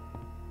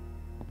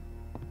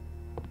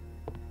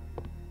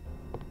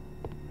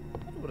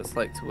 I wonder what it's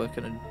like to work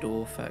in a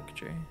door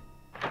factory.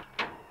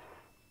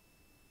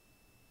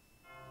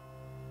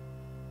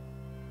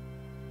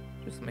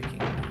 Just making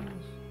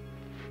doors.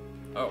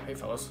 Oh, hey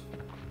fellas.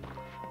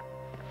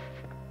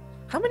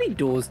 How many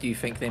doors do you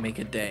think they make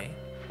a day?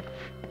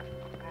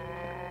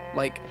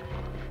 Like,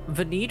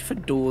 the need for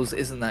doors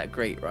isn't that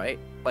great, right?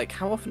 Like,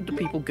 how often do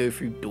people go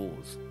through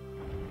doors?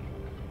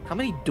 How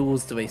many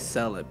doors do they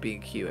sell at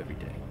B&Q every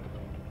day?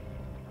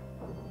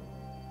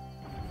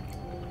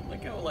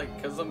 Like how,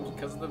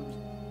 because they're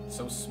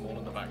so small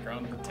in the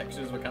background, the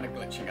textures were kind of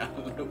glitching out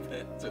a little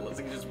bit, so it looks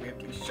like it's just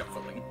weirdly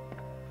shuffling.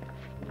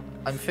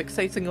 I'm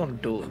fixating on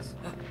doors.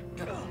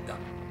 Oh,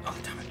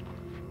 damn it.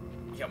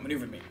 You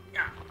outmaneuvered me.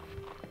 Ah.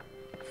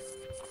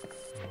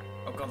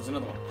 Oh god, there's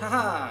another one.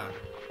 Haha!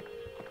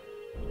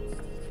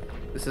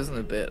 This isn't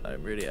a bit,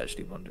 I'm really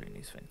actually wondering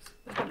these things.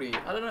 There's probably,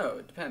 I don't know,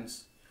 it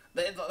depends.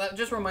 That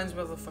just reminds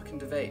me of the fucking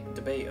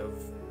debate of,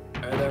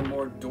 are there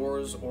more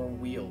doors or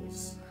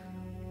wheels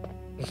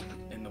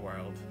in the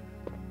world?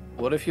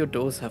 What if your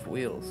doors have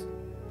wheels?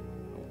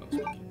 Oh, that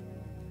was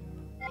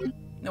funky.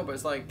 No, but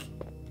it's like,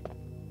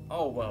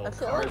 oh well, I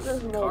feel like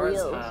there's more cars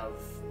wheels.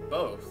 have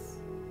both.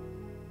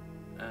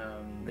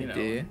 They You know,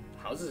 do.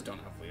 houses don't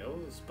have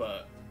wheels,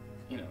 but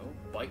you know,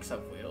 bikes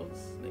have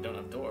wheels. They don't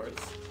have doors.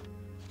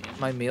 Yeah.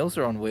 My meals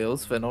are on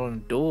wheels, they're not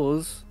on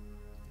doors.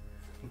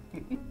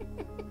 I'm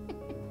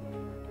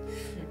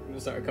gonna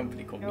start a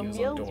company called Your Meals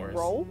on meals Doors.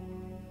 roll?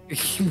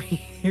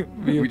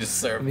 We just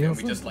serve them. meals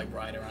We on- just like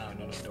ride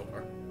around on a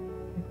door.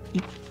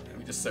 And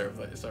we just serve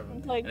them,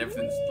 Like, and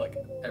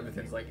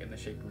everything's like in the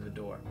shape of a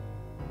door.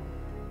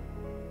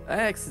 I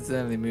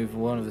accidentally moved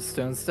one of the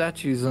stone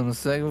statues on the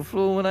second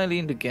floor when I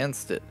leaned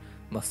against it.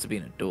 Must have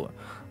been a door.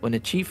 When the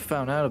chief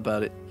found out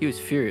about it, he was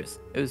furious.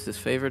 It was his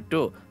favorite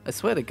door. I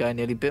swear the guy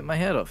nearly bit my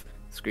head off,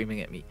 screaming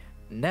at me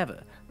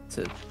never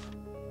to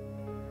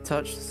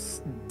touch the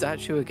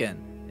statue again.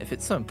 If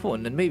it's so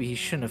important, then maybe he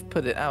shouldn't have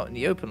put it out in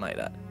the open like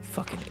that.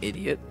 Fucking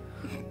idiot.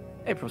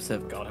 April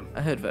 7th. Got him.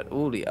 I heard that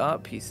all the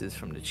art pieces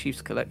from the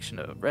chief's collection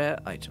are rare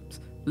items,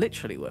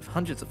 literally worth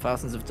hundreds of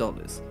thousands of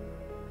dollars.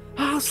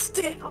 I'll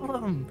steal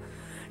them!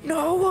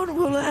 No one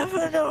will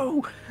ever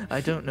know!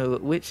 I don't know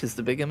which is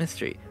the bigger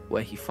mystery,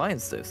 where he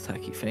finds those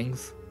tacky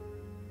things,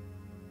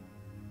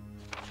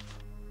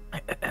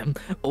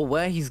 or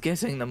where he's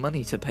getting the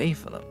money to pay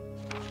for them.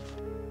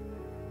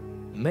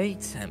 May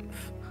 10th.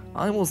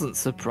 I wasn't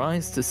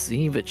surprised to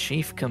see the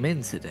chief come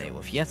in today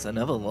with yet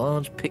another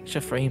large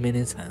picture frame in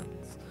his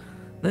hands.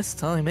 This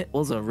time it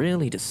was a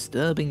really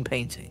disturbing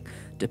painting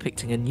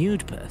depicting a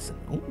nude person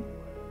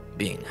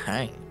being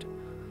hanged.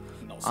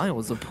 I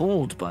was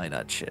appalled by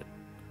that shit.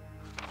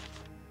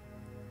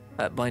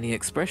 By the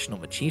expression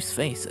on the chief's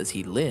face as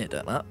he leered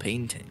at that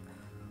painting.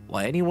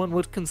 Why anyone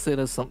would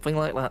consider something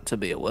like that to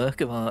be a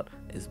work of art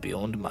is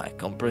beyond my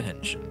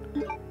comprehension.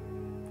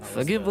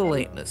 Forgive the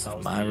lateness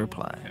of my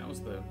reply.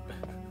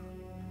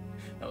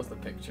 That was the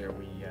picture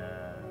we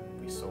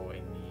saw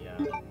in the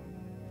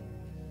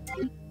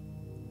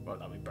well,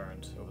 that we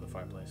burned over the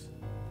fireplace.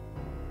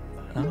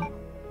 Oh.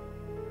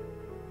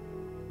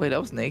 Wait, that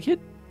was naked?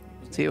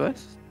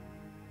 TOS?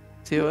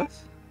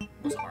 TOS? It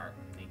was art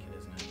naked,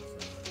 isn't it? So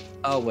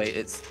Oh wait,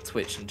 it's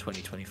Twitch in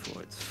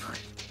 2024, it's fine.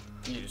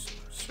 you just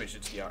switch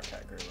it to the art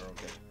category, we're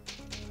okay.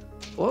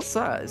 What's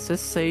that? It says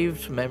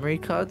saved memory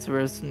card to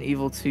Resident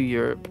Evil 2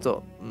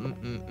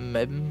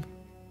 Europe.mem.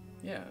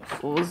 Yeah,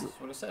 What was that's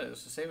what it said. It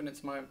was saving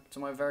it to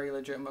my very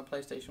legitimate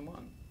PlayStation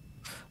 1.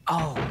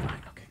 Oh,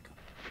 right, okay, cool.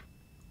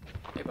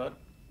 Hey bud,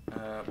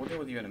 we'll deal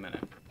with you in a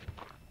minute.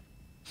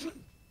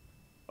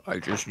 I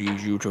just need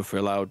you to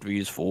fill out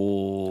these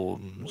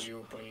forms. Will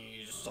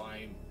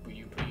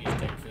you please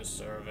take this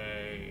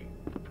survey?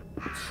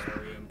 It's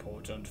very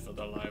important for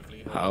the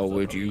livelihood How of the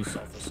would you- police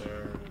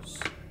officers.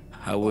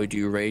 how would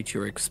you rate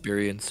your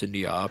experience in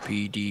the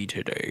RPD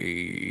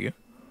today?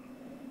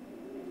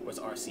 What's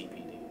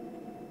RCPD?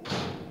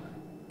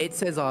 It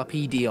says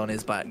RPD on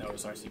his back. No,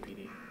 it's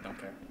RCPD. Don't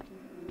care.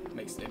 It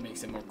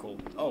makes it more cool.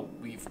 Oh,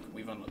 we've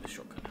unlocked the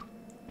shortcut now.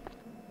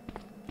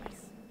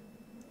 Nice.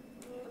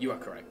 You are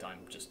correct. I'm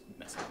just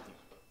messing with you.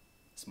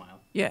 Smile.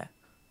 Yeah.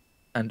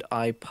 And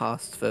I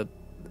passed the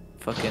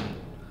fucking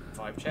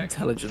 5 check.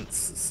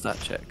 intelligence stat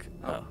check.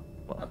 Oh,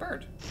 well. a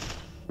bird.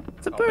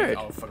 It's a bird.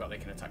 Oh, I forgot they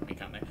can attack me,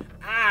 can't they?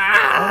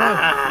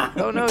 Ah!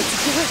 Oh no, it's a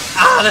bird.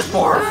 Ah, there's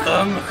more of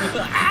them!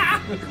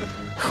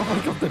 Oh my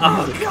god, the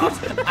Oh music. god!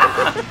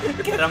 Ah!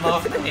 Get him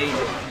off me!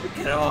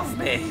 Get him off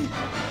me!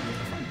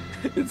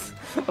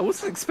 I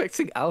wasn't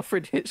expecting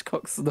Alfred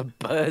Hitchcock's The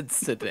Birds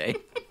today.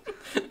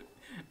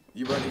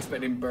 You weren't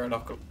expecting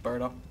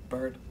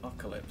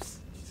bird-apocalypse.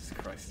 Jesus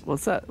Christ.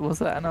 Was that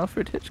an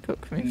Alfred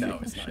Hitchcock movie? No,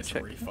 it's not. Should It's a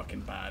check. really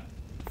fucking bad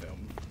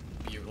film.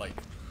 You, like,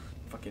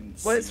 fucking...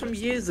 Well, it's from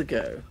serious. years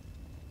ago.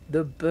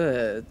 The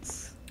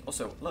Birds.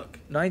 Also, look.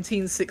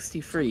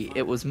 1963.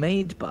 It was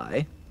made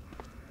by...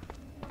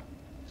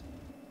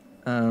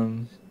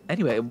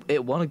 Anyway,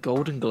 it won a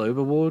Golden Globe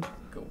Award.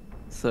 Cool.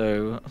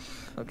 So,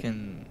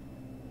 fucking...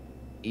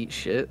 eat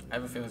shit. I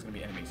have a feeling there's gonna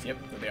be enemies. Yep,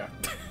 there they are.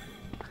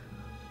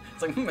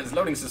 It's like, it's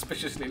loading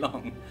suspiciously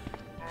long.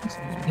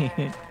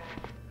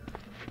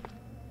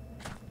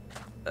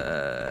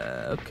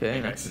 Okay,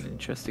 Hey, that's guys. an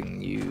interesting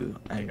new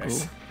angle.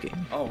 guys.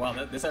 Game. Oh wow,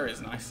 this area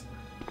is nice.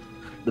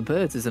 The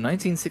Birds is a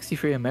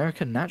 1963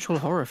 American natural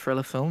horror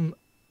thriller film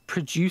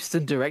produced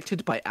and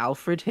directed by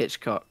Alfred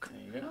Hitchcock.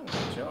 There you go.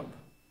 Good job.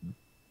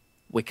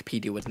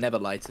 Wikipedia would never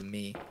lie to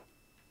me.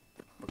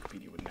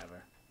 Wikipedia would never.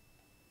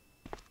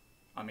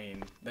 I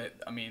mean,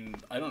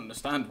 I don't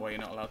understand why you're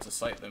not allowed to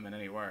cite them in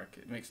any work.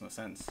 It makes no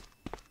sense.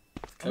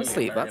 It's clearly a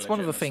Honestly, very that's one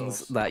of the legitimate things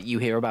source. that you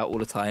hear about all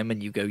the time,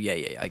 and you go, yeah,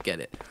 I get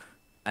it.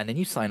 And then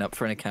you sign up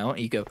for an account,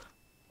 and you go,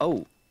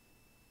 oh,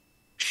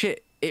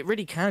 shit, it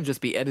really can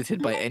just be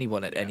edited by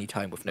anyone at any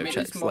time with no I mean,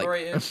 checks. it's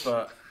moderated,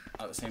 but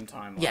at the same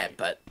time, like, Yeah,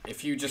 but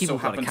if you just people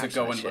so gotta happen to catch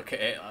go that and shit. look at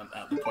it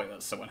at the point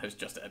that someone has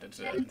just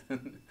edited it,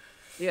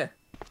 yeah,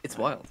 it's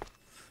wild.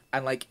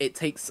 And, like, it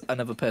takes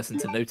another person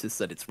to notice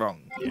that it's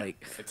wrong. yeah,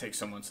 Like, it takes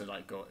someone to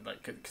like go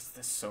like because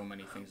there's so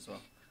many things as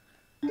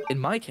well. in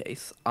my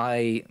case,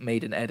 I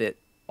made an edit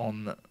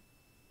on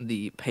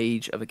the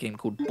page of a game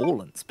called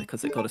Ballance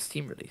because it got a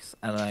Steam release,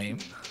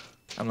 and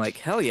I'm like,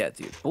 hell yeah,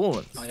 dude,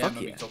 Ballance, Oh, yeah, I fuck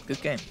remember you yeah, talking good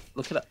about game.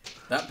 Look it up.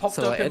 That popped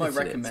So up I in my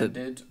edited it to-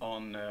 recommended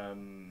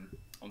on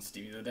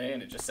Steam the other day,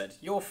 and it just said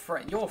your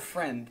friend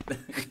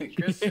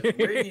Christian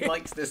really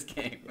likes this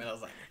game, and I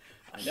was like,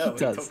 I know He he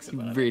does. talks He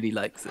about it. really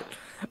likes it.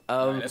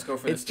 Alright, let's go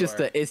for it's this just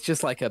door. it's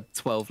just like a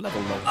 12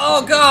 level long.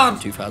 Oh, game God!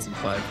 from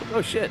 2005.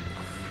 Oh shit.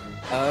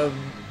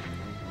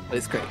 But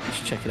it's great. You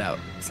should check it out.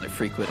 It's like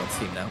 £3 on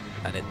Steam now,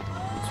 and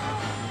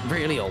it's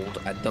really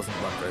old and doesn't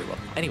run very well.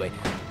 Anyway,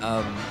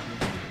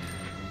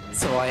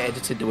 so I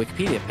edited the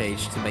Wikipedia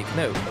page to make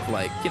note of,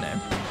 like, you know,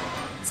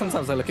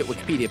 sometimes I look at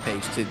Wikipedia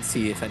page to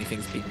see if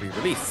anything's been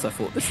re-released. So I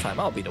thought this time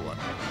I'll be the one.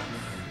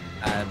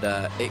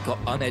 And it got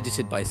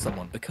unedited by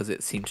someone because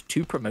it seemed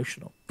too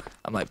promotional.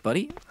 I'm like,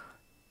 buddy,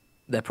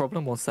 their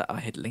problem was that I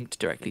had linked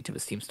directly to the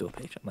Steam store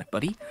page. I'm like,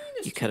 buddy,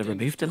 you could have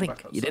removed the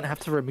link. You didn't have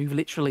to remove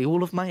literally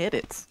all of my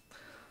edits.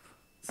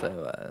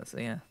 So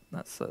yeah,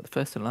 that's the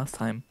first and last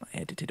time I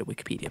edited a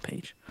Wikipedia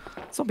page.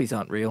 Zombies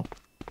aren't real.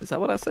 Is that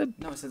what I said?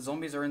 No, it said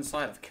zombies are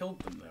inside. I've killed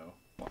them though.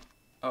 What?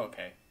 Oh,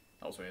 okay,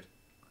 that was weird.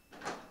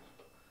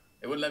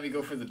 It wouldn't let me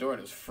go through the door, and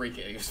it was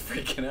freaking. He was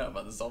freaking out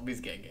about the zombies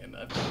getting in.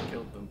 I've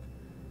killed them.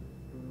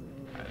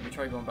 Alright, let me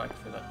try going back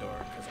through that door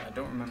because I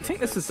don't remember. I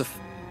think if this is the.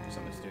 there's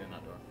something to do in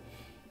that door.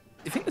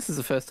 Do you think this is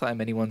the first time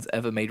anyone's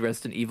ever made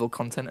Resident Evil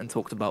content and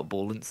talked about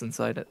Ballance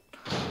inside it?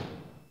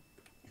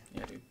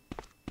 Yeah, dude.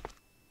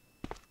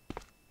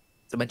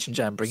 To mention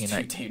Jam bringing It's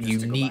too that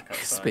dangerous to go back unique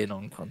outside. spin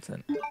on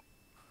content. Oh.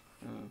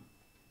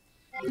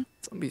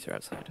 Zombies are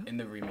outside. In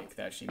the remake,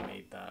 they actually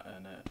made that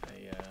and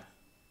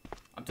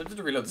I'm tempted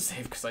to reload the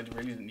save because I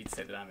really didn't need to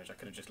take the damage. I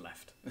could have just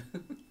left. Oh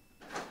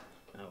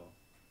well.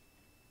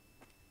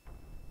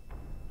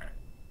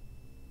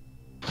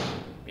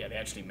 Yeah, they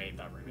actually made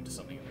that room into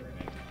something in the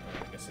remake.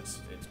 But I guess it's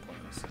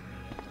pointless in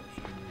the version.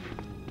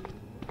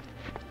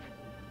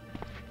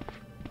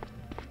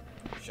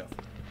 Shuffle,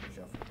 shuffle,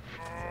 shuffle.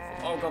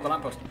 Oh god, the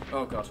lamppost.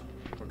 Oh god,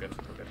 we're good.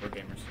 We're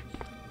gamers.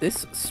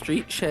 This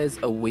street shares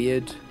a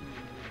weird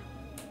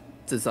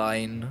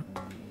design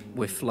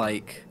with,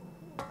 like,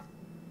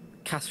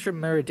 Castrum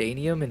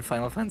Meridanium in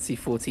Final Fantasy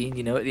XIV,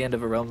 you know, at the end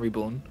of A Realm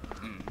Reborn.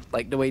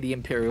 Like the way the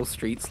Imperial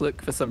streets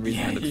look, for some reason.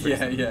 Yeah, it looks very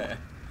similar. yeah.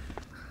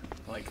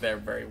 Like they're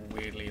very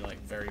weirdly, like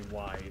very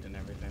wide and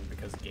everything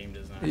because game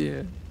design.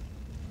 Yeah.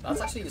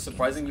 That's actually a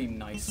surprisingly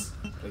nice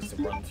place to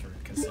run through,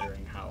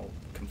 considering how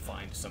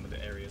confined some of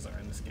the areas are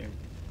in this game.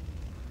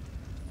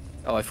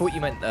 Oh, I thought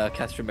you meant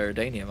Castrum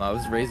Meridanium. I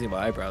was raising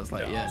my eyebrows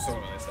like, No, yeah.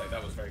 sort of. It's like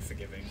that was very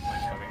forgiving,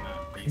 like having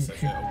that be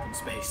such an open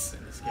space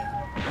in this game.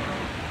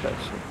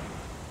 That's true.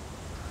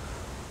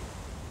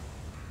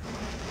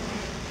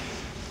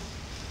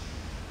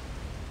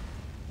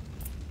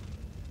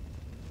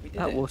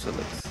 That water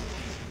looks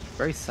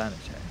very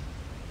sanitary.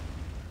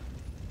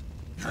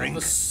 I love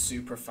the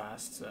super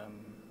fast.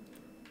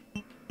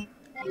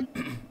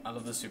 I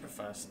love the super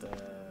fast.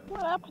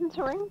 What happened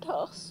to ring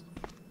toss?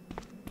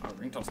 Oh,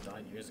 ring toss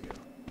died years ago.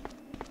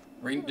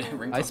 Ring toss I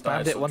died,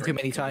 spammed it so one too Drake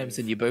many could times,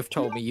 live. and you both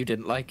told me you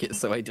didn't like it,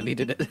 so I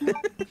deleted it.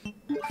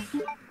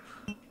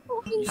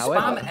 You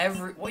However- spam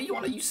every. What do you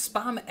want? You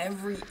spam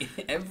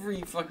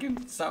every fucking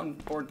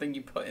soundboard thing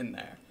you put in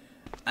there.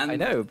 And I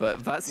know,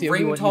 but that's the only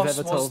ring one you've toss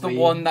ever was told the me.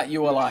 one that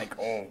you were like,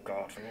 oh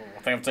god,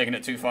 I think I've taken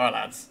it too far,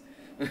 lads.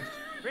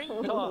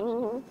 Ring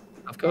toss.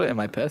 I've got it in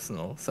my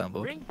personal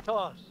soundboard. Ring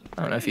toss.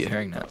 I don't know if you're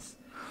hearing that.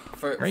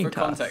 For Ring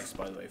toss. context,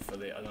 by the way,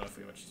 I don't know if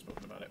we've actually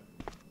spoken about it.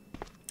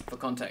 For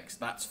context,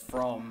 that's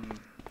from.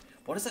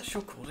 What is that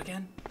show called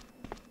again?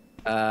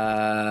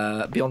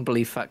 Beyond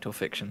Belief, Fact or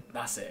Fiction.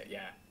 That's it,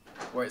 yeah.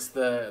 Where it's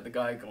the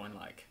guy going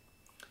like,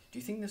 do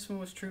you think this one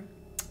was true?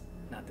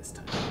 Not this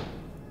time.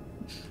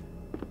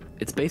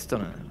 It's based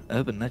on an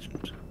urban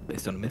legend,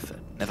 based on a myth that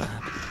never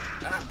happened.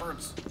 Ah,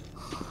 birds.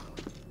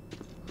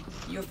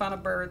 You a fan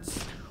of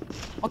birds?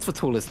 What's the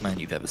tallest man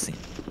you've ever seen?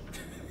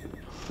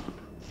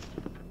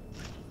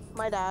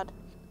 My dad.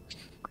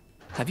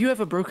 Have you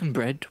ever broken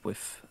bread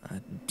with a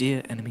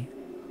dear enemy?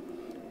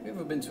 Have you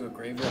ever been to a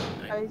graveyard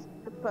at night?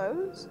 I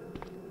suppose.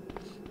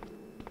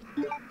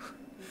 I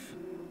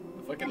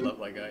fucking love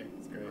that guy.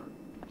 It's great.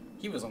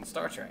 He was on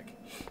Star Trek.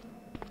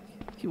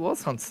 He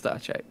was on Star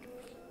Trek.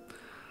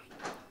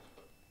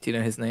 Do you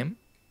know his name?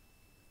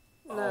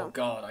 Oh No.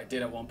 god, I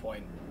did at one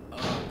point.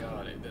 Oh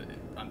god,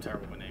 I'm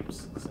terrible with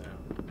names. So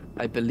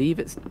I believe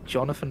it's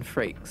Jonathan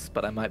Frakes,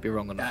 but I might be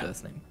wrong on the That-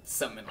 first name.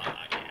 something like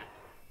that, yeah.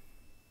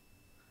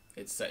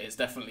 It's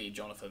definitely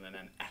Jonathan and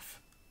then F.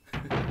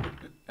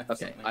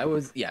 Okay,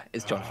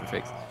 it's Jonathan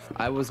Frakes.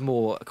 I was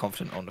more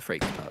confident on the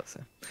Frakes part,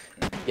 so.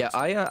 Yeah,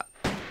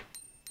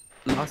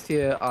 last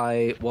year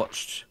I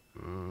watched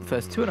the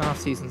first 2.5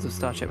 seasons of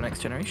Star Trek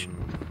Next Generation,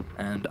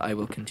 and I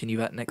will continue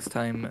that next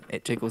time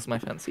it tickles my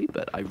fancy,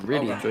 but I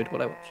really Okay. enjoyed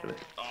what I watched of it.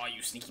 Oh,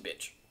 you sneaky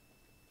bitch.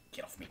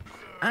 Get off me.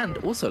 And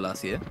also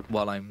last year,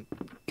 while I'm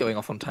going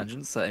off on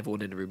tangents that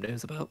everyone in the room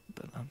knows about,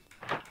 but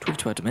talking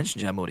to our Dimension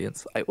Jam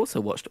audience, I also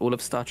watched all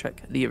of Star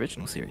Trek, the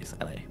original series,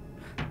 and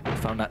I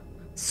found that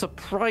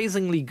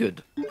surprisingly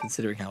good,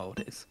 considering how old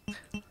it is.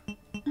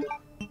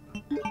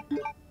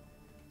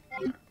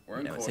 We're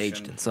in It's caution.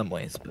 aged in some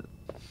ways, but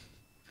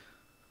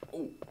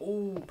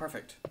Oh,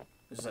 perfect.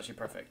 This is actually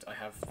perfect. I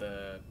have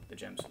the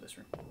gems for this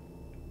room.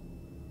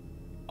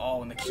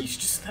 Oh, and the key's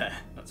just there.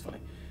 That's funny.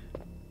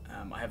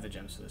 I have the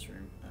gems for this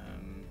room,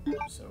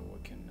 so we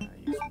can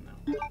use them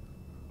now.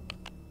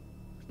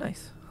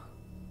 nice.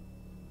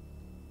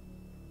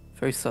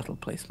 Very subtle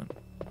placement.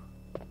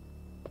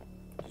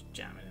 Just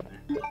jam it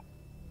in there.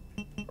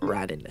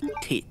 Right in the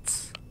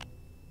tits.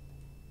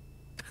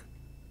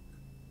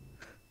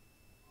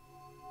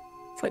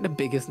 It's like the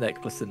biggest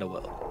necklace in the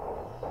world.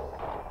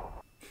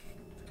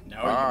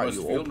 Now you must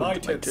you feel my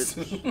opened my tits.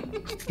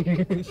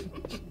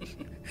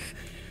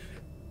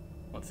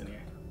 What's in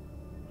here?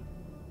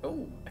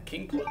 Oh, a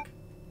king plug.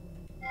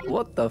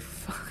 What the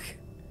fuck?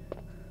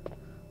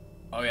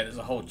 Oh yeah, there's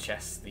a whole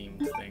chess themed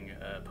thing,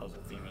 puzzle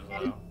theme as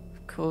well.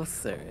 Of course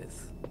there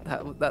is.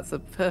 That's a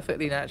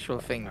perfectly natural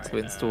thing to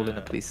Alright, install in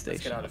a police Let's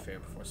get station. out of here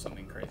before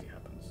something crazy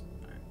happens.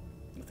 Alright,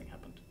 nothing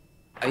happened.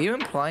 Are you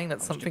implying that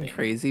was something debating.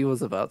 crazy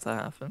was about to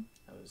happen?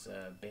 I was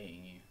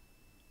baiting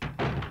you.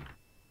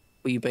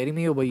 Were you baiting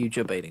me or were you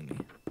debating me?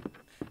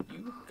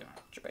 You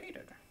got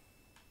debated.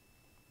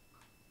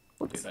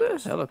 What's Dude, that the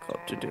was-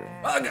 helicopter doing?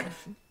 Oh, God.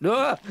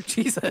 No,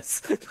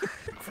 Jesus! I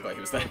forgot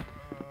he was there.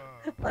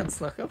 Man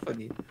snuck up on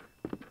you.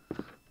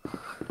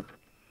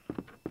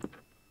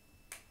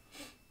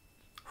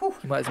 Whew.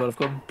 You might as well have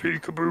gone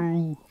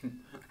peekaboo.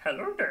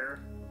 Hello there.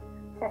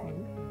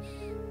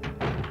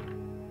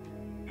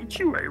 Eat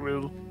you, I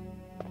will.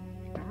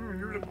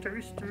 You look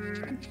tasty.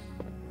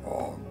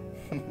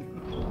 I'm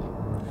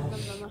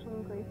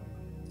hungry.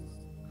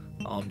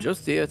 I'm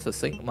just here to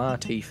sink my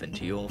teeth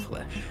into your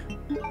flesh.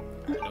 I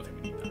don't think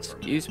we need that.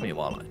 Excuse me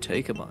while I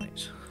take a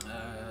bite.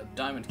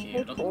 Diamond key.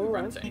 I don't think we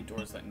ran into any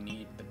doors that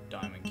need the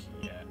diamond key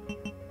yet.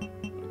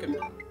 We could.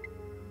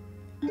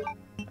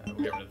 We'll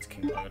get rid of the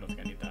king plug. I don't think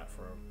I need that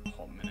for a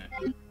hot minute.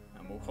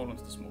 And we'll hold on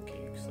to the small key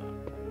because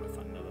we might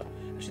find another.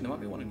 Actually, there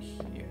might be one in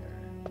here.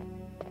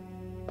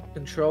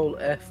 Control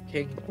F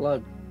King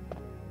plug.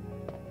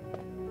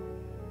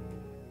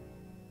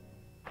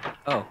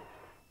 Oh.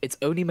 It's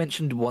only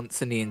mentioned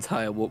once in the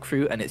entire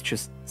walkthrough, and it's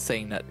just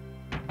saying that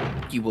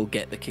you will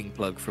get the king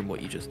plug from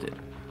what you just did.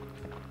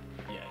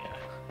 Yeah.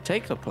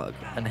 Take the plug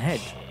and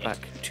head back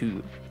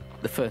to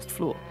the first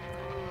floor.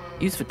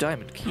 Use the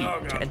diamond key Oh,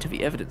 to God. enter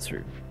the evidence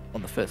room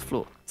on the first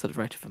floor, to the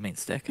right of the main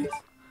staircase.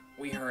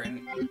 We are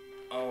in.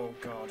 Oh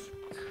god.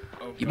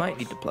 Oh. You God. might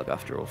need the plug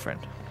after all, friend.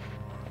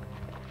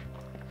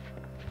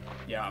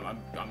 Yeah,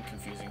 I'm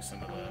confusing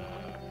some of the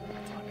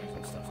timings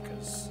and stuff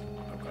because.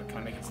 Oh god, can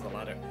I make it to the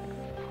ladder?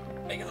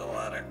 Make it to the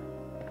ladder.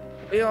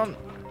 Leon!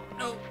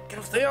 No, get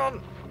off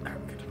Leon!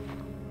 Alright, good.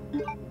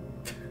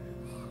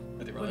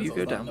 I didn't Will realize you I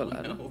go was down that the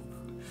ladder? low.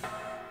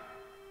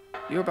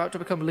 You're about to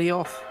become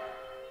Leoth.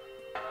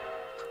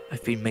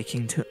 I've been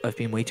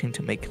waiting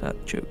to make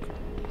that joke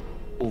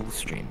all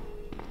stream.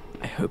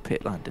 I hope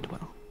it landed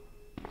well.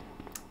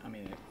 I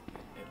mean,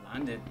 it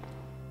landed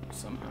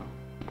somehow.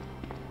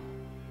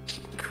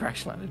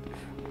 Crash landed.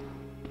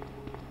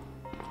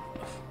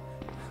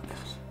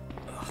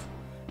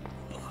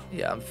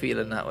 Yeah, I'm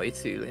feeling that way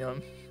too,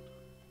 Leon.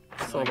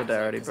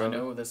 Solidarity, I bro.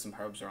 know there's some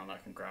herbs around I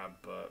can grab,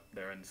 but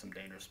they're in some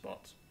dangerous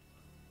spots.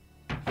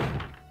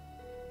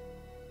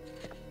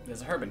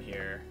 There's a herb in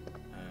here.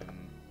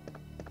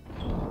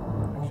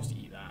 I'll just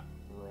eat that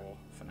raw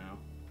for now.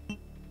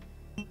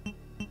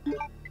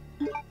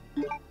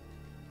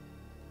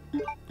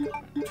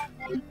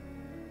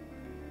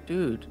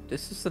 Dude,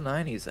 this is the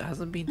 90s. It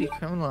hasn't been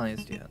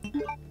decriminalized yet.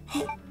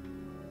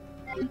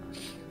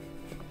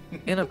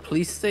 In a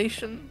police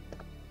station?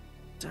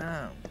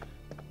 Damn.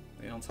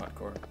 Leon's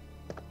hardcore.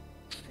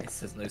 It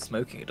says no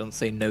smoking. It doesn't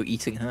say no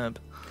eating herb.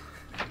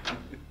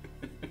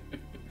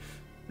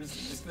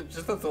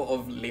 Just the thought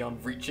of Leon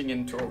reaching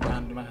into a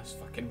random ass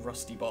fucking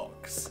rusty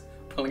box,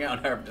 pulling out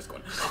an herb and just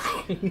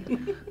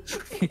going.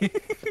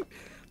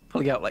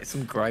 Pulling out like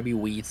some grimy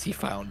weeds he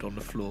found on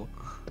the floor.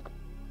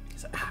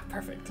 He's like, ah,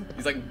 perfect.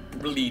 He's like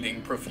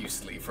bleeding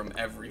profusely from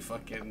every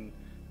fucking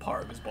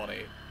part of his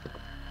body.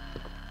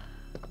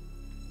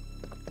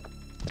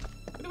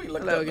 What do we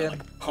look Hello at? again.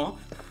 Like, huh?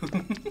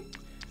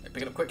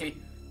 Pick it up quickly.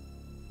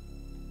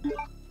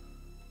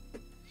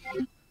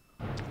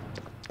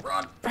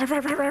 Run!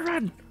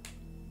 Run!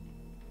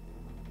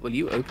 Will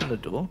you open the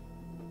door?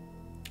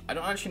 I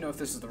don't actually know if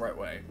this is the right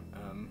way.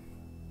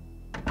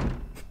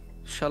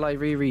 Shall I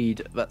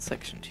reread that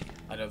section to you?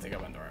 I don't think I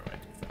went the right way.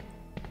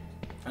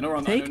 I know we're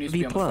on Take I need to the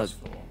be on the plug first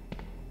floor.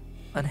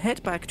 and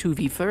head back to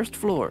the first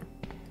floor.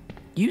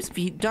 Use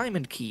the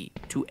diamond key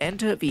to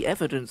enter the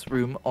evidence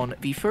room on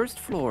the first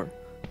floor,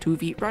 to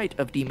the right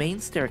of the main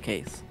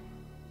staircase.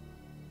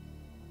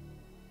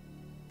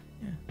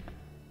 Yeah.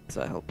 Does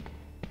that help?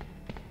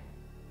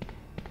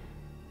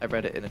 I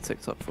read it in a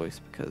TikTok voice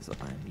because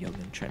I'm young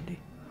and trendy.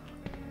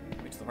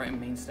 Wait, to the right of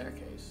main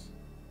staircase.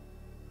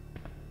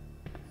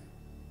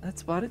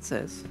 That's what it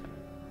says.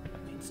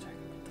 Main staircase?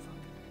 What the fuck?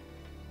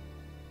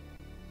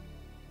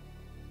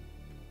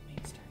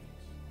 Main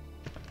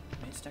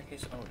staircase. Main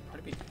staircase? Oh, it'd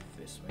probably be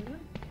this way then?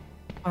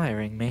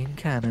 Firing main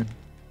cannon.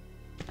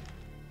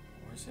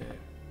 Or is it?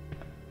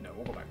 No,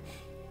 we'll go back.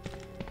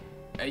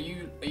 Are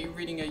you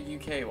reading a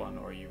UK one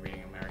or are you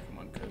reading an American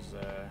one? Because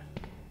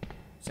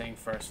saying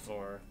first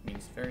floor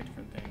means very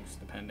different things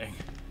depending.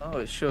 Oh,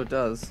 it sure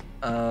does.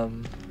 I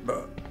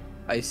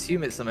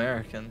assume it's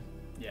American.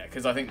 Yeah,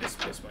 because I think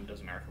this one does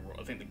American rules.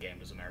 I think the game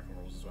does American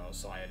rules as well.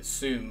 So I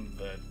assume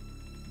that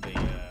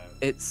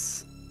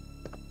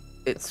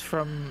It's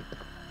from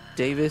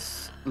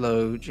Davis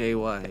Low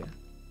JY.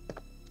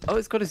 Oh,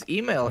 it's got his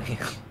email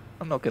here.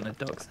 I'm not gonna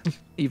dox him,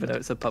 even though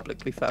it's a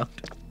publicly found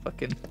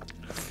fucking.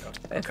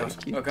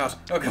 Oh god!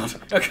 Oh god!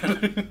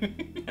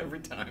 Every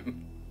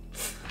time.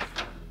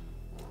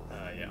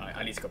 Yeah,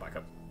 I need to go back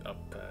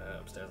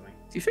upstairs. I think.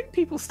 Do you think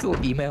people still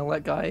email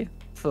that guy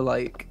for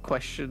like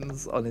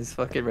questions on his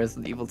fucking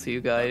Resident Evil 2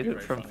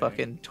 guide from funny.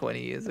 fucking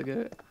 20 years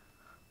ago?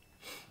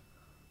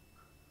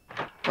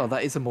 Oh,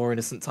 that is a more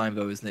innocent time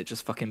though, isn't it?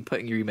 Just fucking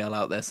putting your email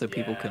out there so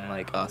people can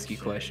like ask you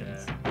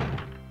questions. Yeah.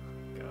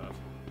 God.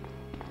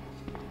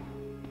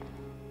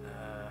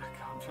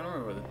 I'm trying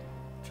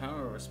to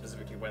remember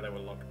specifically where there were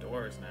locked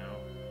doors now.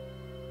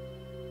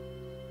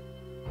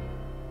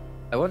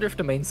 I wonder if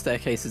the main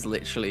staircase is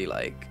literally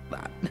like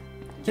that.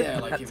 Yeah,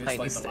 like That if it's tiny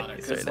like the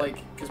ladder, staircase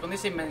because right when they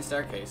say main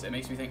staircase, it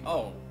makes me think,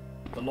 oh,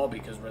 the lobby,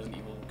 because Resident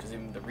Evil, because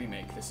in the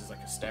remake, this is like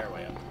a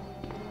stairway up.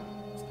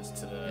 So this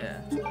to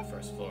the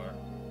first floor.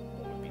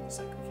 What would be the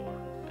second floor?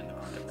 In the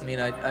context I mean,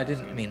 I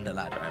didn't mean the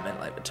ladder. I meant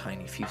like the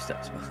tiny few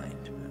steps behind.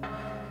 But...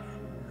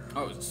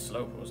 Oh, it was a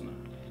slope, wasn't it?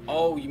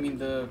 Oh, you mean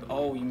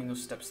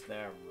those steps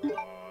there,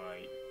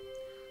 right?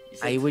 You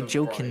said I to was the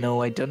joking. right.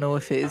 No, I don't know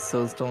if it is.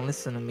 So don't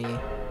listen to me.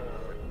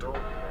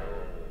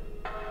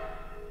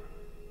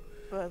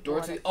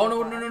 Door to oh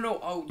no.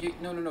 Oh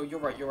no. You're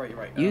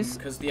right. Use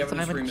Because the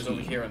evidence diamond room is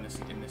over key. here in this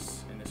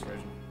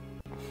version.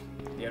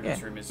 The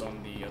evidence room is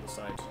on the other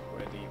side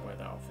where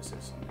the office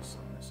is on this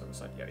other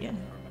side. Yeah.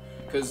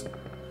 Because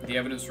the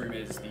evidence room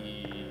is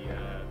the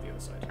other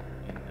side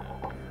in the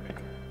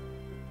remake.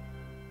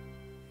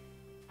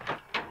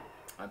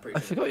 I'm pretty I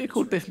sure forgot the you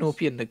called evidence room is-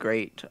 Bifnorpian the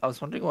Great. I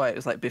was wondering why it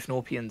was like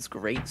Bifnorpian's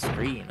great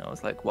screen. I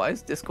was like, why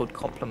is this called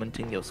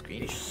complimenting your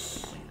screen?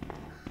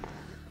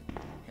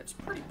 It's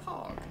pretty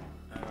pog.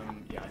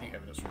 Yeah, I think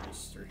evidence room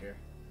is through here.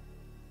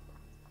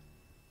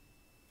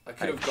 I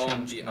could have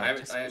gone. I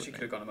actually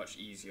could have gone a much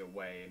easier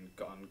way and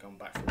gone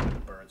back from where the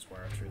birds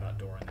were through that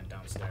door and then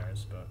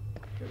downstairs. But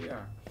here we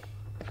are.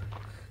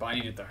 But I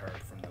needed the herb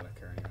from the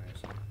liquor anyway,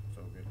 so it's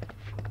all good.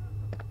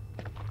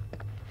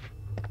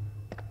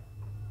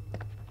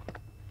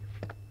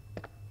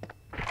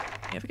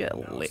 You ever get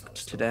No, it's licked not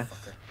to still a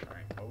death? fucker.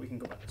 Alright, well we can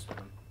go back this way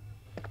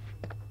then.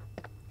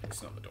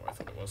 It's not the door I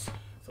thought it was. I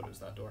thought it was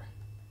that door.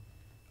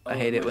 I Oh,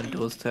 hate it wait, when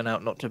doors turn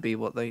out not to be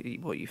what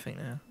you think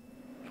they are.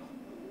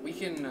 We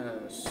can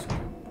skip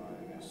by,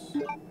 I guess.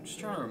 I'm just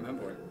trying to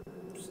remember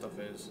what stuff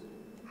is.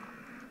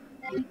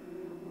 A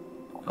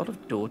lot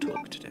of door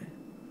talk today.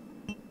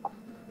 Oh,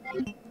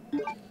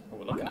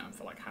 we're looking at him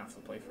for like half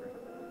the playthrough.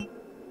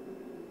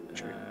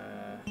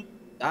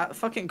 That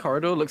fucking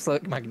corridor looks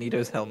like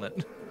Magneto's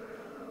helmet.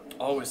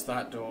 Oh, it's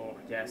that door.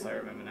 Yes, I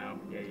remember now.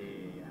 Yeah. I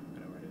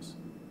know where it is.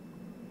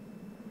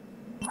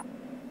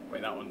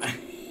 Wait, that one.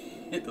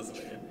 It doesn't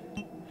fit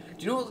in.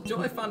 Do you know what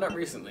I found out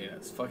recently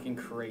that's fucking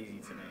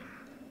crazy to me?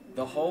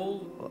 The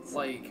whole,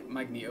 like,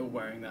 Magneto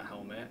wearing that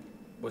helmet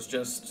was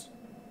just...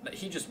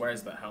 He just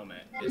wears that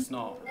helmet. It's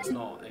not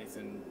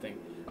anything thing.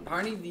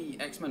 Apparently the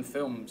X-Men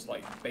films,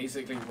 like,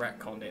 basically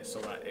retconned it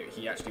so that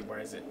he actually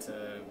wears it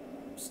to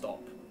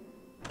stop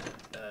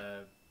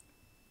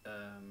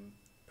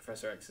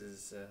Professor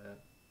X's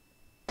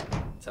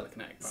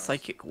telekinetic powers.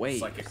 Psychic waves.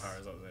 Psychic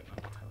powers, that was it.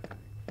 Not telekinetic.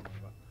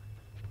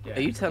 Yeah,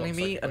 Are you telling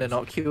me psychic an waves.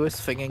 innocuous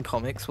thing in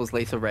comics was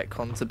later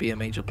retconned to be a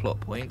major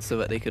plot point so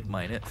that they could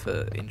mine it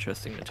for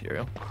interesting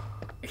material?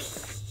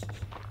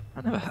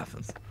 That never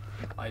happens.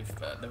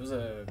 There was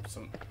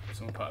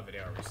someone put a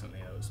video out recently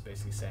that was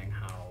basically saying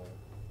how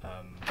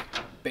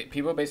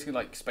people are basically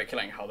like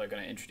speculating how they're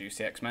going to introduce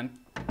the X-Men,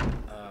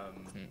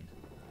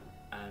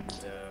 and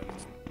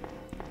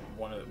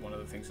one of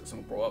the things that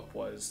someone brought up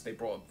was they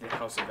brought up the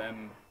House of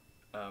M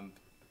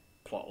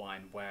plot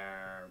line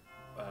where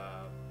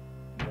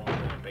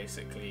Wanda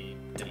basically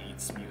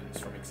deletes mutants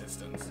from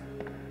existence,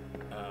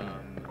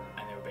 and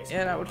they were basically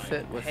Yeah, that would like,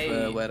 fit with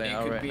hey, where they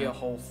are it could right be now. a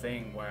whole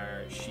thing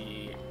where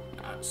she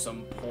at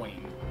some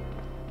point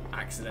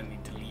accidentally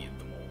deleted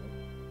them all,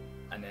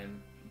 and then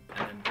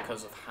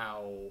because of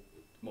how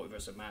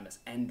Multiverse of Madness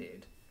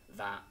ended,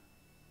 that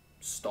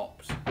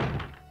stopped.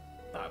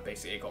 That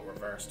basically it got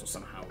reversed or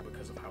somehow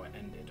because of how it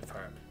ended, of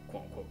her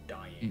quote unquote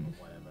dying or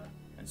whatever,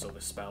 and so the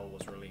spell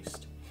was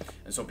released.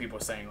 And so people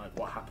are saying like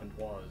what happened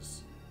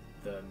was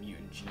the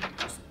mutant gene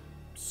just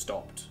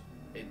stopped.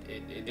 It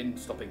didn't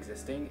stop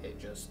existing.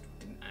 It just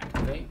didn't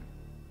activate.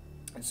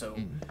 And so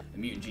the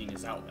mutant gene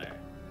is out there,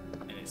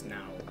 and it's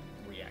now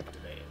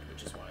reactivated,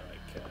 which is why like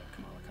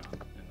Kamala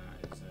Khan and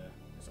that is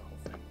a whole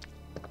thing.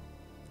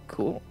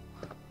 Cool.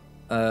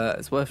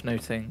 It's worth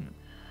noting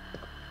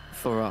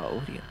for our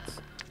audience,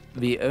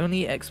 the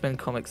only X-Men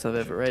comics I've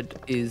ever read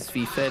is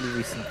the fairly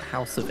recent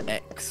House of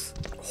X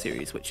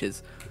series, which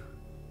is,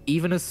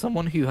 even as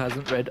someone who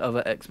hasn't read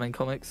other X-Men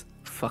comics,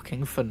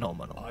 fucking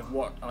phenomenal.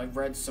 I've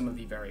read some of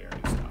the very early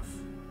stuff.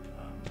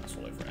 That's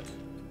all I've read,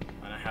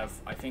 and I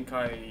think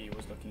I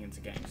was looking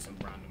into getting some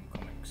random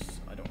comics.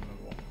 I don't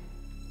remember what.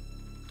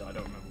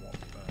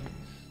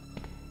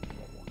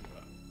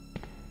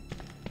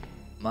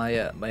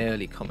 My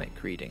early comic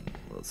reading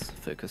was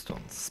focused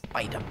on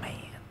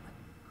Spider-Man.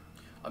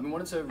 I've been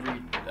wanting to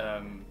read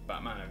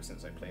Batman ever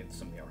since I played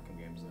some of the Arkham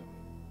games,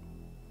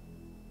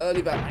 though.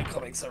 Early Batman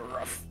comics are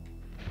rough.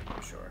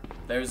 I'm sure.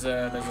 There's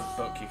a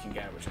book you can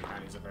get which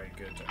apparently is a very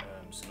good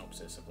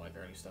synopsis of like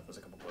early stuff. There's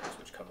a couple books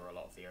which cover a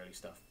lot of the early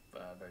stuff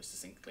very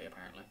succinctly,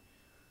 apparently.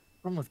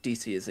 The problem with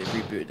DC is they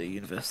rebooted the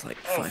universe like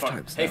 5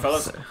 times Hey now,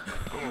 fellas! so-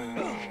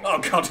 Oh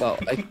god! Well,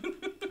 I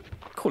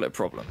call it a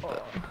problem,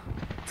 but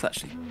it's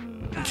actually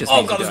just Oh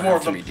means god, you there's don't more have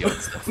of to them! read the other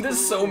stuff. There's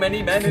so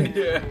many men in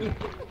here!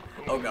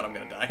 Oh god, I'm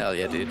gonna die. Hell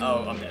yeah, dude.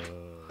 Oh, I'm dead.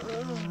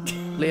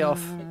 Lay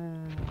off.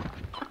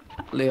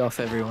 Lay off,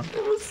 everyone.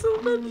 There were so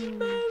many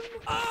men!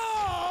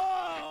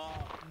 Oh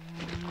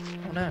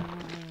no.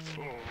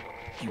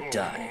 You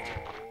died.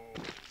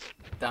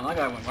 Damn, that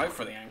guy went right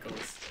for the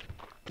ankles.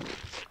 There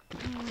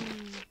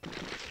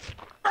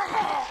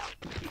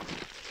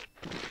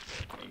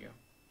you go.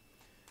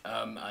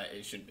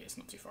 It shouldn't be. It's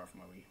not too far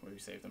from where we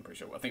saved. I'm pretty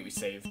sure. I think we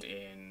saved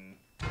in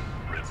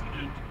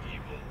Resident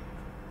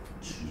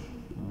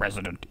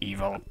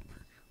Evil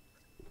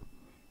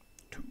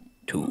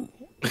 2.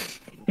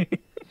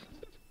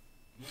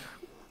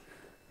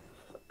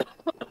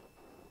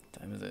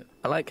 Time is it?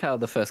 I like how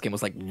the first game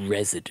was like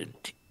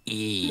Resident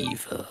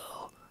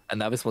Evil, and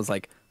now this one's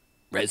like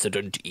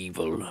Resident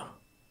Evil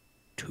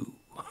 2.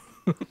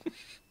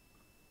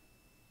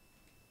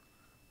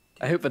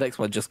 I hope the next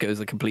one just goes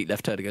a complete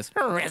left turn and goes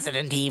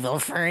Resident Evil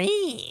 3.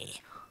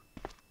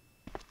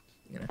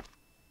 You know.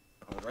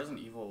 Oh, Resident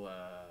Evil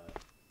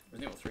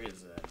 3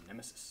 is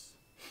Nemesis.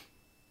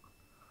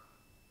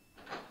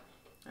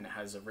 And it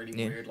has a really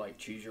weird, like,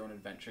 choose your own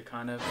adventure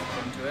kind of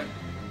thing to it.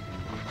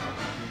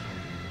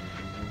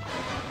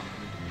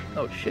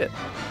 Oh shit.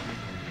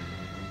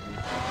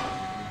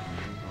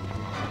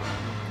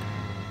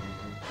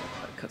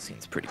 That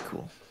cutscene's pretty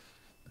cool.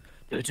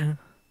 I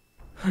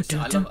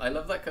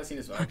love that cutscene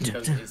as well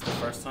because it's the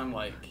first time,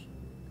 like,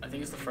 I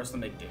think it's the first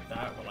time they did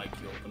that where, like,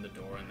 you open the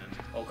door and then,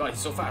 oh god, he's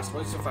so fast. Why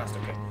is he so fast?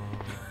 Okay.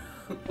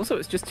 Also,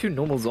 it's just 2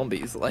 normal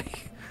zombies,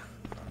 like.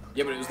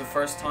 Yeah, but it was the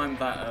first time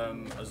that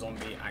a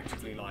zombie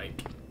actively,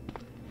 like,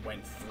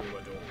 went through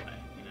a doorway,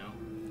 you know?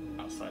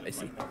 Outside of,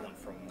 like, that one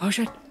from... Oh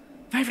shit!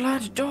 They've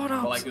landed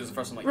doorknobs! But, like, it was the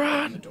first time, like, you Run!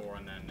 open the door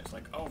and then it's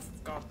like, oh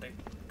god, they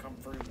come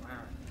through.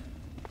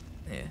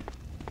 Yeah.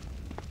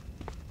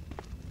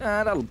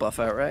 Ah, that'll buff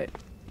out, right?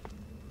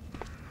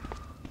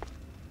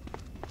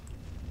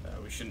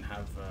 shouldn't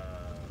have.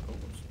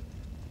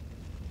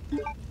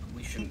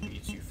 We shouldn't be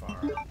too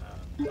far back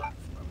from where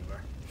we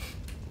were.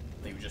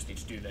 I think we just need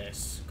to do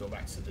this, go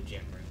back to the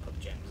gem room, put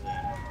the gems in,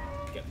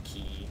 get the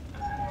key,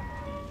 and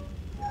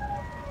the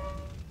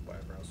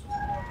whatever else was in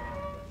there,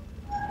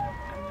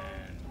 and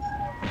then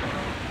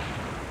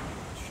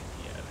should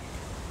be it, I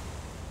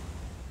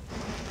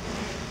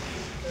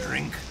think.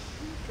 Drink.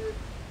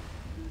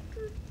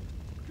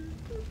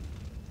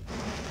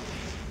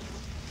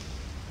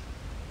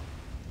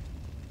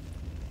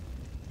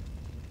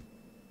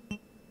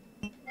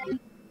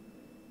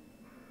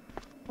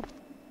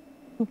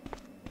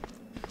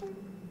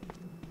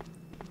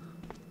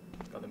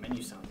 God, the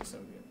menu sounds are so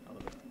good. I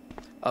love it.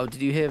 Oh, did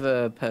you hear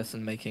the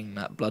person making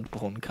that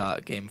Bloodborne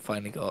kart game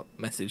finally got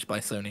messaged by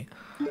Sony?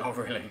 Oh,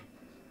 really?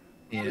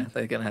 Yeah,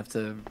 they're gonna have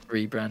to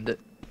rebrand it,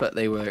 but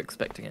they were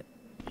expecting it.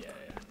 Yeah,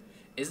 yeah.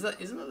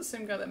 Isn't that the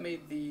same guy that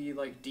made the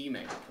like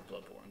remake of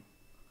Bloodborne?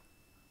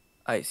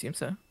 I assume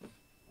so.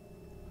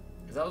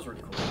 Because that was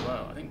really cool as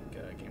well. I think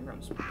Game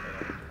Grumps played that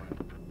at one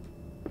point.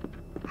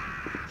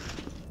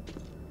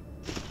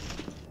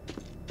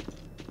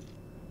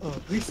 Oh,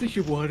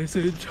 PlayStation 1 is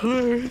an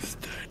entire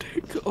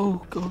aesthetic.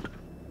 Oh god.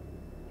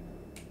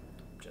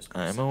 Just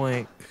I'm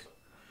awake.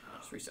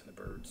 Just resetting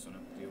the birds. So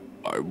not the old...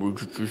 I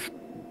was just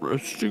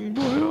resting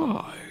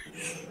my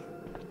eyes.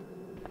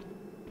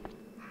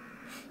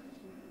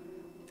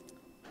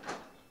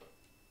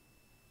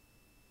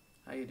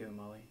 How you doing,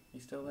 Molly? You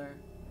still there?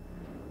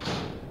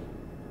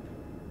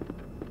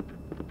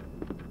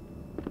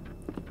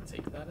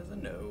 Take that as a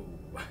no.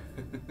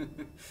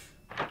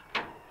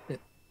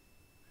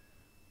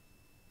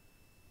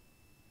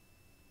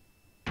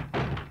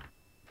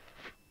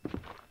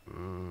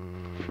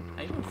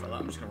 How you doing, fella?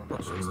 I'm just gonna run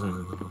past you this time.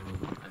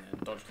 And then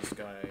dodge this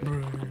guy in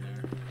there. On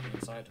the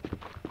inside.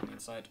 On the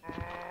inside.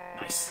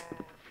 Nice.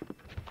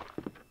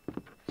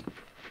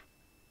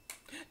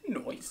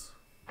 Noise.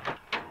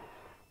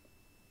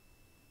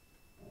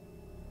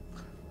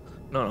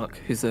 No, look,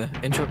 he's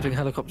interrupting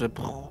helicopter.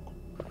 God.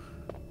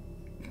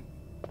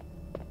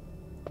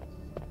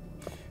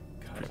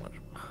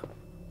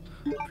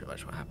 Pretty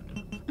much what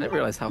happened. I didn't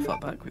realise how far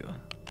back we were.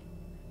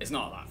 It's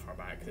not that far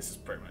back. This is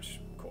pretty much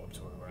caught up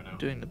to where we are now.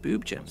 Doing the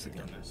boob gems We've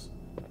again. done this.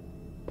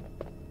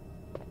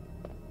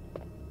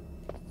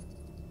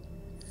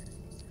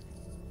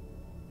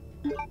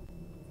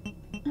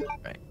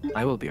 Right,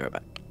 I will be right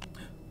back.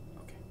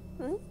 Okay.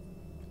 Hmm?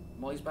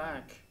 Molly's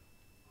back.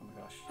 Oh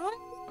my gosh.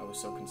 I was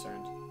so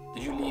concerned.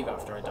 Did you leave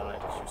after I died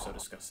because you were so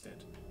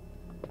disgusted?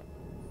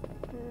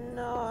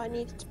 No, I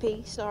needed to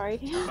pee, sorry.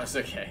 That's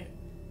okay.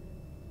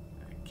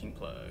 King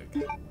plug.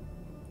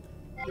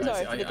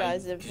 Sorry for the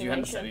guys' Because you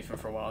hadn't said information. anything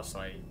for a while, so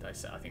I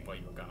said, I think while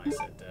you were gone, I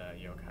said,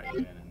 yo, how you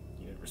doing? And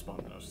you didn't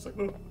respond, and I was just like,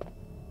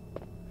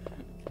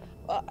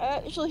 oh.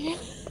 Actually,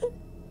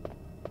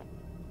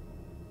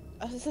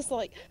 I was just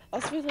like, I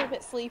was feeling a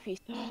bit sleepy,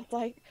 so I was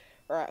like,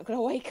 right, I'm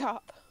gonna wake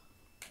up.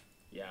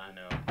 Yeah, I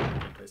know.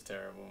 Gameplay's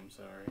terrible, I'm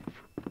sorry.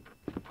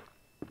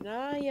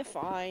 Nah, you're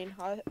fine.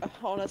 I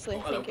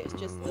honestly think it's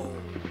just the,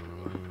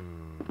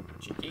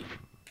 Cheeky.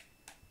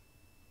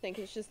 think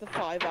it's just the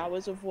 5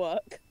 hours of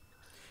work.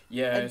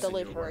 Yeah, And I said you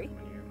were delivery. working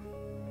when you...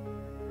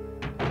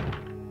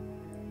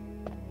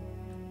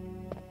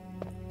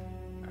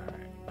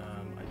 Alright,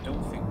 I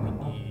don't think we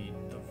need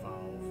the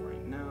valve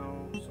right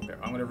now. So okay,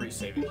 I'm gonna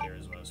resave it here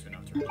as well, so we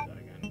don't have to redo that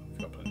again. We've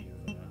got plenty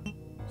of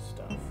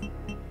stuff.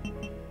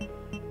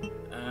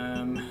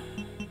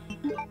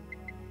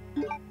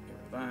 Get rid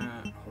of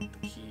that, hold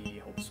the key,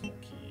 hold the small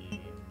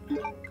key. I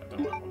don't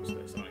know what happens to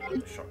this, I don't even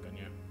have the shotgun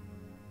yet.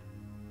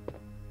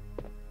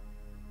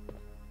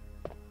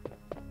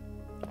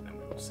 And then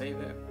we will save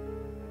it.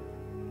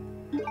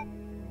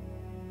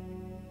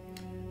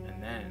 And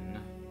then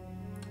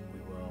we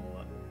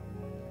will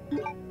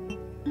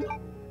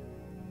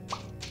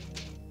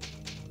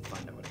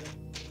find out what it is.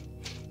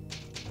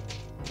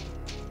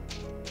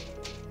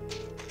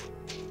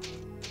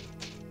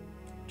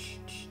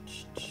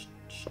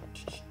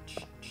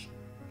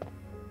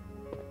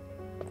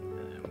 And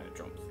then I'm going to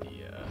drop the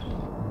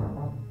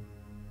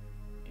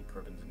ink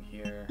ribbons in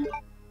here.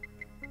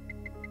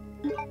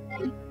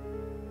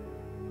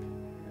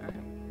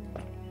 Alright.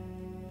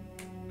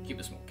 Keep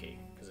the small key,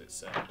 because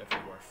it's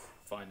definitely worth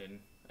finding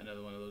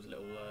another one of those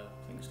little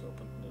things to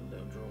open,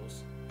 little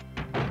drawers.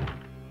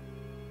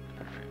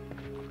 Alright.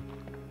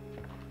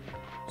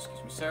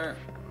 Excuse me, sir.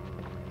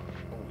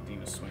 Oh, we didn't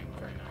even swing.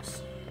 Very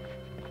nice.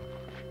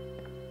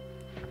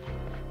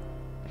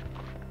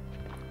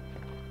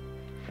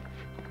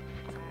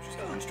 Just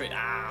going straight.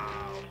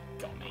 Ow!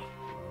 Got me.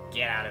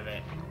 Get out of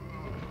it.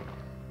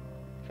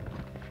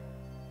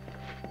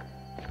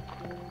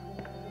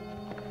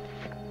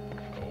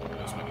 Oh,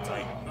 that's maybe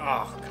tight.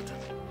 Oh, God damn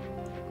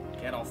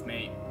it. Get off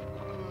me.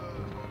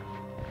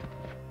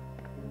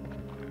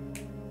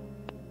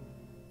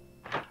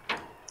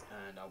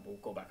 And I will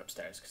go back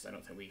upstairs because I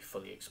don't think we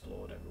fully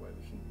explored everywhere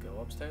we can go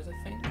upstairs, I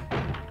think.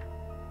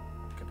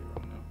 Could be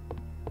wrong though.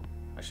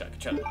 Actually, I could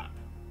check the map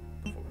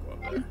before we go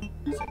up there.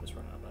 Save us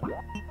running out of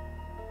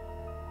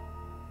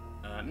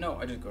that. No,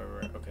 I just go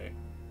over it. Okay.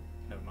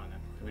 Never mind then.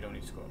 We don't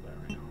need to go up there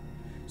right now.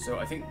 So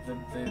I think the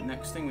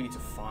next thing we need to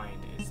find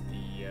is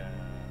the...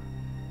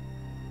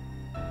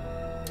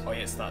 Oh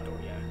yeah, it's that door,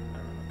 yeah. I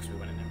remember, because we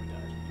went in there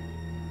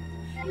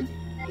and we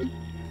died.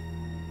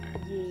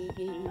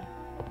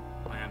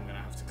 I am going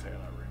to have to clear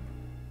that room.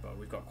 But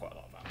we've got quite a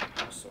lot of ammo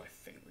now, so I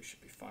think we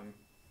should be fine.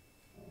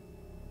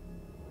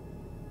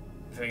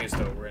 The thing is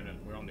though, we're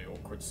on the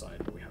awkward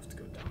side, but we have to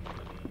go down the oh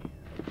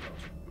god.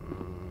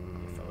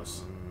 Hey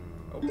fellas.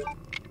 Oh,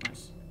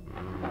 nice.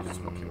 There's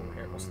smoky over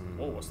here.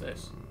 What's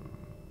this?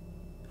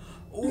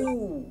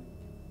 Ooh!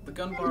 The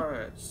gun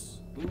parts!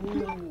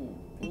 Ooh!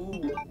 Ooh!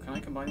 Can I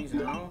combine these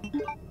now?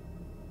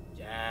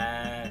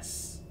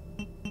 Yes!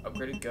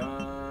 Upgraded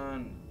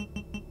gun!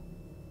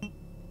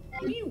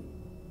 Whew.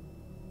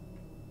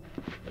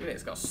 Look at it,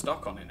 it's got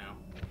stock on it now.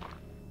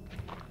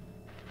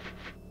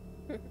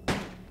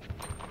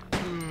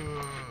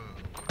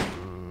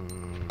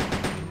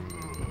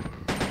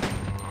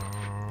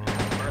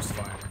 Burst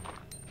fire.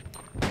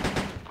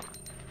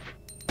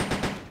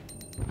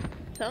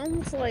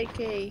 Sounds like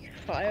a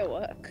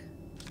firework.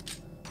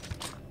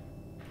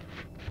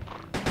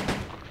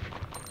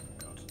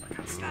 God, I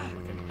can't see.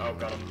 Oh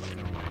god, I'm looking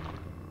away.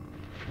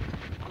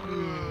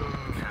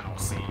 Cannot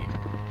see.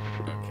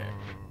 Okay.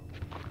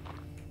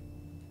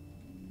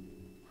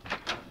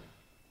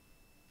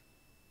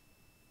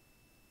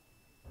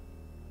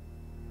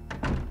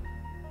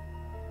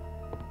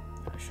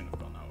 I shouldn't have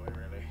gone that way,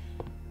 really.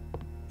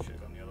 Should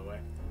have gone the other way.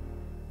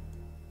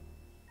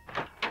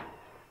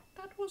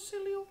 That was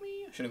silly of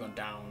me. I should have gone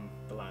down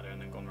the ladder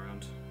and then gone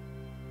around.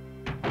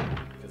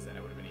 Because then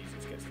it would have been easy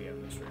to get to the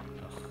evidence room.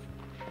 Ugh.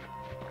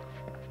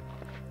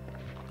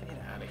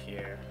 Get out of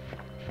here.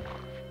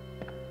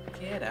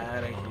 Get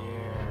out of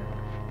here.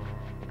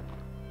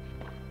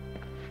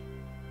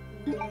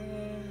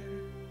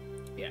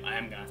 Yeah, I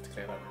am going to have to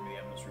clear that room in the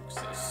evidence room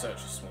because it's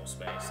such a small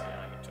space.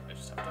 I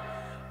just have to.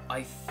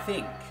 I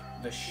think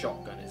the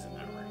shotgun is in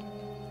that room.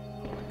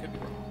 Oh, I could be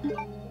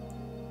wrong.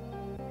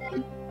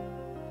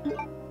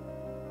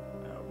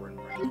 We're in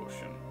red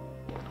cushion.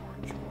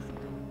 Orange cushion.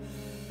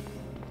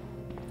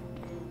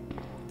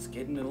 It's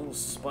getting a little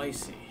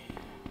spicy.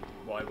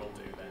 What I will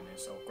do then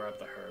is I'll grab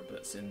the herb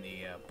that's in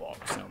the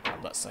box and I'll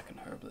grab that second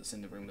herb that's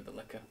in the room with the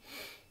liquor.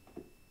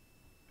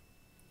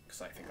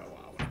 Because I think I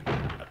want to be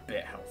a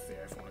bit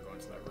healthier if I want to go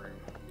into that room.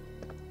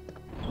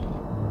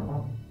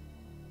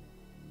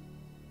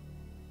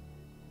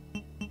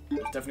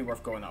 It's definitely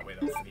worth going that way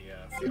though for the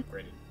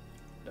upgraded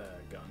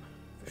gun,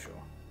 for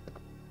sure.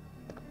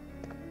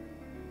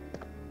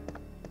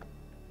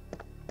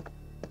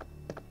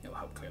 It'll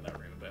help clear that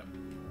room a bit.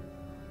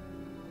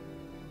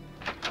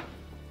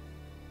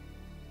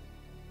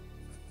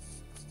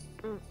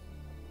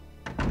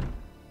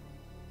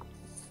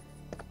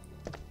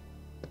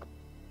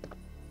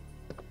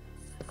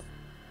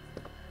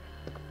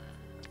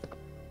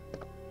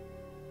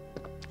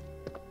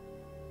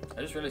 I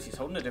just realized he's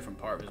holding a different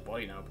part of his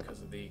body now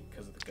because of the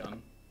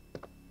gun.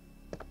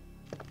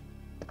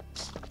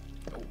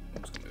 Oh,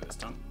 I'm just gonna move this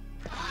time.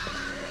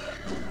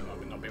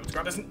 I'll not be able to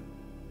grab this in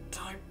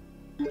time.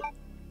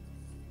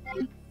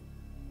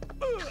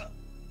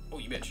 Oh,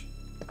 you bitch.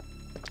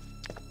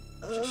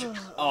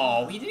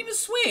 Oh, he didn't even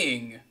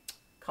swing!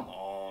 Come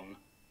on.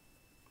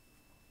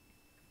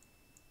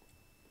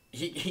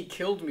 He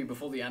killed me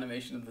before the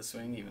animation of the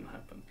swing even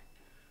happened.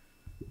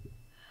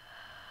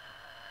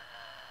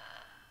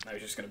 Now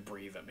he's just gonna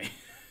breathe at me.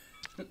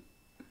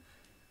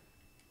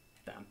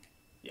 Damn.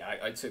 Yeah,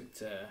 I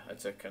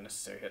took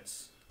unnecessary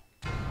hits.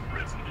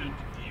 Resident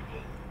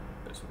Evil.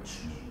 This was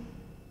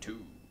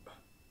 2.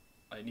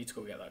 I need to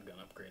go get that gun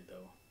upgrade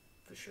though,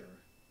 for sure.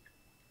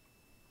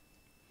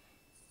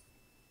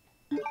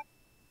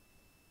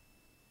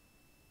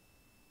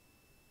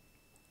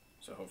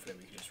 So hopefully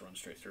we can just run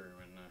straight through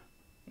and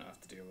not have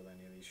to deal with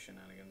any of these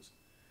shenanigans.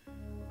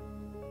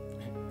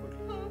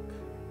 Good luck.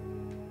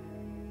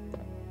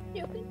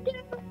 You can do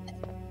it.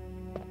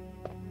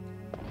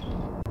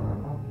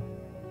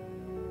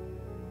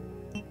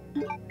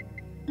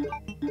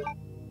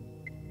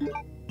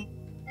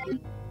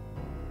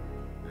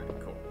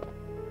 Cool.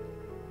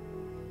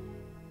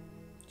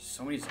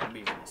 So many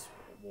zombies in this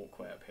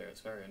walkway up here, it's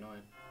very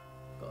annoying.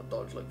 Gotta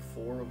dodge like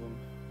 4 of them.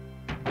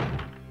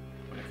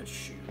 I could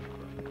shoot, but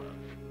I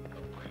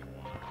don't really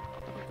want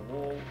to. Like the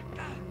wall.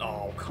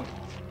 Oh, come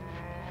on.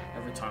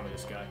 Every time with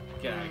this guy.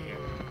 Get out of here.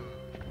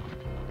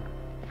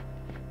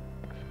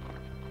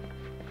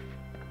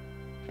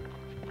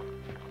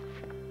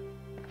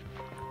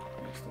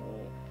 Against the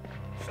wall.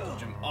 Just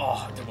dodge him.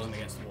 Oh, it wasn't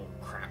against the wall.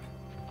 Crap.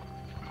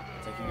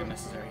 Taking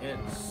unnecessary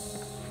hits.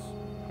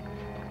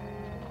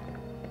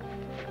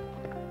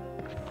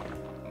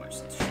 I might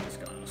just have to shoot this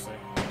guy, honestly.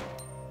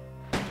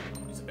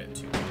 He's a bit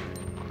too.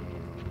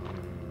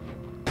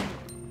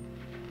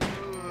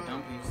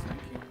 Down, please.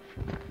 Thank you.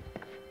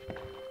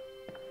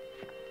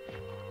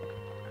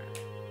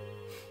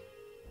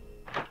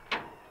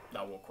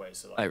 That walkway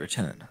is like I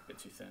return. a bit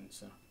too thin,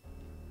 so.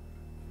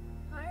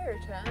 Hi,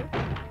 return.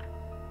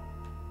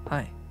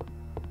 Hi.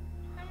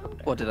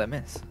 What did I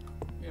miss?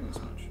 You didn't miss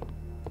much.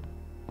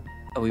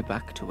 Are we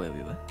back to where we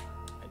were?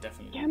 I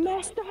definitely You did.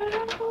 messed it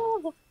up!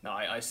 No,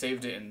 I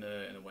saved it in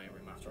the waiting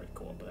room after I'd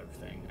caught up with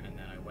everything, and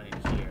then I went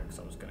in here because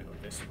I was gonna go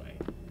this way,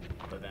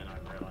 but then I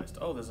realized,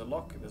 oh, there's a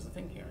lock, there's a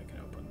thing here I can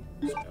open,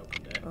 so I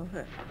opened it,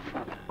 Okay.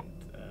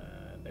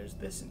 and there's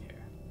this in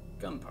here,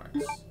 gun parts,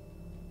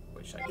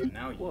 which I can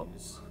now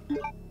use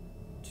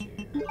to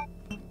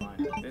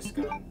combine with this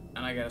gun,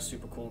 and I get a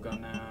super cool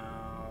gun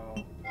now.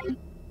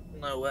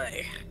 No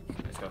way.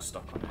 It's got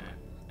stuck on there,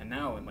 and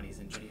now when he's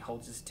injured, he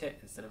holds his tit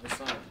instead of his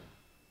side.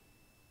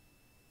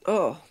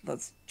 Oh,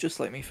 that's just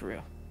like me for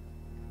real.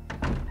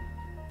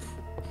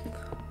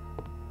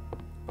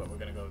 But we're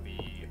gonna go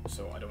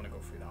so I don't want to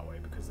go through that way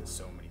because there's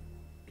so many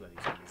bloody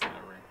zombies in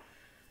that room,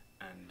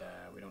 and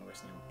we don't want to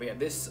waste any more. But yeah,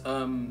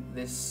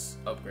 this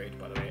upgrade,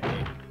 by the way,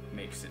 it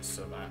makes it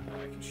so that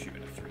I can shoot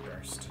in a 3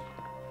 burst.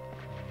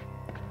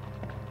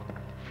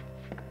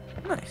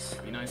 Nice.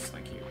 Be nice,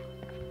 thank you.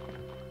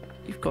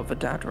 You've got the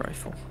dad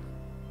rifle.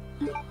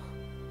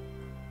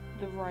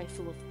 The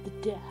rifle of the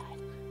dad.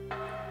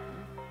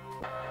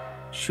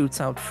 Shoots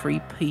out 3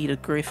 Peter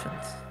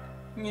Griffins.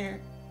 Yeah.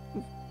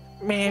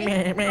 Meh,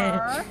 meh,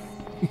 meh.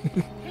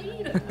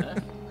 Peter.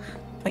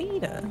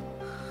 Peter.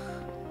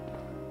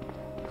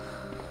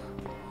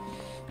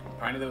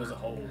 Apparently there was a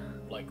whole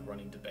like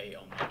running debate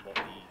on like, what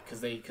because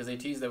they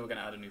teased they were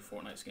gonna add a new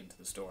Fortnite skin to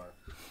the store,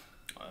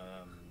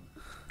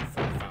 for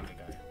Family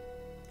Guy,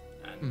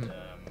 and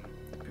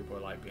people were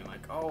like being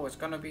like, oh, it's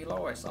gonna be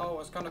Lois, oh,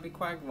 it's gonna be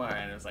Quagmire,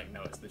 and it was like,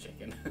 no, it's the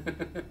chicken.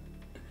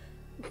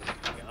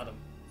 Got him.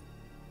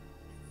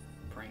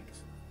 Pranks.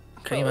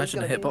 Can you Oh, it's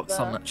imagine a gonna be hitbox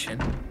on the- that chin?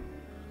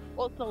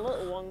 What's the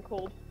little one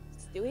called?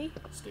 Stewie?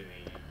 Stewie.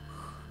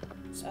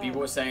 So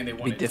people were saying they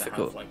wanted to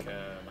difficult. have like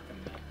a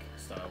mech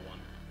style one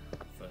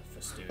for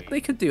Stewie. They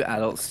could do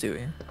adult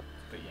Stewie.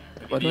 But yeah,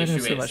 but Why the do I know issue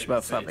so is much about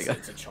it's Family Guy?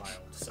 It's a child,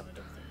 so I don't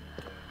think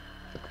they'd do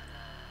it.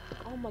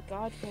 Oh my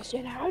god,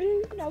 Christian, how do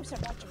you know so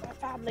much about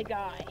Family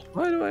Guy?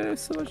 Why do I know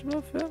so much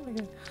about Family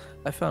Guy?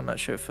 I found that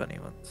show funny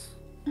once.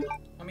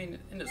 I mean,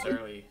 in its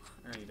early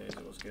days,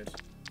 it was good.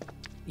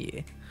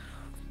 Yeah.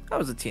 I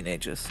was a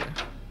teenager, so.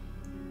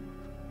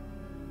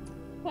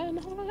 When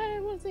I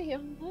was a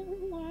young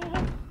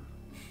lad.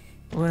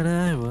 When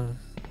I was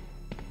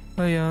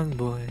a young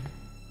boy.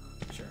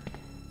 Sure.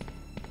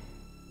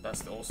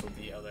 That's also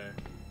the other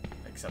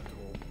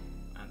acceptable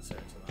answer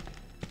to that.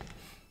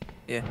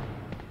 Yeah.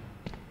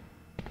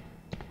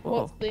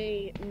 Whoa. What's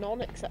the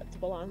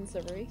non-acceptable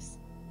answer, Reese?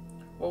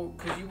 Well,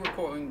 because you were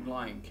quoting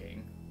Lion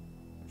King,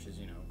 which is,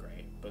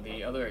 great, but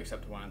the other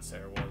acceptable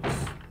answer was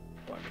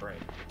Black Parade.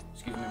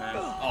 Excuse me, man.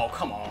 Oh,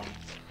 come on.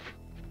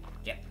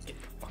 Yeah, get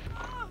the fuck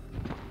out.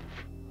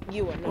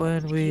 You were not.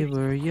 When we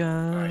were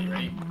young. Alright, you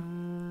ready?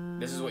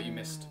 This is what you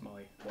missed,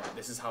 Molly. What?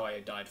 This is how I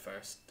died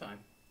first time.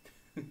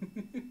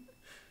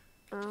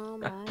 Oh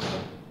my.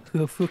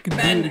 Who fucking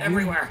Men did it?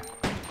 everywhere!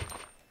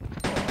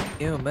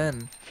 Ew,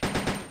 men.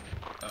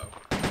 Oh.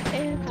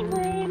 It's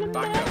raining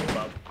Back men. up,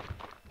 bub.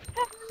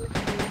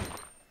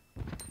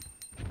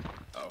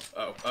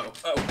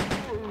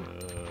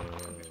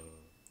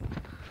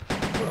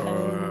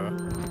 Oh.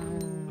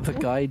 The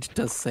guide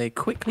does say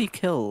quickly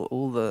kill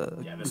all the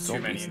Yeah, there's too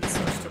many zombies in and this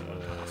stuff. first one.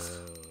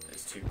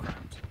 It's too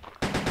cramped.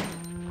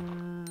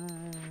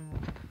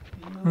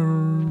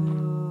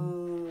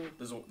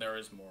 There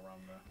is more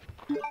around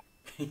there.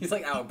 He's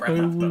like out of breath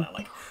after that,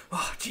 like,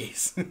 oh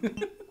jeez.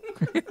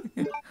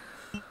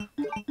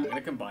 I'm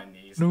gonna combine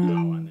these now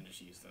and then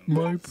just use them.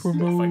 My 'cause if I get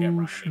randomly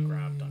promotion.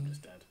 grabbed, I'm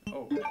just dead.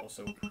 Oh, and it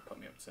also put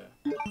me up to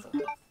full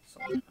health. So,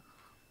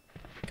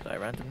 Could I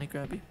randomly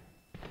grab you?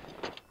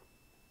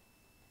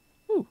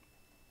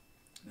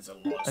 there's a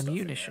lot of stuff in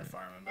Ammunition.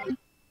 there, if I remember.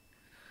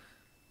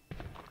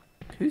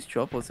 Whose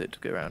job was it to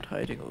go around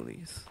hiding all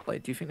these?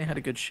 Like, do you think they had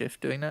a good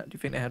shift doing that? Do you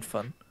think they had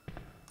fun?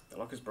 The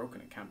lock is broken,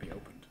 it can't be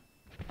opened.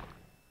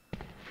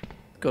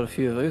 Got a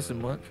few of those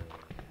in work.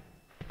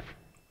 What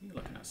are you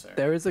looking at, sir?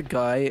 There is a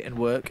guy in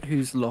work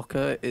whose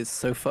locker is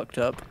so fucked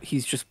up,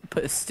 he's just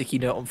put a sticky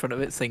note on front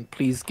of it saying,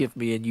 please give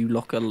me a new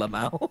locker,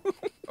 Lamau.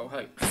 Oh,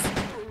 hey.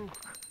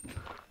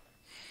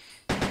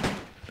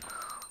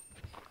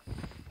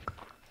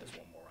 There's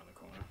one more around the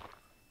corner.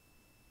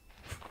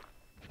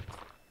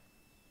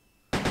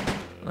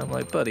 And I'm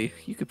like, buddy,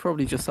 you could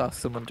probably just ask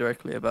someone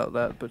directly about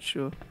that, but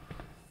sure.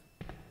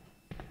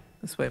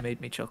 This way made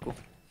me chuckle.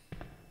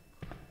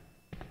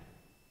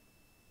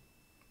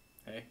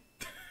 Hey.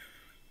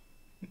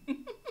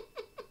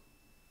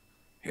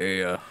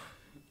 Hey,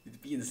 He's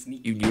being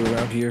sneaky. you new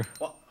around here?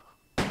 What?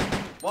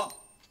 What?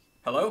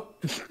 Hello?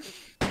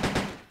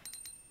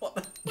 What?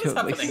 What is You're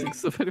happening? wasting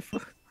so many fu-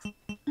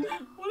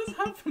 What is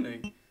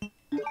happening?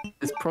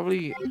 It's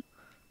probably...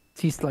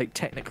 He's like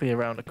technically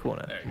around a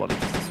corner. There you Molly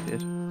just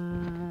disappeared.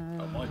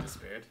 Oh, Molly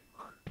disappeared.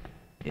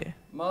 Yeah.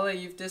 Molly,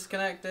 you've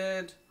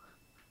disconnected.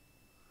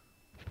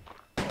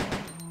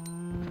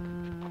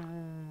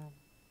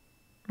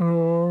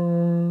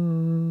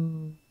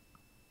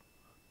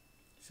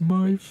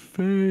 My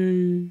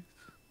face.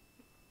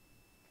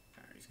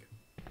 Alright, he's good.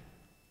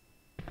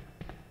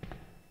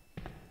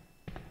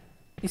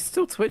 He's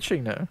still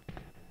twitching now.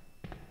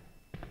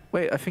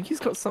 Wait, I think he's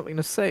got something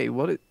to say.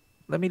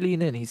 Let me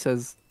lean in. He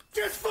says...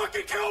 Just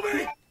fucking kill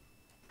me!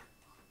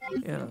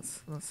 Yeah,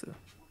 that's it.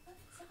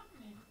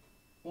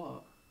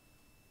 What?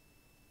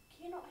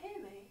 Can you not hear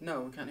me?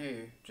 No, we can't hear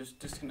you. Just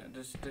disconnect,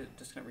 disconnect,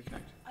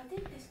 reconnect. I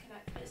did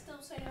disconnect, but it's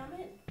still saying I'm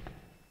in.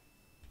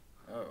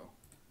 Oh.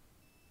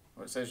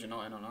 Well, it says you're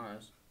not in on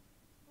ours.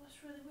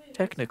 That's really weird.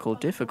 Technical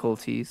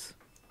difficulties.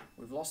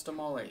 We've lost a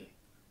Molly.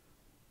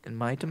 In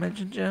my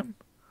dimension jam?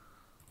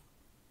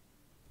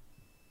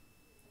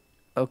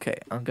 Okay,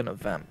 I'm gonna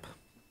vamp.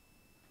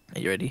 Are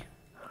you ready?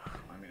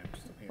 I mean, I'm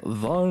still here.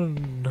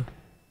 1,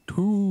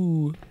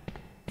 2,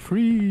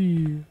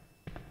 3,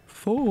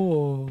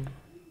 4.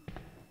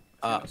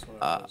 That's what it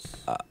was.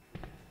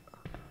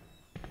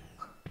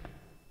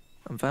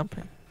 I'm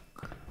vamping.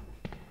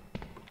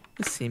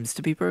 This seems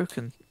to be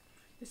broken.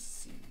 This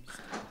seems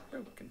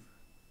broken.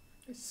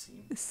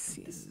 This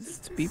seems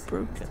to be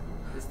broken.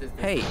 This.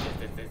 Hey.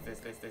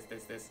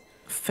 This.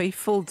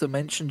 Faithful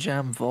Dimension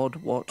Jam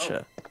VOD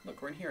watcher. Oh,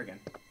 look, we're in here again.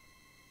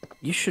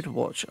 You should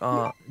watch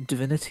our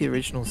Divinity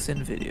Original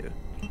Sin video.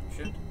 You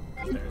should.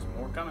 'Cause there's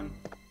more coming.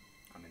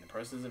 I'm in the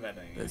process of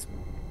editing it.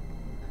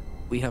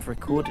 We have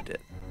recorded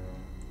it.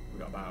 We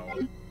got about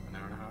an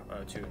hour and a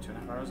half, two and a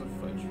half hours of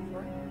footage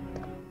for it.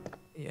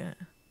 Yeah.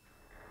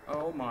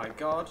 Oh my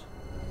god.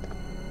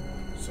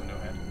 So no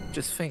head.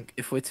 Just think,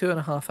 if we're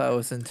 2.5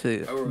 hours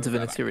into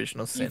Divinity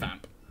Original Sin,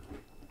 Vamp.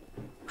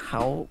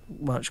 how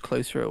much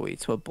closer are we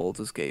to a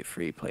Baldur's Gate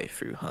 3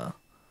 playthrough, huh?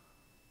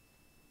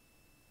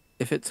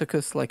 If it took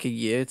us like a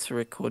year to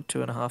record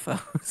 2.5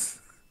 hours...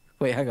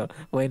 Wait, hang on.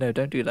 Wait, no,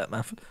 don't do that,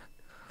 math.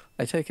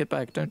 I take it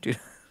back, don't do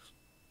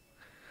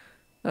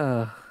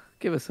that.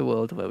 Give us a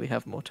world where we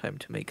have more time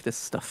to make this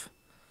stuff.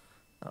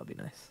 That'll be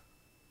nice.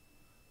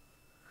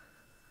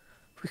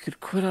 We could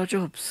quit our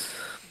jobs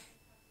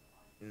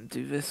and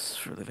do this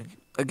for a living.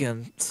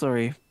 Again,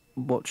 sorry,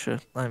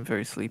 watcher, I'm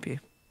very sleepy.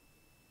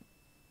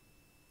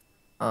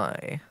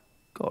 I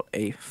got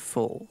a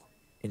full,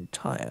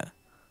 entire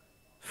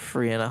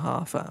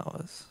 3.5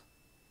 hours.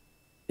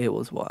 It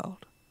was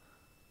wild.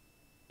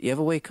 You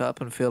ever wake up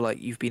and feel like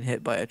you've been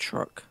hit by a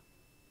truck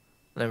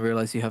and then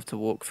realize you have to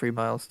walk 3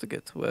 miles to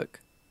get to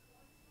work?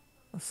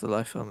 That's the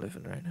life I'm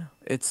living right now.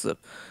 It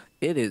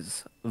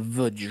is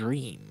the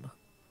dream.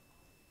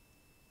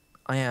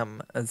 I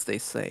am, as they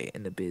say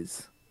in the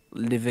biz,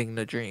 living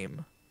the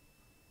dream.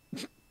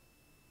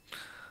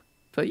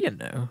 But you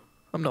know,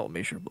 I'm not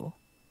miserable.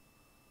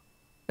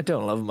 I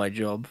don't love my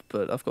job,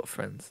 but I've got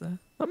friends there.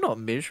 I'm not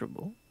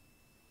miserable.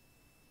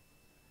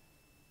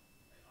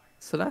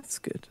 So that's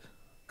good.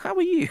 How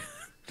are you?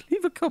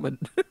 Leave a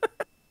comment.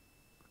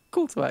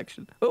 Call to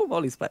action. Oh,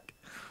 Molly's back.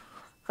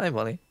 Hi,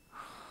 Molly.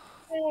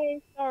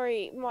 Hey,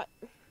 sorry, my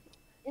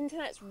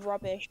internet's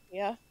rubbish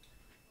here.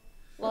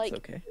 Like,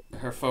 that's okay.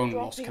 Her phone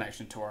lost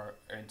connection to our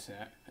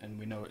internet, and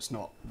we know it's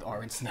not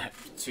our internet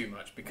too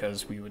much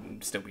because we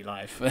wouldn't still be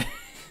live.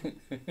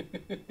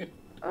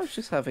 I was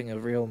just having a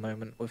real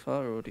moment with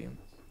our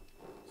audience.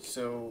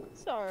 So,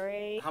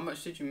 sorry. How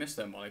much did you miss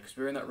then, Molly? Because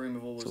we were in that room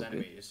with all those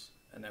enemies,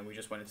 and then we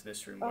just went into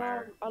this room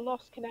where... I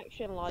lost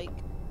connection like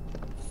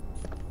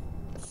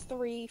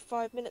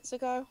 3-5 minutes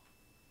ago.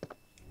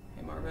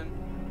 Hey, Marvin.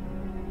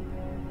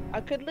 I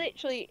could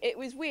literally, it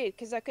was weird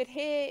because I could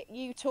hear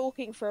you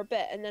talking for a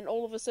bit and then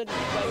all of a sudden you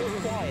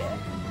went quiet.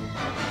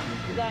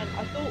 Then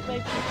I thought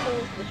maybe you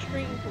paused the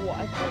stream for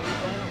whatever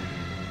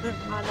reason.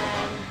 And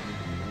then...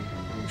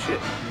 Shit.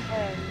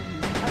 And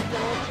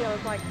then obviously I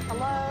was like,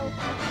 hello?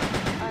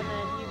 And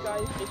then you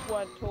guys just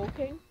weren't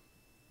talking.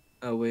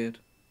 Oh, weird.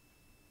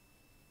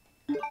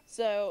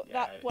 So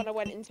that's when I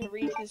went into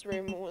Reese's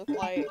room and was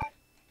like,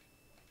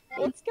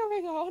 what's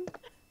going on?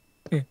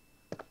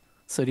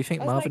 So do you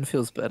think Marvin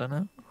feels better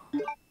now?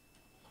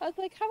 I was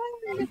like, have I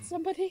murdered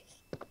somebody?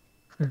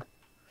 Did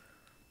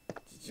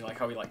you like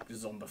how he like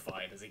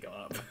zombified as he got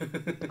up?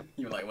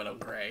 You like went up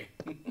grey.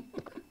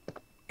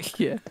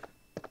 Yeah.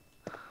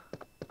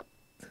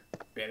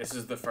 Yeah, this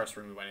is the first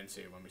room we went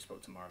into when we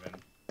spoke to Marvin.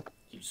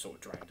 He just sort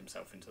of dragged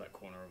himself into that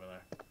corner over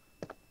there.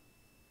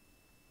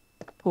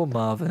 Poor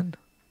Marvin.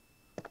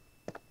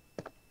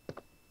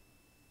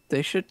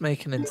 They should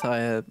make an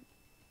entire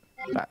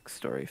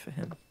backstory for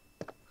him.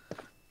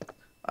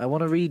 I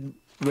want to read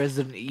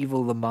Resident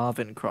Evil: The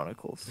Marvin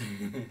Chronicles.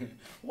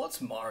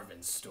 What's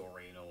Marvin's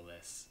story in all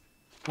this?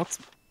 What's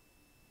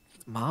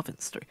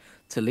Marvin's story?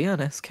 To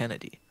Leon S.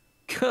 Kennedy.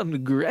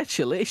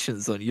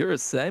 Congratulations on your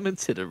assignment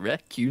to the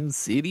Raccoon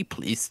City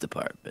Police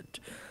Department.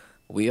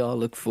 We all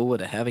look forward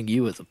to having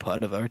you as a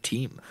part of our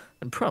team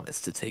and promise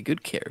to take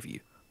good care of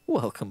you.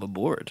 Welcome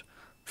aboard.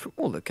 From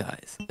all the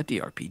guys at the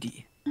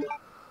RPD.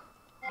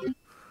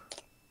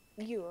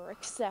 You are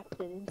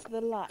accepted into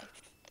the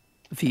life.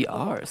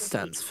 VR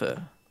stands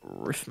for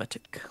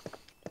arithmetic.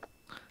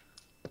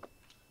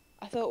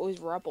 I thought it was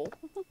rebel.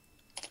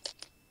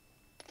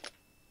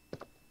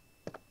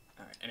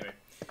 Alright, anyway.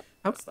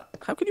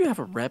 How could you have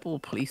a rebel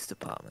police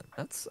department?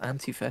 That's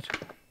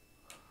antithetical.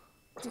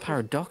 It's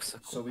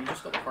paradoxical. So we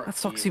just got the part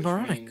That's key, which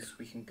oxymoronic. means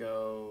we can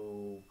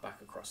go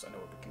back across. I know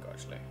where we can go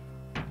actually.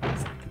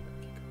 Exactly where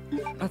we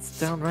can go. That's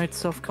downright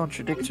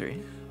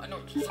self-contradictory. I know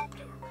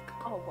exactly where we can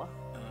go. Oh,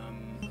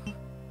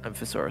 I'm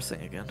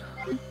thesaurusing again.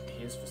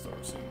 He is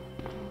thesaurusing,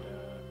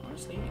 and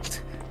honestly,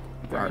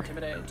 very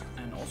intimidated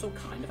and also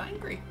kind of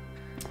angry.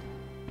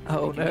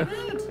 Oh no.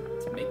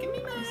 It's making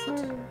me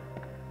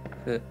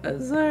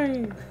mad.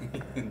 Sorry.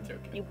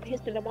 Joking. you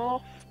pissing him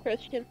off,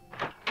 Christian?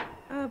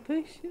 I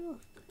push you.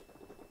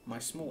 My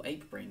small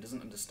ape brain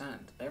doesn't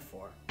understand,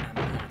 therefore I'm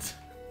mad.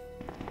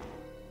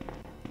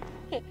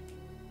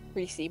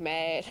 Reese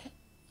mad.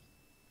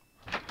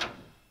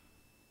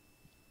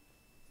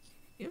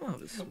 You know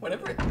this.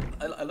 Whatever.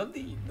 I love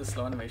the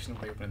slow animation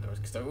of the opening doors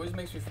because it always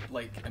makes me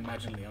like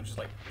imagine Leon just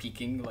like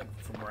peeking like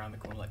from around the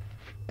corner like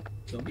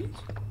zombies.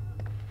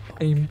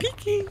 I'm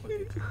peeking.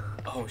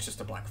 Oh, it's just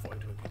a black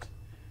void.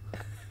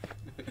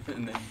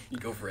 And then you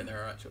go for it, and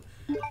there are actual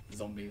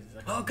zombies. It's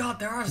like, oh god,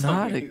 there are Not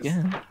zombies.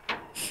 again.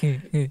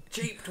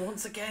 Jeeped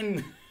once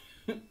again.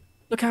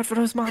 Look out for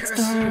those monsters.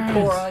 Curse your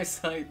poor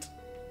eyesight.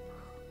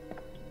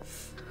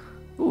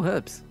 Ooh,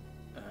 herbs.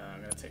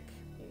 I'm gonna take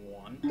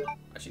one.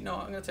 Actually, no,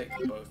 I'm gonna take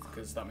both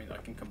because that means I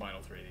can combine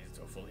all three of these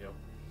into a full heal.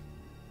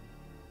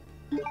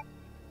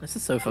 This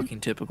is so fucking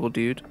typical,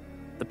 dude.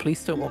 The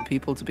police don't want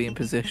people to be in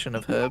possession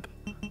of herb,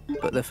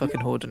 but they're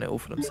fucking hoarding it all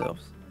for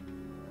themselves.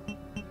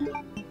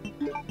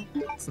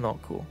 It's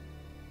not cool.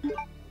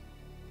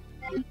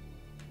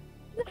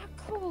 Not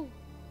cool.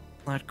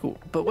 Not cool.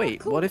 But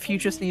wait, what if you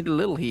just need a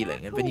little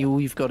healing and then all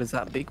you've got is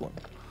that big one?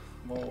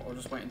 Well, I'll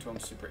just wait until I'm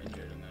super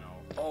injured and then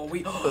I'll. Oh,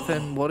 we. But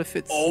then what if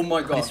it's oh my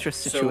a god. high-stress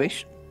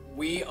situation? So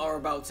we are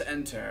about to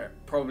enter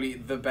probably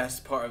the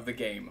best part of the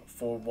game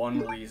for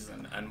one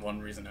reason and one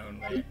reason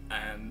only,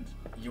 and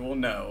you will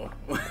know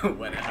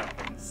when it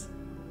happens.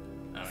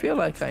 I feel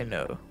like I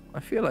know. I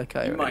feel like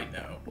I You already might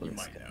know. what You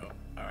it's might gonna know.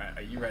 Alright,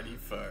 are you ready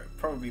for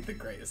probably the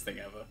greatest thing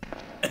ever?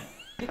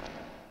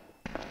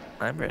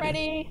 I'm ready.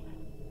 Ready?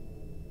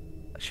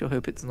 I sure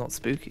hope it's not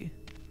spooky.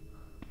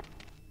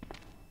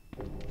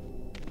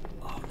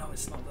 Oh no,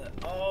 it's not that.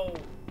 Oh!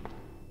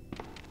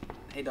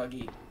 Hey,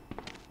 doggy.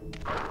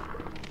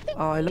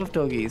 Oh, I love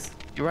doggies.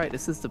 You're right,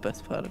 this is the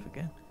best part of the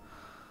game.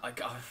 I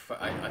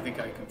think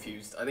I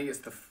confused. I think it's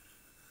the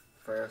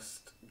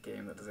first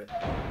game that does it.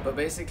 But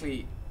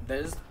basically,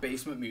 there's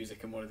basement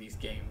music in one of these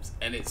games,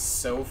 and it's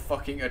so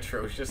fucking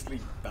atrociously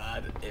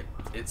bad.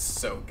 It's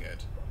so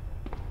good.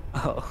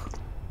 Oh.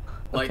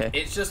 Like, Okay.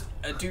 it's just,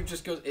 a dude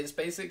just goes, it's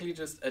basically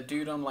just a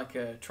dude on like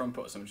a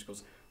trumpet or something just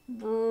goes,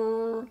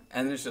 "Brrr,"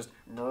 and then it's just,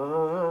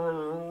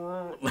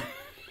 "Brrr."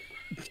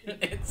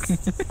 It's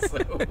so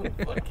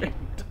fucking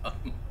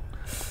dumb.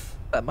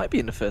 That might be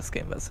in the first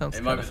game, that sounds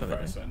It kind might of be the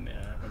familiar. first one,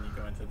 yeah, when you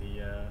go into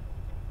the,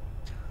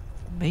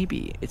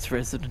 Maybe it's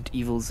Resident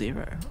Evil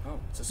 0. oh,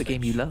 it's a The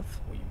game you switch. love.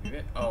 Will you move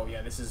it? Oh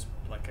yeah, this is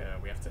like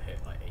we have to hit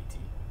like 80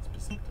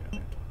 specifically, I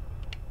think.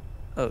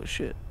 Oh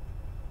shit.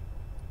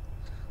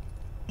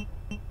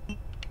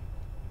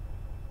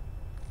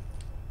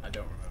 I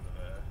don't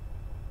remember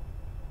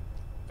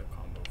the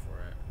combo for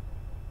it.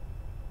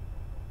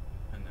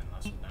 And then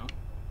last one down.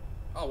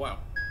 Oh wow,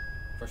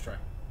 first try.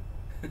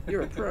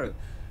 You're a pro.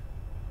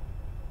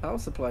 Power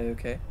supply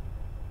okay.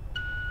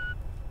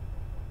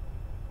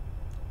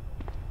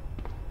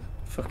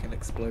 Fucking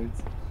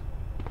explodes.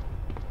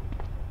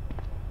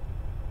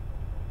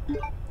 Hey,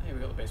 we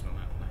got the basement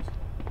map. Nice.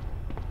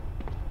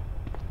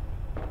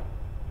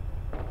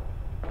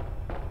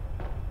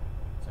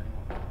 Is there any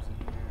more maps in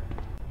here?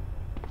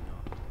 No.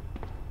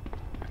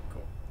 Alright,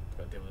 cool.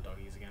 Gotta deal with the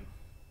doggies again.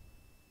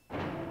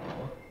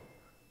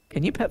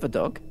 Can you pet the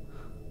dog?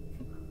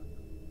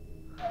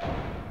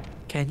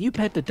 Can you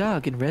pet the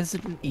dog in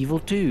Resident Evil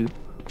 2?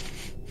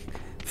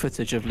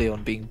 Footage of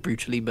Leon being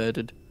brutally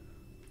murdered.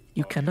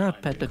 You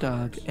cannot pet the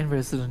dog in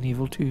Resident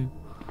Evil 2.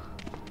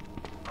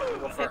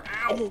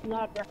 It is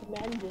not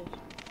recommended.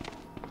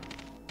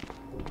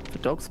 The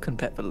dogs can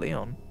pet the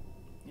Leon.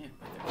 Yeah,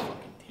 with their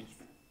fucking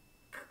teeth.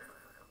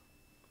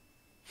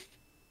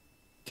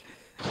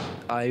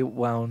 I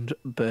wound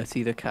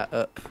Bertie the cat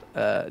up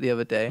the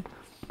other day,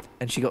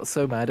 and she got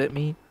so mad at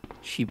me,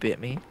 she bit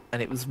me,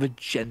 and it was the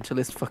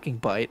gentlest fucking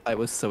bite. I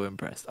was so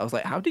impressed. I was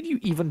like, how did you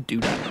even do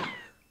that?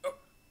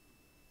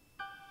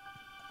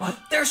 What?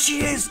 There she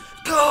is!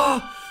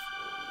 Go!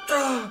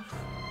 Sorry.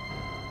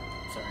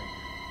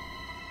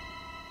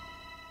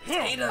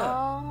 It's Ada!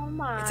 Oh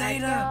my It's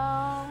Ada!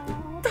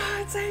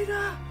 god. It's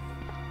Ada!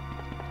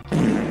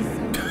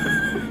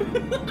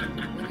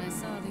 When I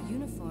saw the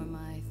uniform,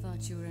 I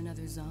thought you were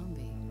another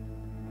zombie.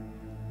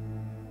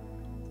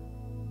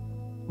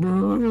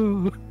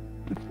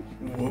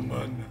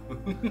 Woman.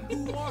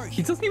 Who are He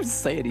you? doesn't even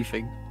say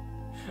anything.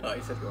 Oh,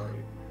 he said, who are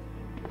you?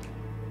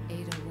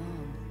 Ada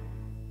Wong.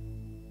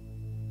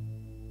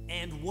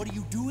 And what are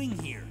you doing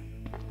here?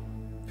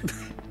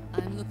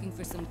 I'm looking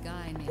for some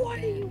guy named What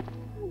are Ben. you?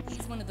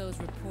 He's one of those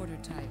reporter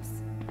types,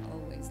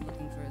 always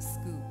looking for a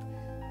scoop.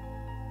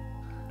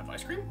 Have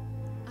ice cream?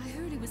 I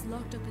heard he was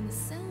locked up in the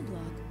cell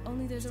block,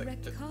 only there's a Just like-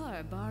 wrecked just-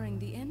 car barring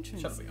the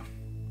entrance. Shut up, Leon.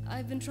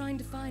 I've been trying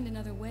to find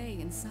another way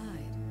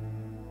inside.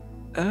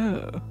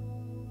 Oh.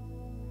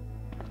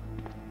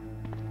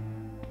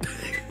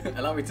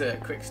 Allow me to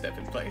quick step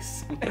in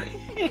place.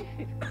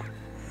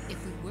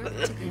 If we work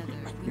together,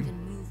 we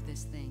can move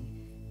this thing.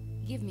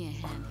 Give me a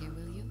hand here,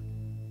 will you?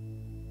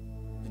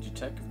 Did you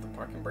check if the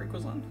parking brake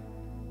was on?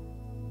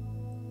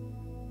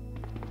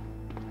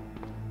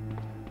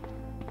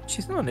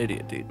 She's not an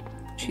idiot, dude.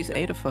 She's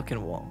ate a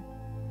fucking wall.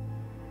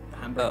 The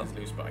handbrake is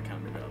loose, but I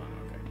can't move it on.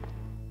 Okay.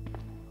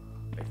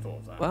 They thought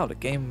of that. Wow, the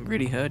game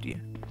really heard you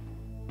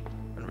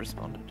and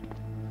responded.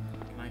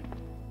 Can I?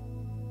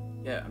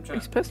 Yeah, I'm trying.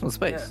 It's personal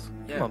space.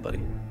 Yeah, Come on, buddy.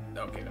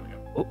 Okay, there we go.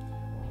 Oh.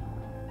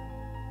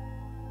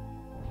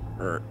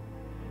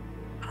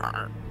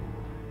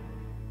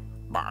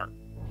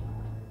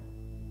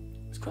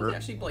 It's cool they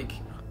actually like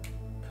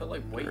put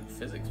like weight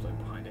physics like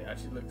behind it. It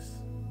actually looks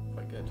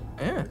quite good.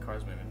 Yeah. The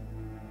car's moving.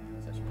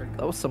 It's actually pretty That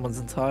cool. was someone's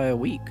entire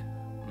week.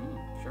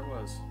 Sure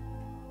was.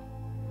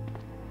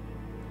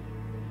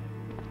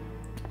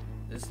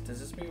 Does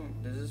this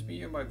mean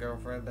you're my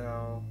girlfriend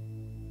now?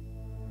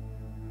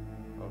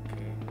 Okay.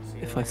 See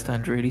you If I later.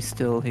 stand really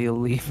still, he'll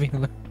leave me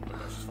alone. Oh my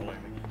gosh, she's following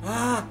me.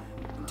 Ah!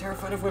 I'm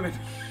terrified of women.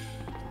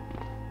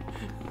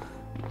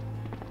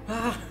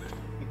 Ah!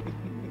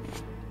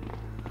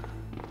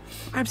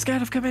 I'm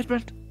scared of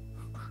commitment.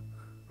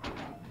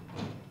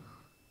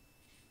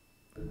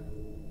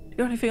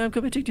 The only thing I'm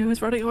committing to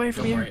is running away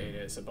from Don't you. worry, Ada,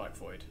 it's a black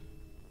void.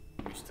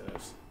 I'm used to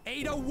this.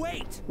 Ada,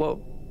 wait!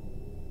 Whoa.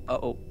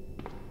 Uh-oh.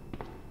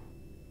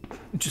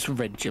 Just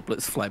red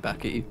giblets fly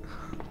back at you.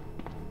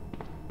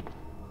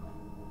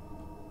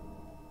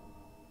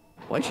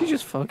 Why'd she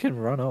just fucking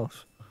run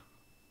off?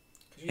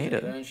 Cause she's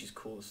Ada and she's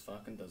cool as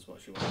fuck and does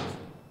what she wants.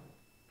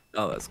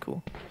 Oh, that's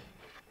cool.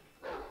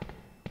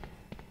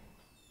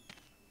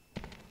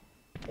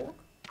 Pork?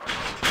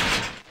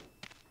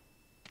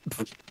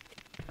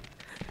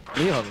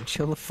 Leon,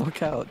 chill the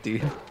fuck out,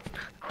 dude.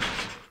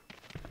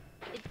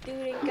 Dude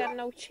ain't got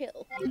no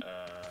chill. Do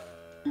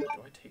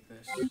I take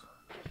this?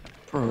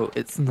 Bro,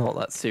 it's not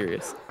that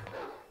serious.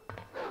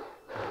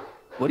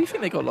 What do you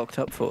think they got locked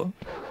up for?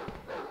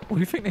 What do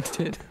you think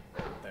they did?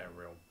 They're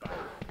real bad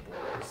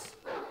boys.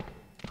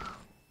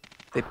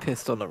 They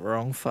pissed on the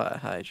wrong fire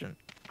hydrant.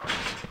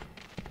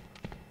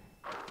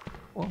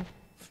 Well,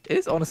 it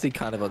is honestly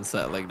kind of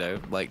unsettling though,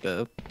 like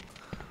the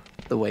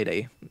way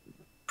they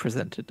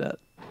presented that.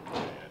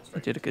 Yeah,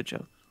 They did a good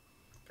job.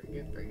 Very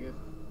good, very good.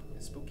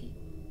 It's spooky.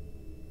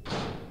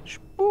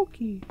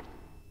 Spooky.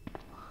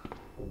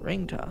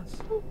 Ring toss.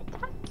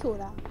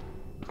 Spectacular.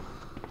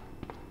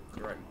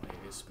 You're right, Molly,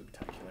 it is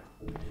spooktacular.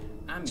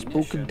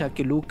 Ammunition.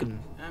 Spookentacular.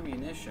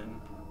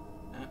 Ammunition.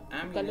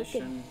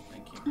 Ammunition.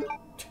 Thank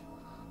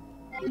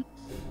you.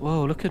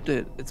 Whoa, look at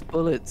it. It's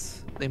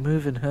bullets. They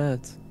move in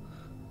herds.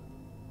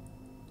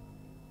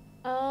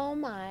 Oh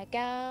my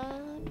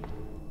god.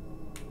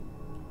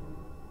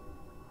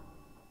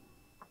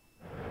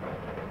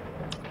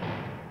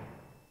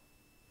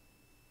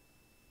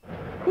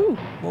 Ooh,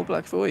 more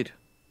Black Void.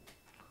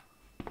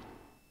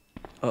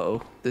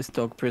 Uh-oh, this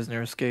dog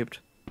prisoner escaped.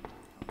 Oh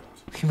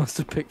god. He must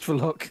have picked for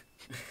luck.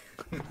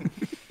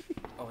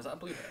 Oh, is that a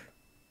blue head?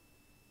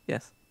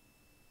 Yes.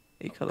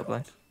 Are you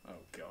colorblind? Oh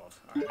god.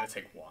 Alright, I'll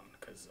take one,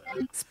 because...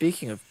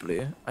 Speaking of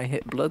blue, I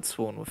hit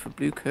Bloodsworn with a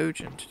blue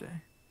Kojin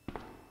today.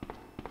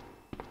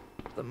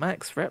 The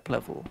max rep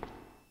level.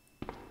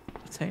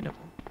 Attainable.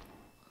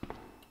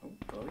 Oh,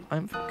 glowy.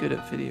 I'm good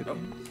at video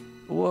games.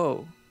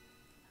 Whoa.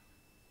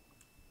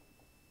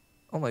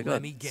 Oh my god,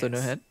 Let me guess. so no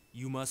head?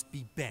 You must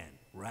be Ben,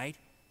 right?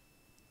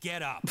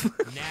 Get up,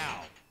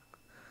 now!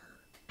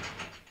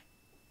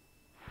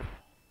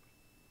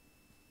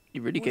 He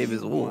really What gave do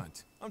his you all.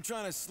 want? I'm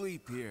trying to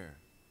sleep here.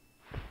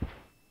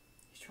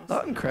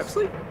 That and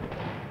Krebsley?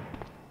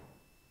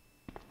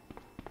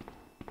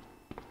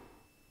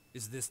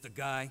 Is this the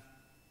guy?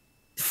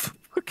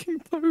 Fucking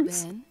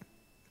pose. Ben,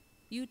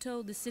 you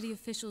told the city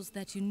officials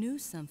that you knew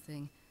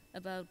something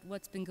about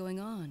what's been going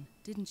on,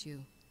 didn't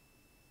you?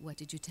 What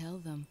did you tell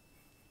them?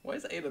 Why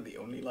is Ada the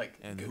only, like,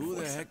 And good who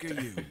the voice heck are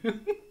actor? you?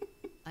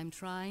 I'm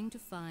trying to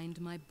find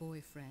my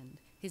boyfriend.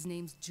 His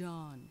name's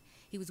John.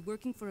 He was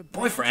working for a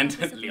Boyfriend?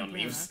 branch office of Leon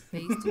Umbrella leaves.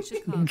 based in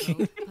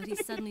Chicago, but he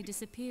suddenly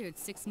disappeared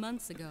 6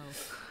 months ago.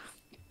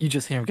 You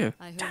just hear him go.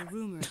 I heard a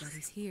rumor that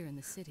he's here in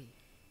the city.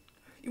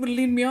 You would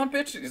lead me on,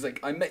 bitch? He's like,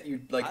 I met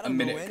you, like, I a don't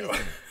know minute ago.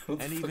 anything. What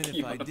the And fuck even are you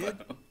if I on did,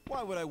 about?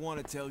 why would I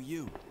want to tell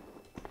you?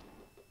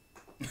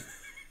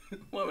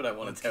 Why would I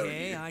want to tell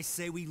Okay, you? I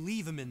say we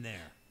leave him in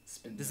there.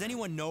 Spin Does down.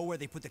 anyone know where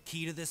they put the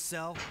key to this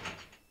cell?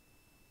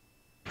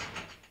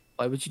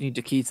 Why would you need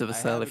the key to the I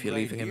cell have if it you're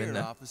right leaving him in here,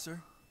 there?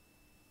 officer.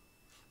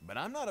 But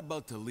I'm not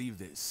about to leave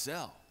this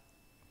cell.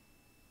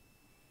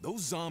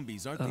 Those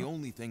zombies aren't the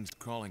only things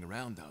crawling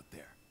around out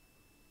there.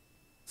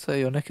 So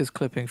your neck is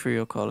clipping through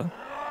your collar.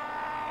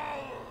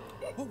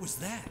 What was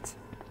that?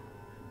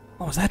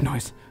 What was that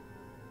noise?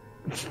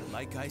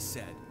 Like I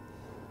said,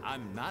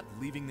 I'm not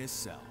leaving this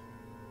cell.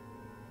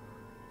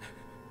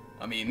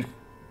 I mean,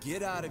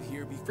 Get out of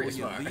here before pretty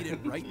you smart. lead it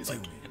right He's to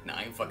like, me. nah,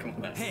 I ain't fucking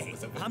with that. Hey,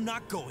 I'm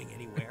not going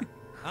anywhere.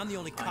 I'm the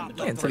only cop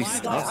Yeah, left until he alive.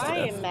 starts to I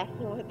death. am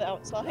messing with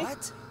outside.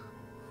 What?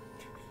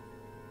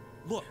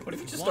 Look, What if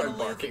you just wanna start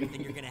live, barking?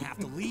 then you're gonna have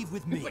to leave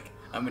with me. Like,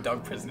 I'm a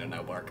dog prisoner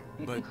now, bark.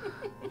 But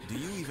do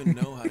you even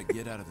know how to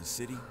get out of the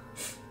city?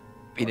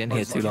 Been in here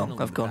There's a too long. kennel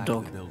in I've the gone back of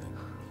dog. the building.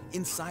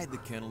 Inside the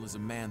kennel is a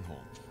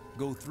manhole.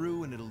 Go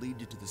through and it'll lead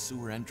you to the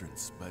sewer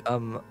entrance, but it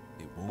won't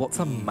What's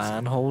a be easy.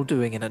 manhole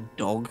doing in a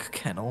dog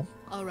kennel?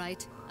 All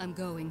right, I'm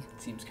going.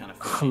 Seems kind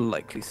of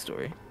Likely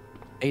story.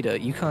 Ada,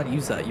 you can't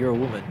use that. You're a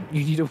woman.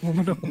 You need a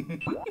woman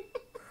on.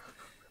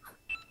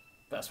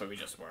 That's where we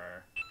just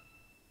were.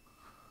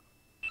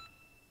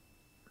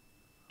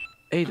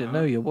 Ada,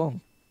 no, you're wrong.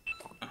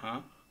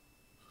 Uh-huh.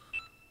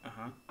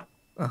 Uh-huh.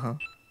 Uh-huh.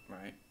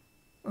 Right.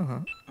 Uh-huh.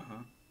 Uh-huh.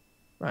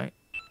 Right.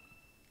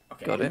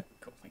 Okay. Got it.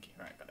 Cool, thank you.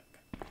 Alright, got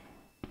it.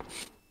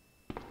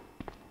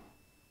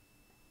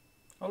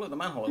 Oh, look, the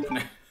manhole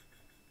opener.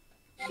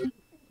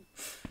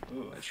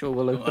 Ooh. Sure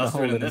will open a that's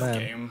hole weird in a this man.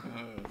 game.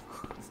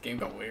 This game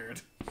got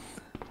weird.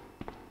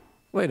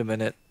 Wait a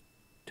minute.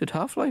 Did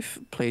Half-Life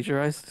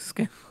plagiarize this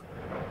game?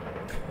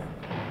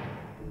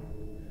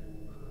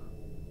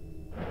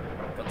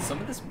 God,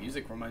 some of this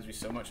music reminds me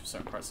so much of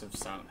certain parts of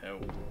Silent Hill.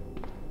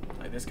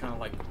 Like this kind of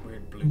like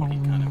weird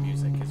bloopy kind of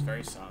music is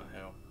very Silent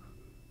Hill.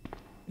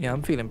 Yeah,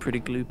 I'm feeling pretty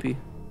gloopy.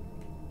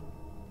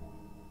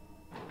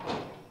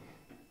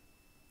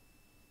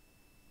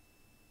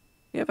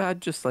 You ever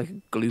had just like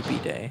a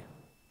gloopy day?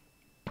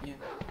 Yeah.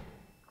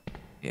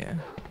 Yeah.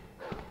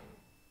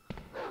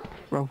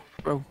 Roll,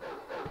 roll.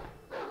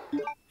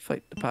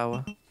 Fight the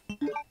power.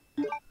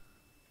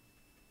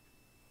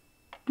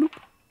 Bloop.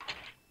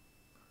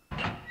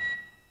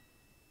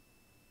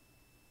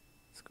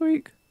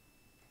 Squeak.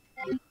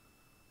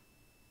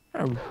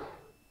 Oh.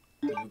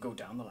 You go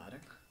down the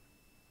ladder.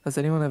 Has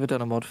anyone ever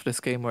done a mod for this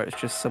game where it's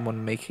just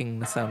someone making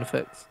the sound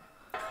effects?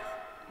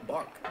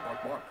 Bark,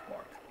 bark, bark,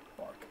 bark,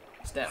 bark.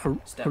 Step, Hur-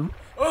 step. hur-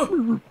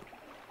 Oh!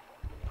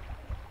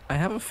 I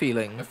have a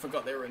feeling I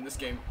forgot they were in this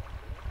game.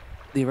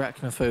 the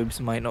arachnophobes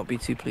might not be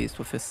too pleased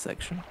with this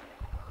section.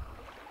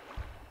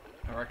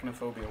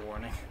 Arachnophobia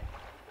warning.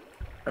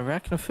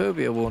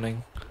 Arachnophobia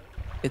warning.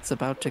 It's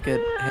about to get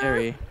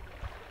hairy.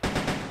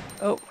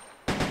 Oh.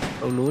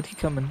 Oh lord, he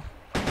coming.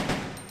 Now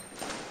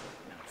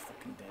he's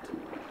fucking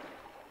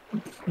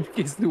dead.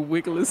 He's the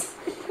wigglers.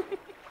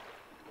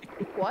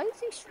 Why is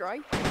he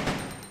striking?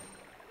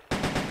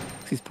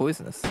 He's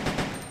poisonous.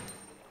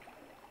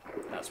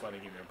 That's why they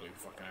give you a blue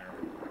fucking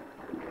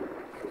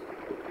arrow.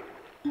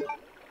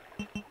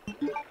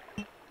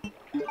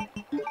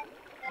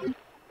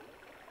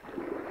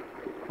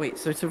 Wait,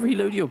 so to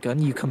reload your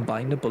gun, you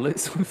combine the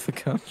bullets with the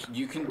gun?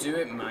 You can do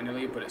it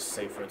manually, but it's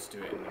safer to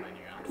do it in the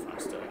menu and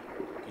faster.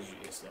 Because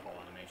it's the whole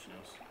animation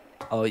else.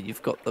 Oh,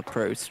 you've got the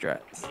pro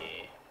strats. Yeah.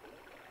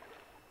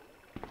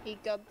 He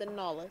got the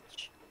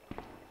knowledge.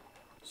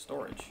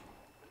 Storage.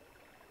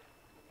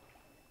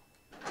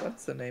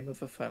 That's the name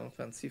of a Final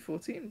Fantasy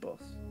XIV boss.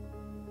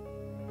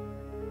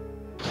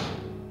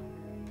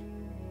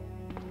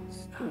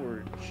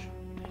 Storage.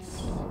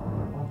 Nice.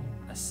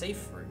 A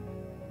safe room.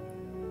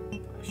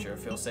 I sure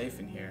feel safe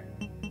in here.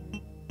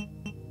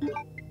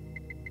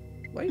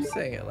 Why are you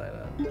saying it like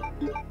that?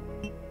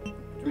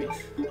 Do we?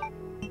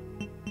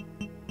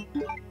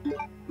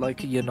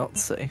 Like you're not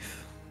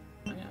safe.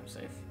 Oh, yeah, I'm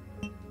safe.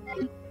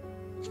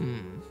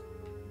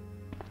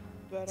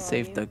 But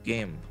Save the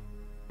game.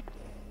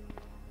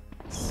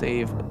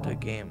 Save the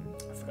game.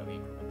 I forgot the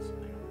increments.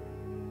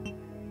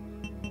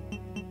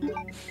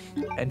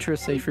 Enter a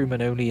safe room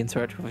and only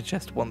interact with a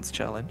chest once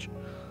challenge.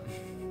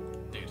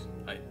 Dude,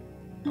 oh,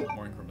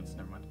 more increments,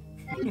 never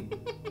mind.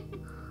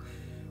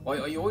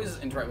 Well, you always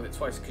interact with it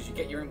twice because you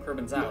get your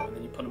increments out and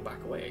then you put them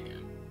back away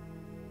again.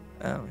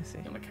 Oh, I see.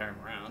 You want to carry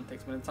them around?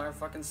 Takes me an entire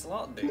fucking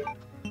slot, dude.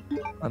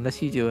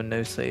 Unless you do a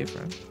no save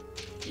room.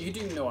 You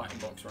do no item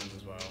box runs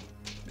as well.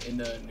 In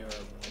the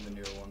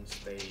newer ones,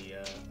 they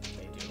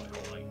do like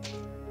whole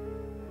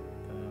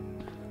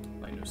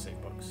like no save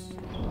box,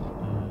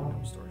 no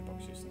storage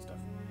box use and stuff.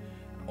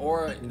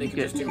 Or they could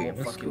just do more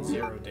fucking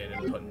zero data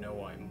and put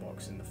no item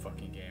box in the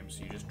fucking game,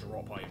 so you just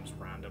drop items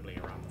randomly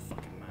around the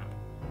fucking map.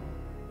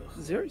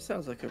 Ugh. Zero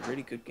sounds like a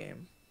really good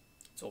game.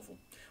 It's awful.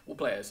 We'll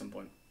play it at some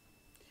point.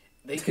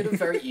 They could have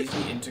very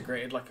easily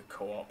integrated like a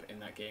co-op in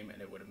that game,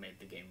 and it would have made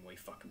the game way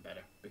fucking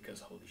better. Because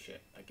holy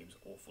shit, that game's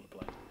awful to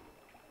play.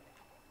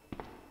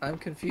 I'm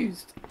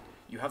confused.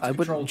 You have to I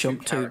control wouldn't two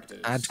jump to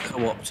characters. add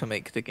co-op to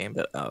make the game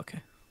better. Oh,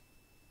 okay.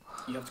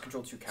 You have to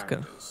control two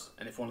characters,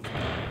 and if one of them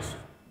dies,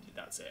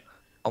 that's it.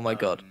 Oh my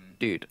god,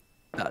 dude,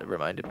 that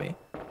reminded me.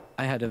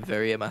 I had a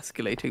very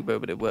emasculating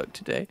moment at work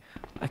today.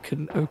 I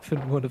couldn't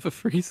open one of the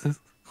freezers.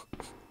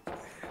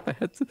 I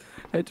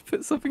had to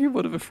put something in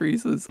one of the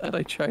freezers, and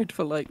I tried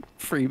for like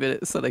 3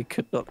 minutes, and I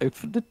could not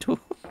open the door.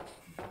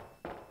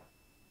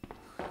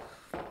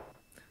 To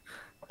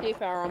be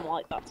fair, I'm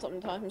like that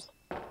sometimes.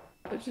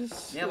 I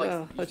just Yeah, like I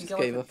you can just get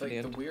gave like up in the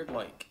the end. weird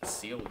like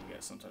seal you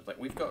get sometimes. Like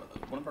we've got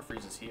one of our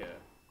freezers here.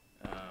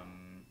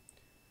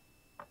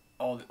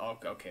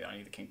 Okay, I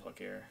need the king plug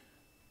here,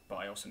 but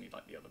I also need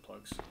like the other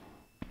plugs.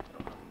 I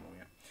don't have them all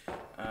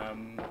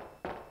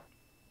yet.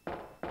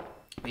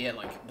 But yeah,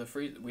 like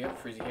we have a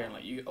freezer here, and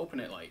like you open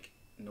it like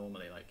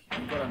normally, like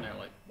you go down there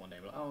like one day,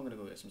 like, oh, I'm gonna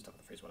go get some stuff in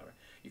the freezer, whatever.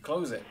 You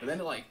close it, but then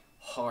it like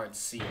hard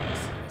seals,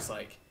 and it's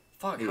like,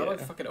 fuck, how do I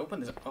fucking open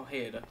this? Oh,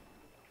 hey, Ada.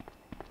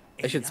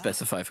 I should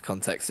specify for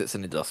context, it's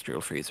an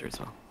industrial freezer as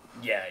well.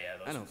 Yeah.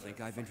 I don't think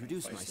I've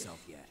introduced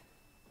myself yet.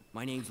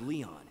 My name's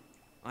Leon.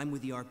 I'm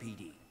with the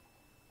RPD.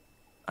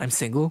 I'm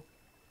single.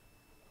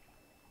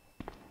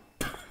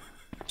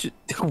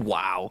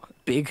 Wow,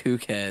 big who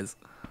cares?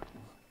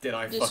 Did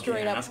I Just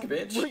fucking ask,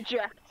 bitch?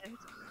 Rejected.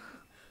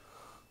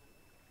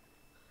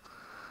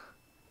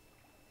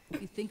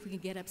 You think we can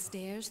get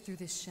upstairs through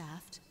this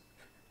shaft?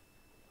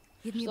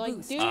 Give me She's a like,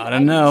 boost. dude, I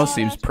don't know. thought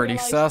Seems that's pretty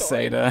real life sus,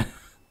 story. Ada.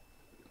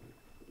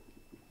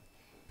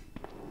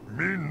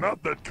 Me,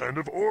 not that kind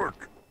of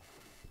orc.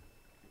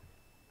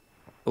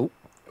 Oh.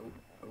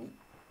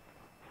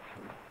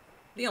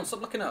 Leon,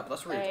 stop looking up.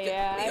 That's rude.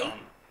 Hey, Leon.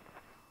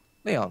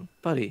 Leon,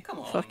 buddy, Come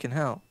on. fucking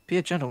hell, be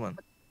a gentleman.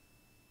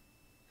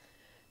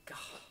 God.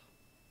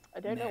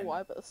 I don't know Man.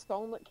 why, but the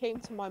song that came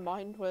to my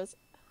mind was,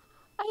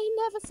 I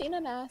ain't never seen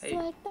an ass Hey.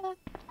 like that.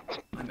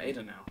 I'm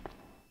Ada now.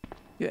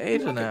 You're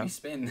Ada Look at now. me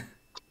spin.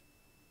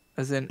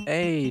 As in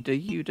Ada,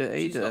 Yuda,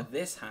 She's Ada. got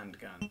this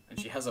handgun, and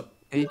she has a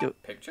Ada.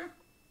 picture.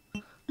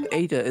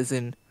 Ada as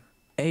in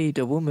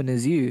Ada, woman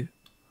is you.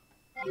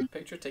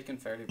 Picture taken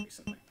fairly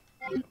recently.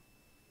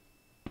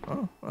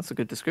 Oh, that's a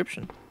good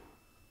description.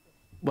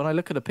 When I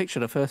look at a picture,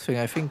 the first thing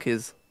I think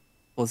is,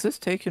 was this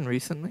taken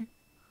recently?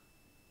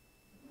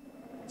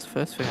 It's the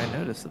first thing I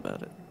notice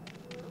about it.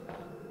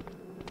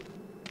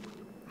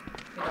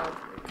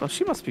 God,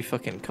 she must be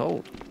fucking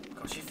cold.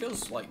 God, she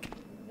feels like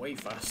way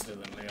faster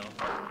than Leon.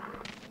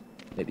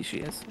 Maybe she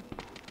is.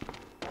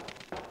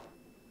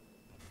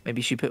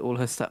 Maybe she put all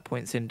her stat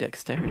points in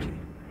dexterity.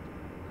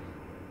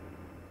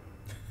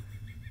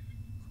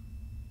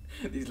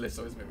 These lists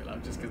always make me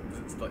laugh just because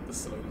it's like the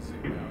slow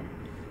zoom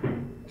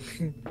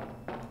out.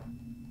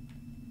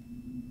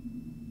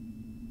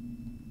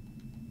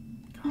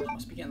 God, I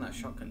must be getting that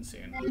shotgun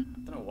soon. I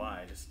don't know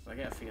why, I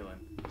get a feeling.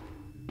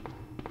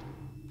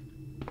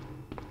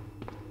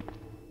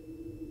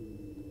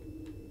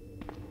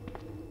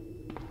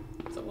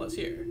 Is that what's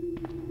here?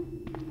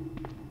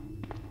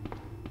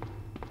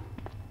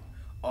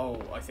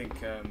 Oh, I think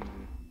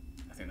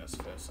that's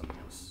for something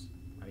else.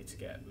 I need to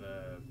get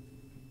the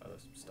other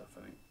stuff,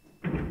 I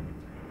think.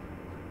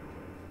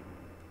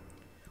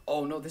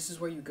 Oh no, this is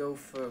where you go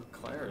for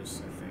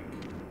Claire's, I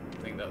think.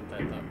 I think that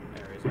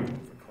area is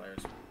important for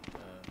Claire's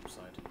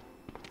side.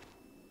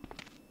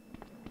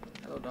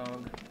 Hello,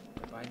 dog.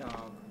 Goodbye,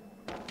 dog.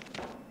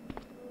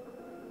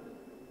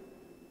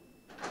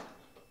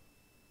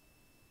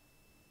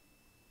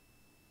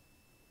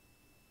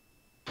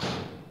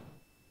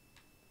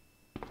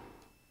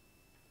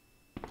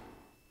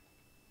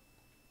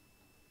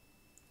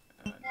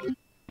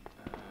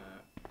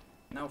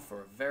 Now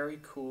for a very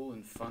cool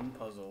and fun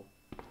puzzle.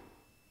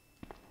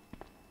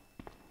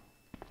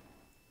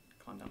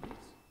 Climb down,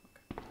 please.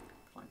 Okay.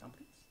 Climb down,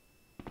 please.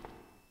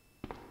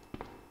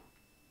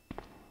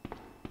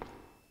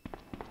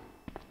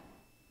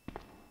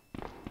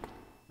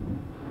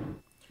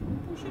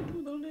 Push it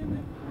to the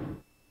limit.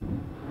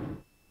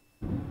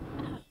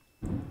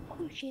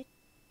 Oh shit.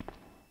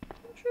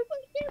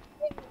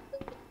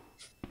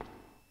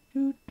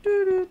 Do,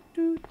 do, do,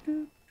 do,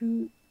 do,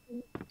 do.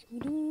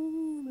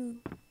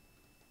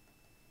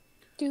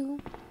 Do.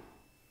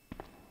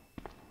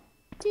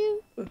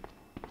 Do.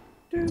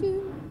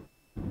 Do.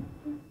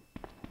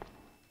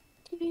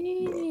 Excuse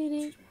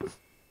me.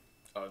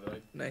 Oh, did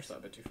I Nice. push that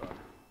a bit too far?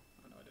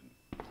 Oh, no,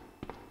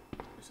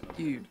 I didn't.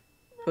 You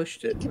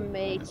pushed it. You can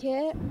make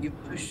it. You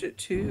pushed it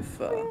too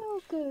far.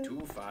 Real good.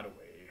 Too far away.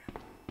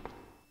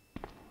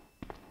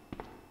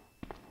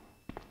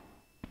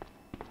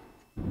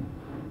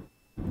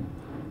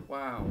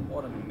 Wow,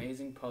 what an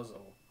amazing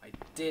puzzle. I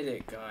did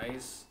it,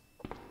 guys.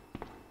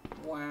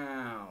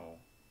 Wow.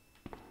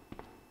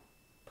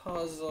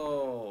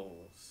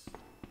 Puzzles.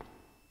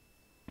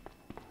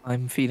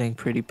 I'm feeling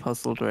pretty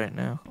puzzled right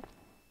now.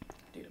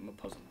 Dude, I'm a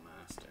puzzle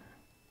master.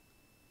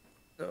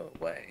 No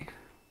way.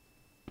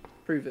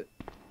 Prove it.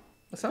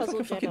 That sounds Puzzle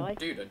like a fucking. Jedi.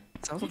 Dude,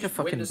 Sounds you like a just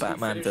fucking witnessed me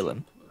Batman finish-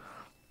 villain.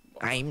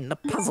 I'm the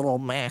puzzle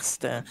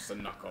master. Just a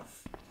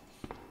knockoff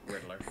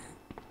Riddler.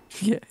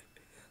 Yeah.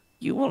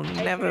 You will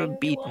never can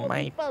beat do all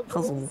my the puzzles.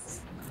 puzzles.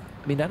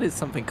 I mean, that is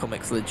something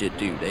comics legit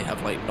do. They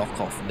have, like,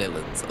 knockoff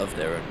villains of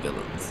their own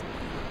villains.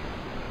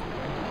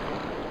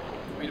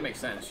 I mean, it makes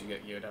sense.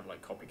 You'd have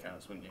like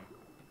copycats, wouldn't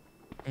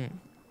you?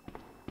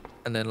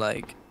 And then,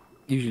 like,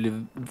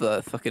 usually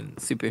the fucking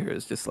superhero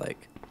is just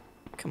like,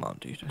 come on,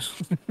 dude.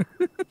 And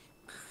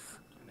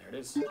there it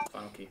is.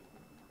 Final key.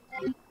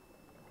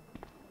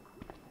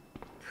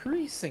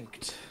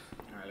 Precinct.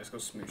 Alright, let's go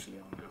smooch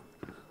Leon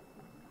now.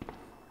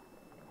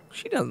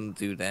 She doesn't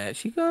do that.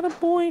 She got a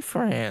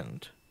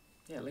boyfriend.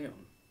 Yeah, Leon.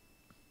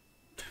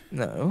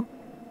 No.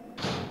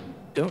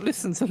 Don't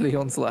listen to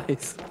Leon's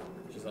lies.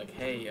 She's like,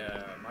 hey,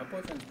 my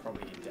boyfriend's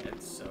probably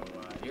dead, so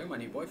you're my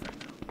new boyfriend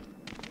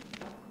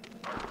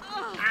now.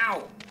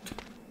 Ow!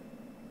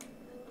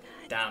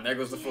 Damn, there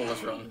goes the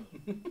flawless run.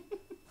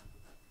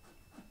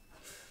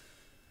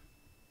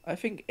 I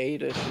think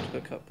Ada should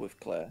hook up with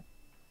Claire.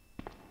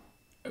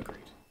 Agreed.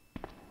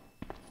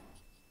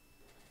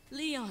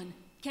 Leon,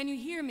 can you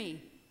hear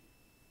me?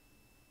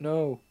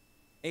 No.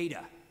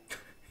 Ada,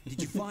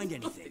 did you find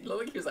anything? Look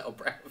like he was out of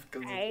breath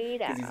because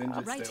he's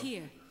injured Right still.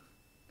 here.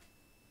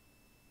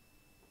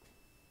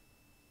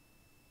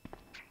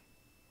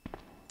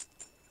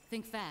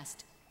 Think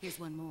fast. Here's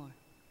one more.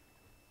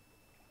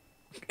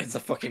 It's a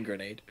fucking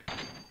grenade.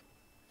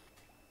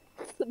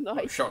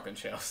 Oh, shotgun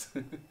shells.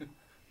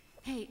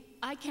 Hey,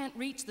 I can't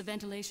reach the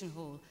ventilation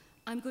hole.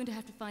 I'm going to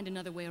have to find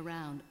another way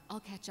around.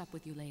 I'll catch up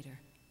with you later.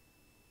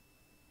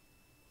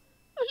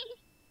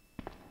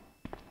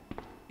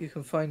 You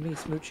can find me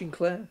smooching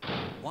Claire.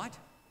 What?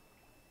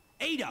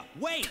 Ada,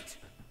 wait!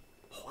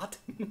 What?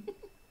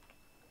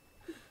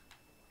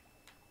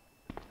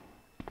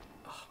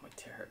 Oh, my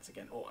tear hurts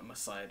again. Oh, on my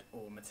side.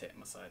 Oh, my tear on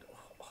my side. Oh,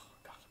 God.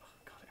 Oh,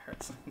 God, it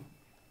hurts.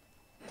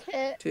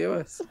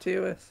 TOS.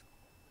 TOS.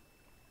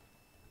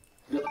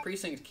 We got the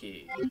precinct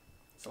key.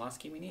 It's the last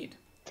key we need.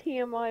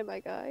 TMI, my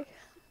guy.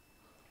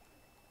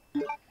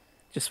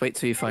 Just wait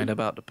till you find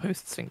about the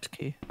post-synced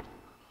key. Cool.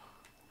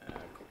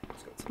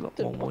 Let's go. It's a lot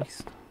more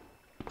moist.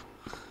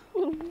 I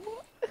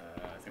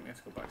think we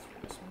have to go back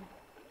through this one.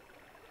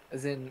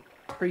 As in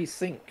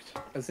pre-synced.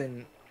 As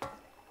in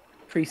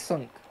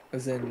pre-sunk.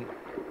 As in...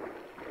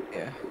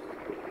 Yeah.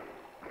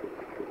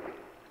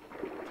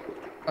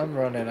 I'm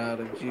running out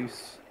of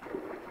juice.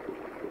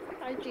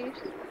 Hi, Juice.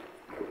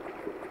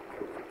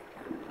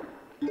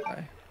 Hi.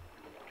 I'm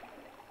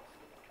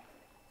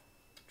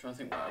trying to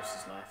think what else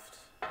is left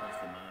of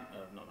the man,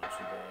 not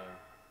actually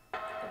of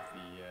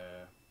the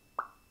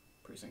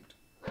precinct.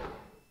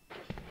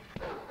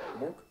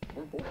 Bork.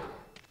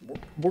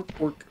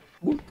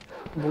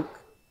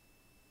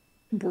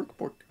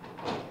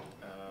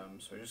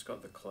 So I just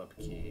got the club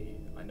key.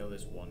 I know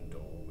there's one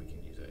door. We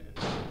can use it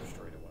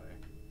straight away.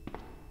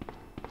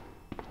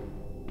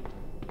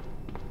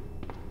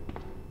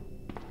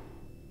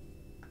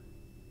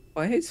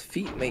 Why his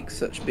feet make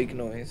such big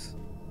noise?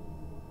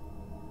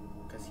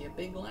 Cause he a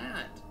big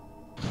lad.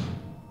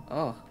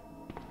 Oh.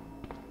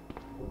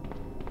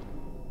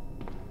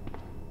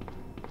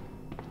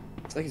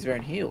 It's like he's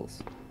wearing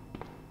heels.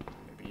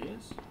 Maybe he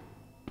is.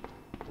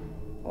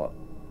 What?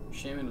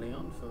 Shaming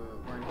Leon for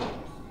wearing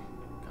heels.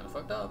 Kinda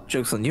fucked up.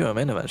 Joke's on you, I'm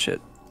into that shit.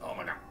 Oh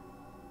my god.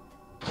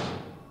 Oh,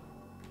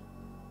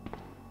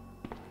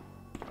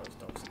 there's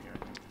dogs in here, I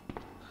think.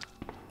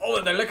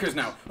 Oh, they're lickers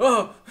now.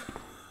 Oh!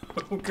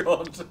 Oh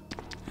god.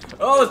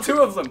 Oh, there's two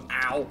of them.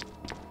 Ow.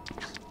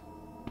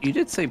 You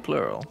did say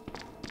plural.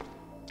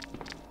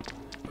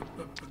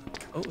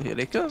 Oh, here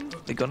they come.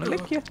 They're gonna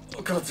lick you.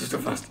 Oh god, they're so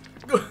fast.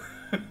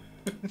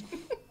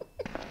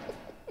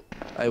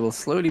 I will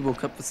slowly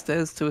walk up the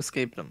stairs to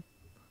escape them.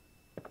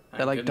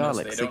 They're like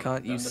Daleks, they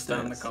can't use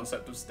understand stairs. the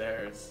concept of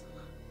stairs.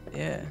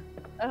 Yeah.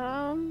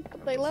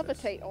 But they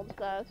levitate on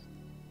stairs.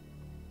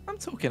 I'm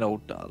talking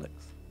old Daleks.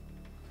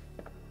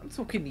 I'm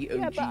talking the OGs.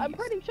 Yeah, but I'm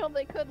pretty sure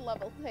they could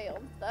levitate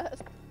on stairs.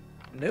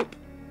 Nope.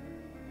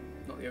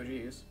 Not the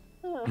OGs.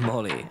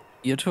 Molly,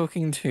 you're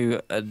talking to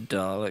a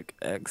Dalek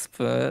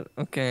expert,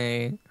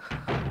 okay?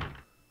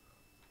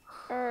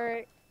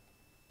 Alright.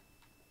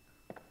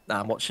 Nah,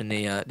 I'm watching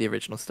the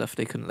original stuff.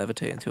 They couldn't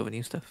levitate until the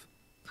new stuff.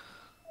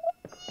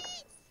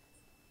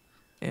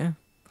 Yeah.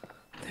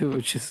 They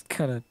were just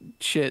kind of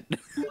shit.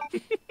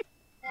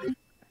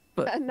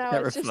 But And now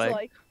that it's just reflect-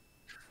 like...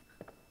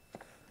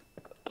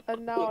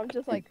 And now I'm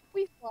just like,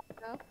 we fly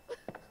now.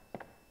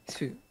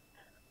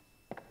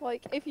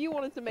 Like, if you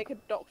wanted to make a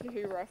Doctor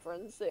Who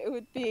reference, it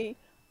would be,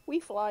 we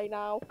fly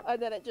now,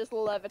 and then it just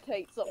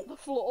levitates on the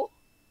floor.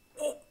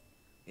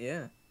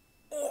 Yeah.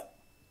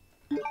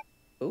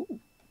 Ooh.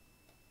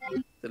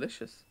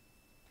 Delicious.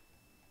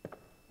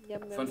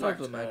 Yum, Fun yum,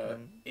 fact,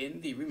 Magnum. in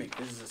the remake,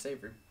 this is a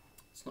save room.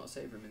 It's not a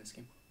save room in this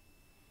game.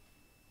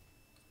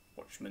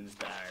 Watchman's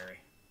Diary.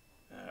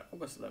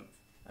 August 11th.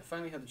 I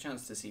finally had the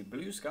chance to see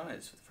blue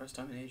skies for the first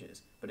time in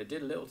ages, but it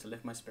did little to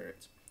lift my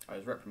spirits. I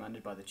was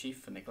reprimanded by the chief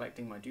for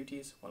neglecting my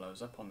duties while I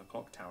was up on the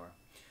clock tower.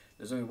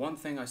 There's only one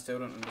thing I still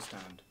don't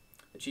understand.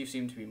 The chief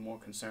seemed to be more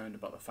concerned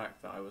about the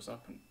fact that I was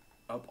up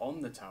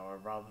on the tower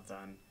rather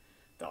than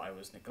that I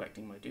was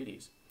neglecting my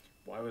duties.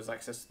 Why was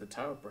access to the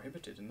tower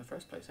prohibited in the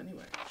first place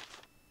anyway?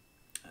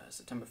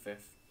 September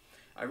 5th.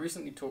 I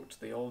recently talked to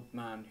the old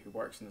man who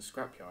works in the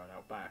scrapyard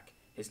out back.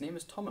 His name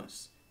is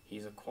Thomas.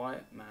 He's a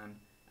quiet man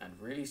and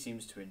really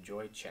seems to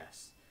enjoy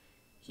chess.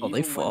 Oh,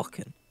 they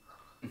fucking.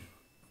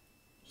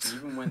 He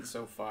even went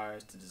so far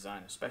as to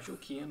design a special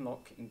key and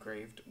lock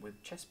engraved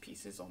with chess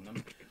pieces on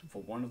them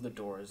for one of the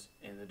doors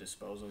in the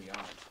disposal yard.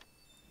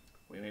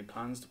 We made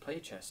plans to play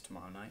chess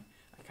tomorrow night.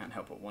 I can't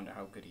help but wonder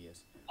how good he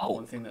is. Oh,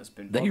 one thing that's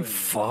been they bothering me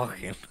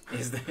fucking.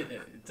 is that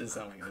it does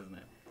sound like it, doesn't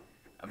it?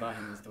 About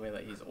him is the way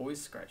that he's always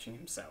scratching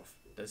himself.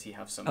 Does he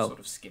have some sort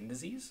of skin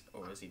disease,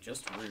 or is he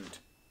just rude?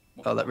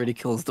 Oh, that really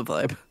kills the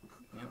vibe.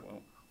 Yeah,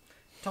 well,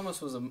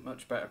 Thomas was a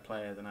much better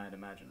player than I had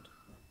imagined.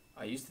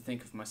 I used to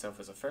think of myself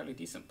as a fairly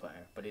decent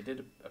player, but he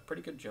did a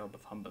pretty good job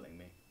of humbling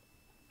me.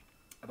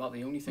 About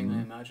the only thing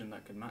I imagined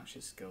that could match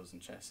his skills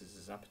in chess is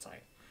his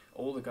appetite.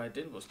 All the guy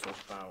did was talk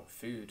about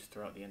food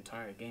throughout the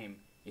entire game.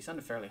 He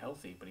sounded fairly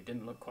healthy, but he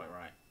didn't look quite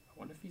right. I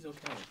wonder if he's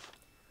okay.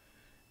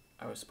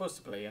 I was supposed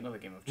to play another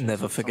game of chess.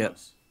 Never with forget.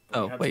 Thomas, but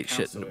we Oh, had to wait, shit,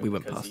 cancel it we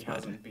went because past he that.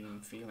 hasn't been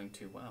feeling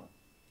too well.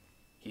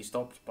 He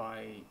stopped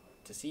by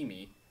to see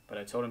me, but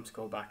I told him to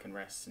go back and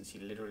rest since he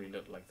literally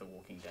looked like the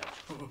Walking Dead.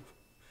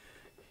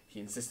 He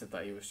insisted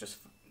that he was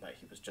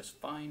just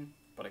fine,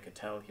 but I could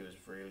tell he was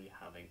really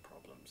having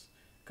problems.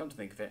 Come to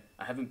think of it,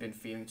 I haven't been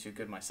feeling too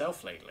good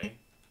myself lately.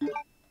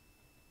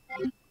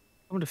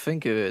 Come to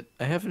think of it,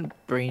 I haven't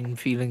been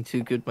feeling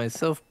too good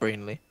myself,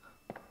 Brainly.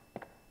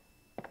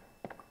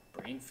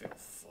 Brain feel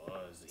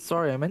fuzzy.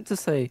 Sorry, I meant to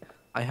say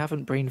I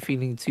haven't been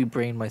feeling too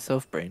brain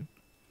myself, Brain.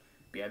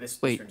 But yeah,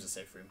 this Wait. room's a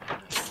safe room.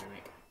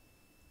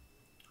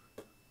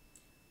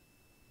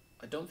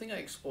 I don't think I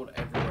explored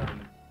everywhere in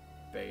the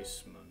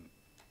basement.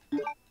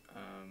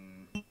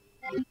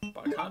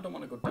 But I kind of don't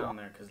want to go down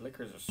there because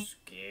liquors are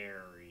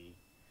scary.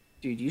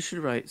 Dude, you should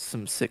write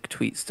some sick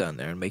tweets down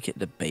there and make it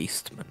the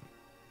basement.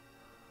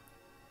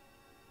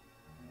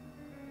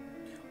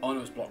 Oh no,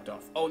 it's blocked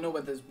off. Oh no,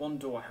 but there's one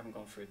door I haven't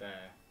gone through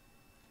there.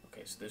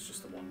 Okay, so there's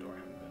just the one door I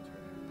haven't been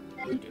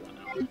through. We can do that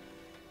now.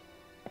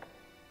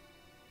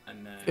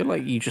 And then... I feel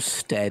like you just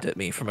stared at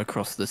me from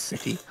across the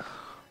city.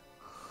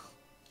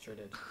 Sure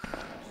did.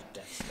 Just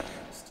death stare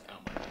just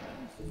out my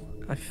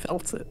window. I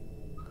felt it.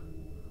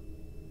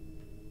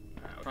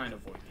 Alright, I'll try and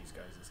avoid these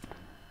guys this time.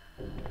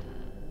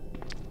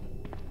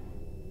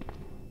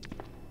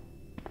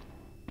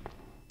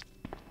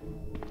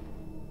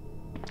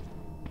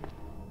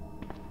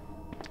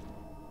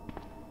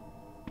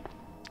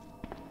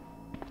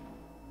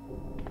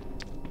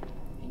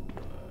 Hey,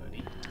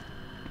 buddy.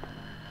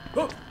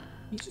 Oh!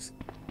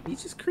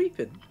 He's just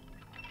creeping.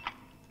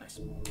 Nice.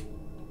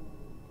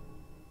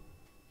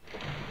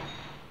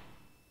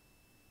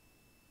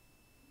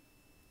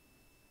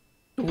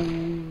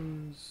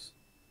 Doors.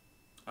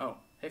 Oh,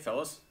 hey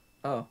fellas.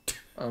 Oh,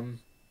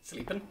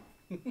 Sleeping?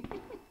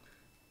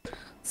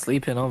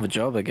 sleeping on the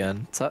job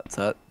again. Tut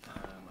tut.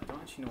 I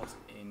don't actually know what's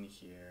in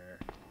here.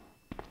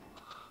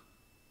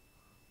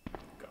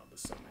 God,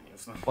 there's so many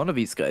of them. One of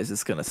these guys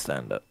is gonna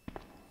stand up.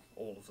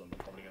 All of them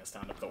are probably going to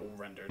stand up. They're all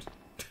rendered.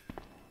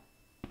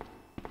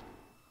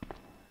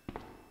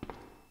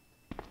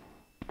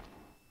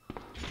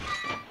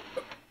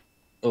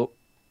 Oh,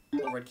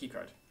 Oh, red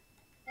keycard.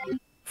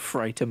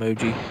 fright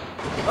emoji.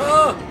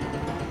 Ah!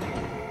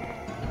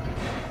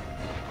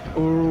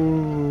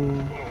 Oh,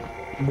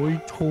 my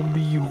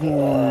Tommy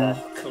hole.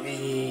 Oh,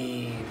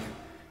 clean.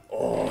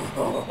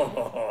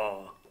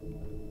 Oh.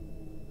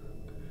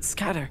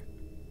 Scatter.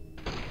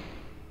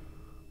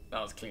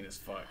 That was clean as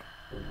fuck.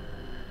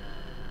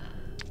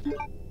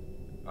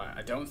 Alright,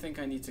 I don't think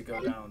I need to go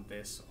down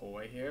this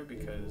hallway here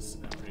because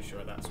I'm pretty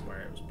sure that's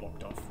where it was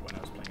blocked off when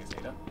I was playing as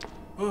Ada.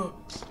 Oh,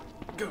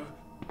 go.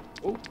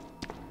 Oh,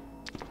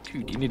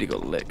 dude, you need to go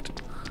licked.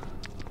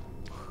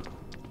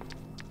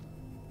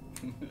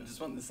 I just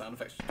want the sound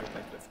effects to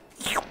replace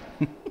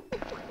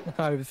with.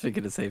 I was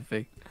thinking the same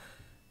thing.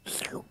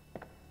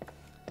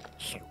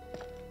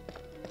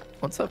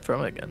 What's that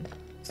from again?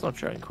 It's not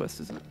Dragon Quest,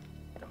 is it?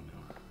 Don't know.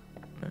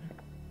 No.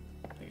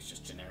 I think it's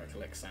just generic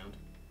lick sound.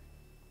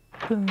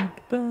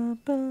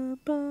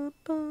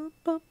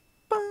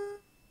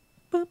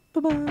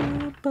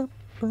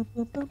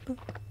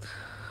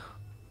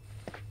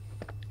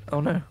 Oh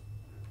no.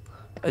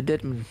 A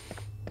dead man.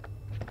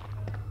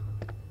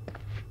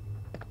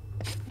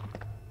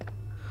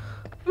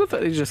 I love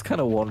that they just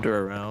kind of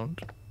wander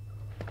around.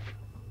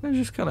 They're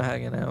just kind of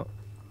hanging out.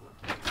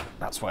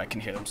 That's why I can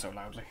hear them so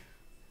loudly.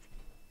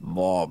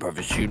 Bob, have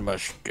you seen my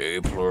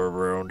stapler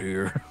around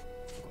here?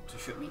 To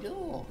shut me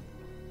door.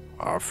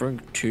 I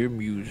think Tim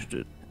used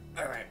it.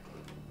 Alright.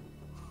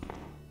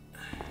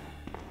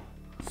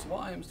 So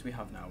what items do we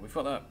have now? We've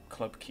got that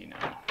club key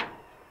now.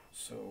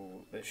 So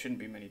there shouldn't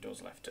be many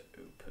doors left to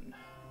open.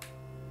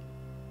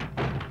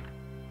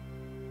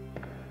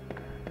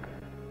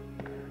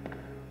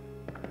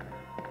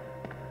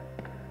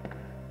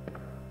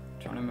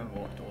 Trying to remember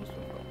what doors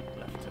we've got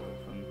left to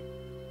open.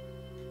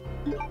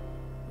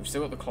 We've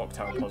still got the clock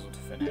tower puzzle to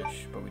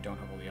finish, but we don't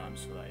have all the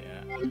items for that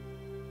yet.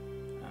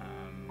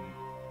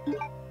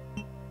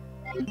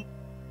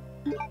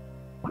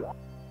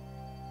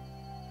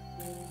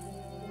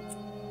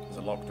 There's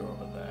a locked door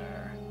over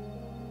there.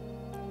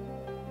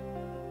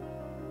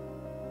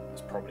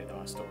 That's probably the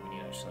last door we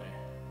need, actually.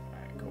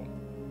 Alright, cool.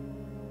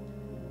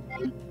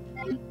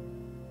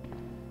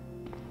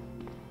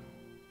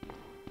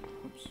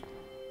 Oops.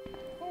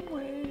 Oh,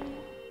 wait.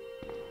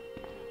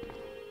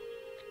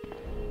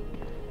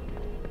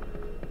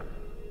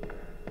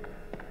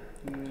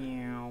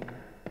 Meow.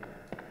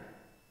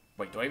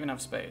 Wait, do I even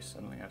have space?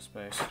 I don't think I have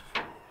space.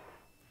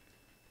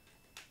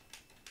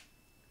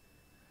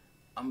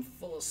 I'm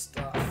full of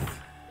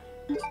stuff.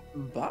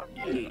 But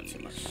Yeah, not too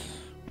much.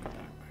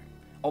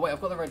 Oh wait,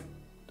 I've got the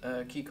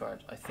red key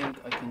card. I think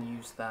I can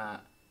use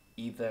that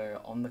either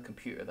on the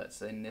computer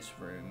that's in this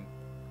room,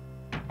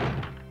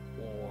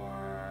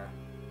 or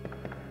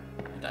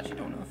I actually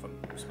don't know if I'm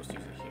supposed to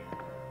use it here,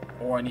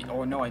 or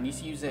no, I need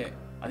to use it.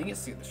 I think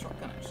it's the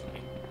shotgun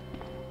actually,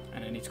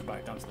 and I need to go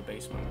back down to the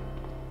basement.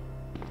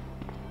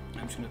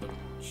 I'm just gonna double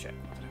check.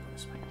 What did I go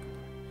this way?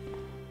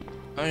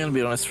 I'm gonna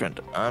be honest, friend.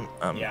 I'm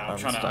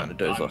starting to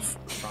doze off.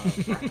 Trying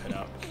to wrap it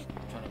up.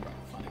 Trying to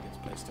find a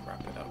good place to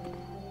wrap it up.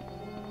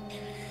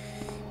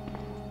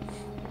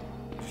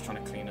 Just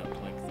trying to clean up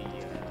like the.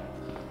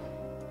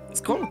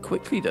 It's gone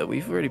quickly though.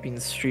 We've already been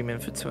streaming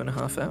for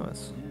 2.5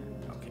 hours.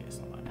 Yeah. Okay, it's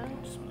not that. Okay,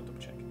 just want to double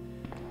check.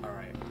 All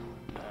right.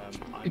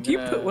 Did you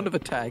put one of the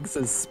tags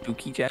as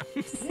spooky jams?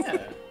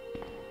 Yeah.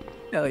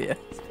 Hell yeah.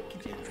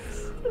 Spooky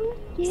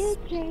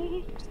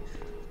jams.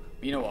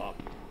 You know what?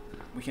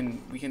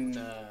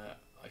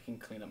 I can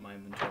clean up my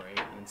inventory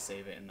and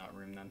save it in that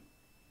room then.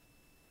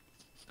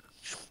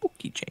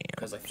 Spooky jam.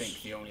 Because I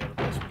think the only other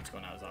place we need to go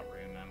now is that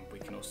room, and we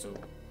can also,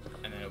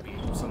 and then it'll be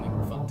something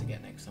fun to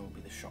get next time will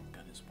be the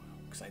shotgun as well.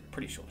 Because I'm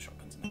pretty sure the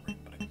shotgun's in that room,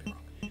 but I could be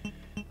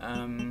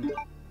wrong.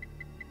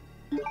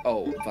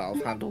 Oh,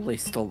 Valve handle, they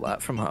stole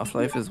that from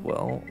Half-Life as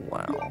well.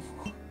 Wow.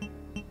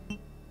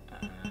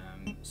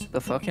 So The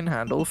fucking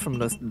handle from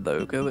the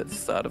logo at the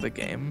start of a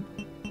game,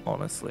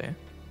 honestly.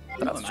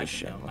 That's just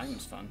shameless. That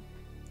was fun.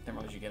 Didn't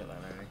realize you get it that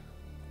early.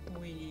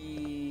 Alright.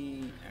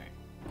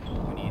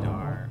 We need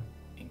our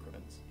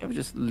increments. You ever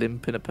just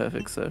limp in a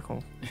perfect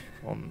circle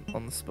on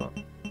the spot?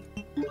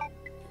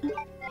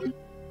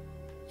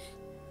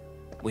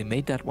 We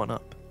made that one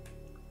up.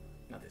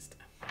 Not this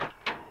time.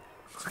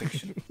 It's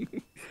fiction.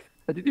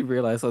 I didn't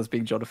realize I was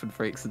being Jonathan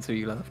Frakes until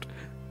you laughed.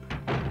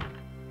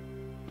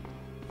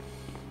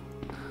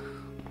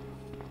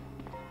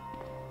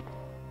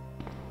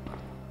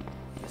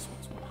 This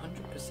one's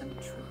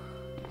 100% true.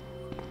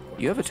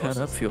 You ever turn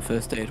up for your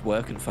first day at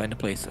work and find a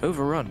place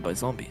overrun by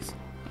zombies?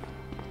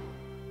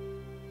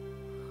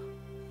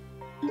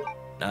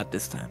 Not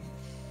this time.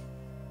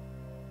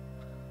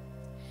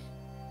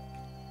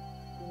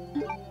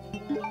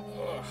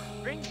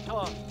 Ring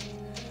toss.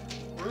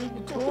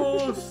 Ring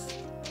toss.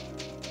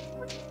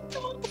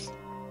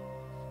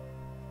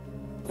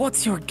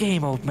 What's your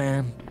game, old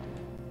man?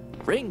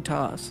 Ring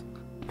toss.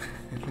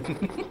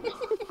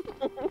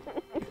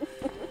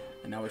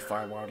 And now we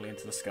fire wildly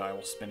into the sky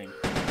while spinning.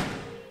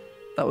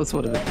 That was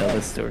one of the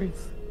Bella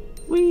stories.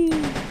 We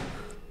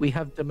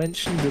have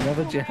dimensioned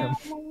another jam.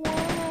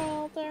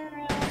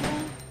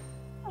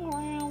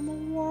 Around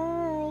the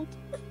world.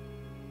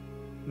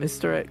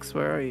 Mr. X,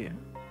 where are you?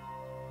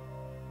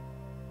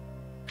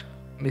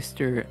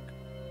 Mr.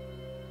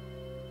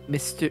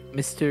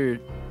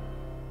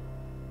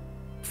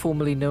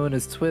 Formerly known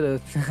as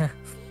Twitter.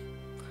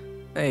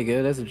 There you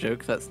go, there's a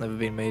joke that's never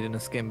been made in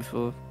this game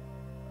before.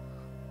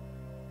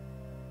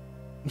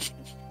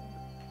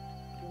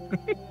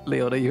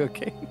 Leon, are you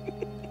okay?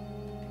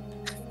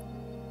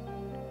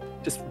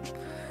 Just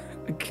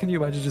can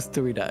you imagine just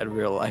doing that in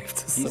real life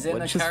to He's someone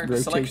in a just character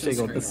selection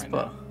rotating on the screen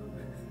right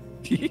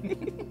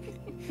spot?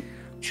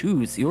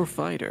 Choose your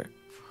fighter.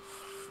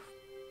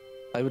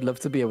 I would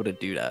love to be able to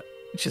do that.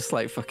 Just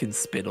like fucking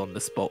spin on the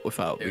spot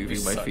without It would be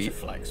moving my such feet. a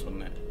flex,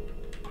 wouldn't it?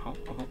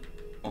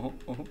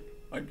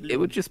 It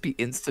would just be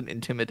instant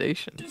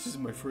intimidation. This is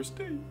my first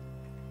day.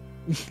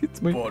 It's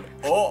my. But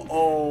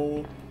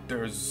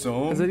there's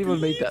zombies. Has anyone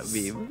made that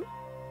meme?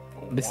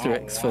 Oh, Mr. wow,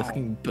 X wow.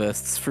 fucking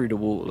bursts through the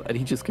wall and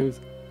he just goes,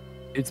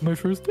 "It's my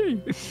first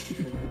day."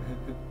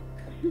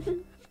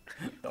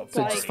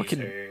 So just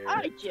fucking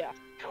I just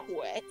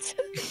quit.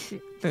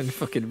 and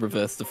fucking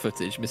reverse the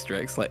footage. Mr.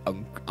 X like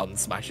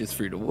unsmashes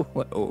through the wall.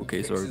 Like, oh,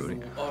 okay, sorry, buddy.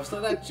 Oh, it's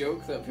like that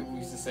joke that people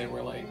used to say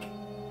where like,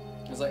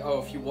 it's like,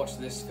 oh, if you watch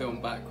this film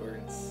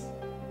backwards,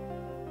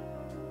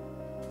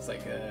 it's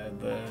like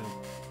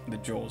the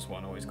Jaws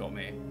one always got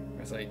me.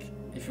 It's like,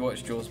 if you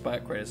watch Jaws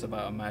backwards, it's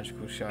about a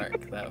magical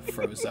shark that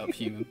throws up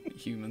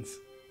humans.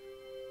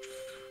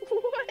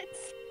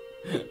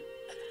 What?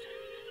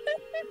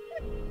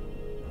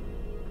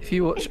 If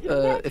you watch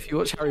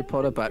Harry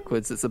Potter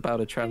backwards, it's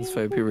about a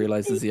transphobe who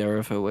realizes the error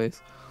of her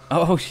ways.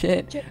 Oh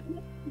shit.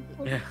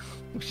 Yeah,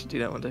 we should do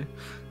that one day.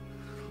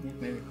 Yeah,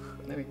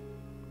 maybe.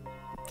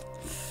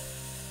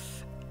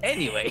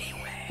 Anyway.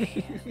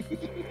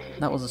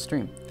 That was a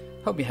stream.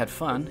 Hope you had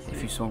fun.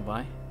 If you swung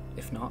by,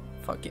 if not,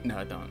 fuck it. No,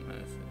 I don't.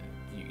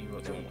 You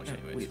don't watch it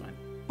anyway. It's fine.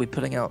 We're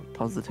putting out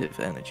positive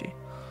energy.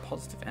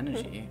 Positive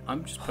energy.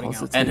 I'm just putting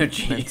Positive out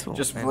energy, mental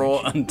just energy.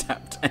 raw,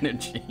 untapped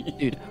energy.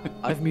 Dude,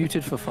 I've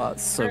muted for farts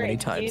so many Alright,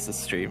 times dude. this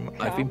stream.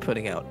 I've been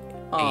putting out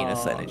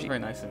anus energy. Very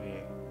nice of you.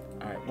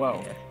 All right.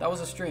 Well, Yeah. that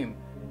was a stream.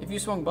 If you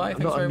swung by, I'm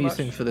thanks not very much.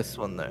 unmuting for this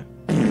one though.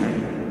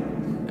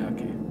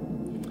 Okay.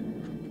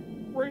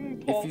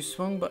 Ring If you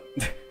swung by,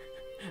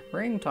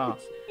 ring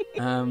toss.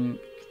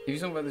 If you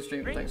swung by the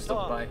stream, Ring thanks for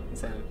stopping by and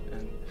saying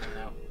and hanging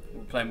out.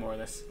 We'll play more of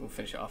this. We'll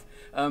finish it off.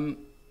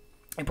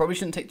 It probably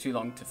shouldn't take too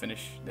long to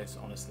finish this,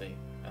 honestly,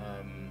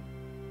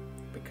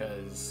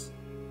 because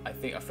I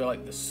feel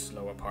like the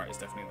slower part is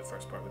definitely the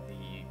first part with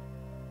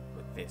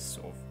this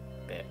sort of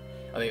bit.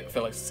 I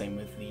feel like it's the same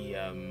with the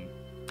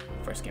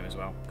first game as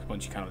well. Because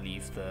once you kind of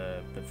leave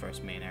the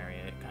first main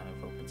area, it kind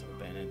of opens up a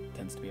bit and it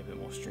tends to be a bit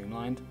more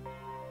streamlined.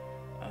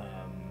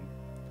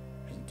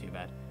 Which isn't too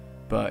bad.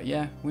 But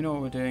yeah, we know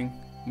what we're doing,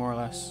 more or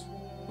less.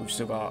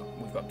 We've got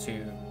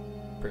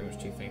pretty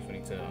much two things we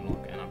need to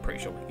unlock, and I'm pretty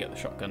sure we can get the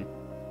shotgun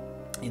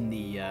in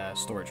the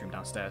storage room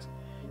downstairs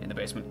in the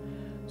basement.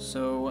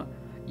 So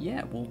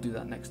yeah, we'll do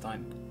that next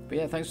time. But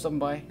yeah, thanks for stopping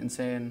by and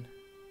saying,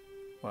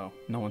 well,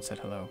 no one said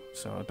hello,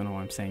 so I don't know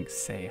why I'm saying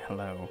say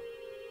hello.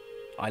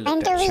 When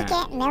do we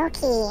get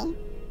Milky?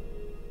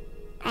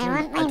 I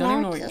want my Milky. I don't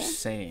even know what you're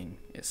saying.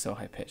 It's so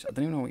high pitched. I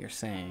don't even know what you're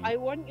saying. I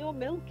want your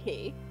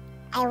Milky.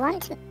 I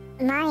want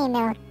my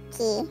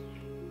Milky.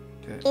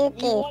 You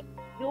want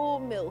your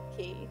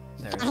Milky.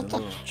 There is a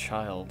little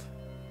child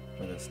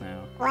with us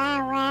now.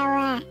 Wow, wow,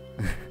 wow.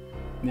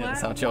 Yeah,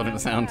 that's how children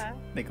sound.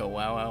 They go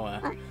wow, wow,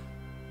 wow.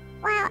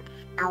 Wow,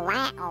 oh,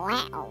 wow, oh,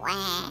 wow, oh,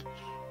 wow.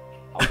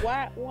 Oh,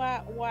 wow,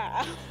 wow,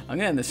 wow. I'm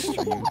gonna end the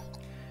stream.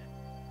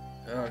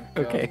 Oh,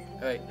 okay.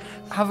 Alright.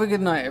 Have a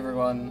good night,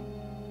 everyone.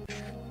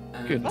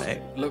 And good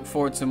night. Look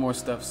forward to more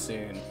stuff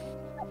soon.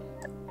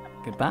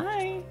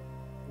 Goodbye.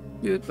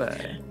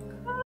 Goodbye.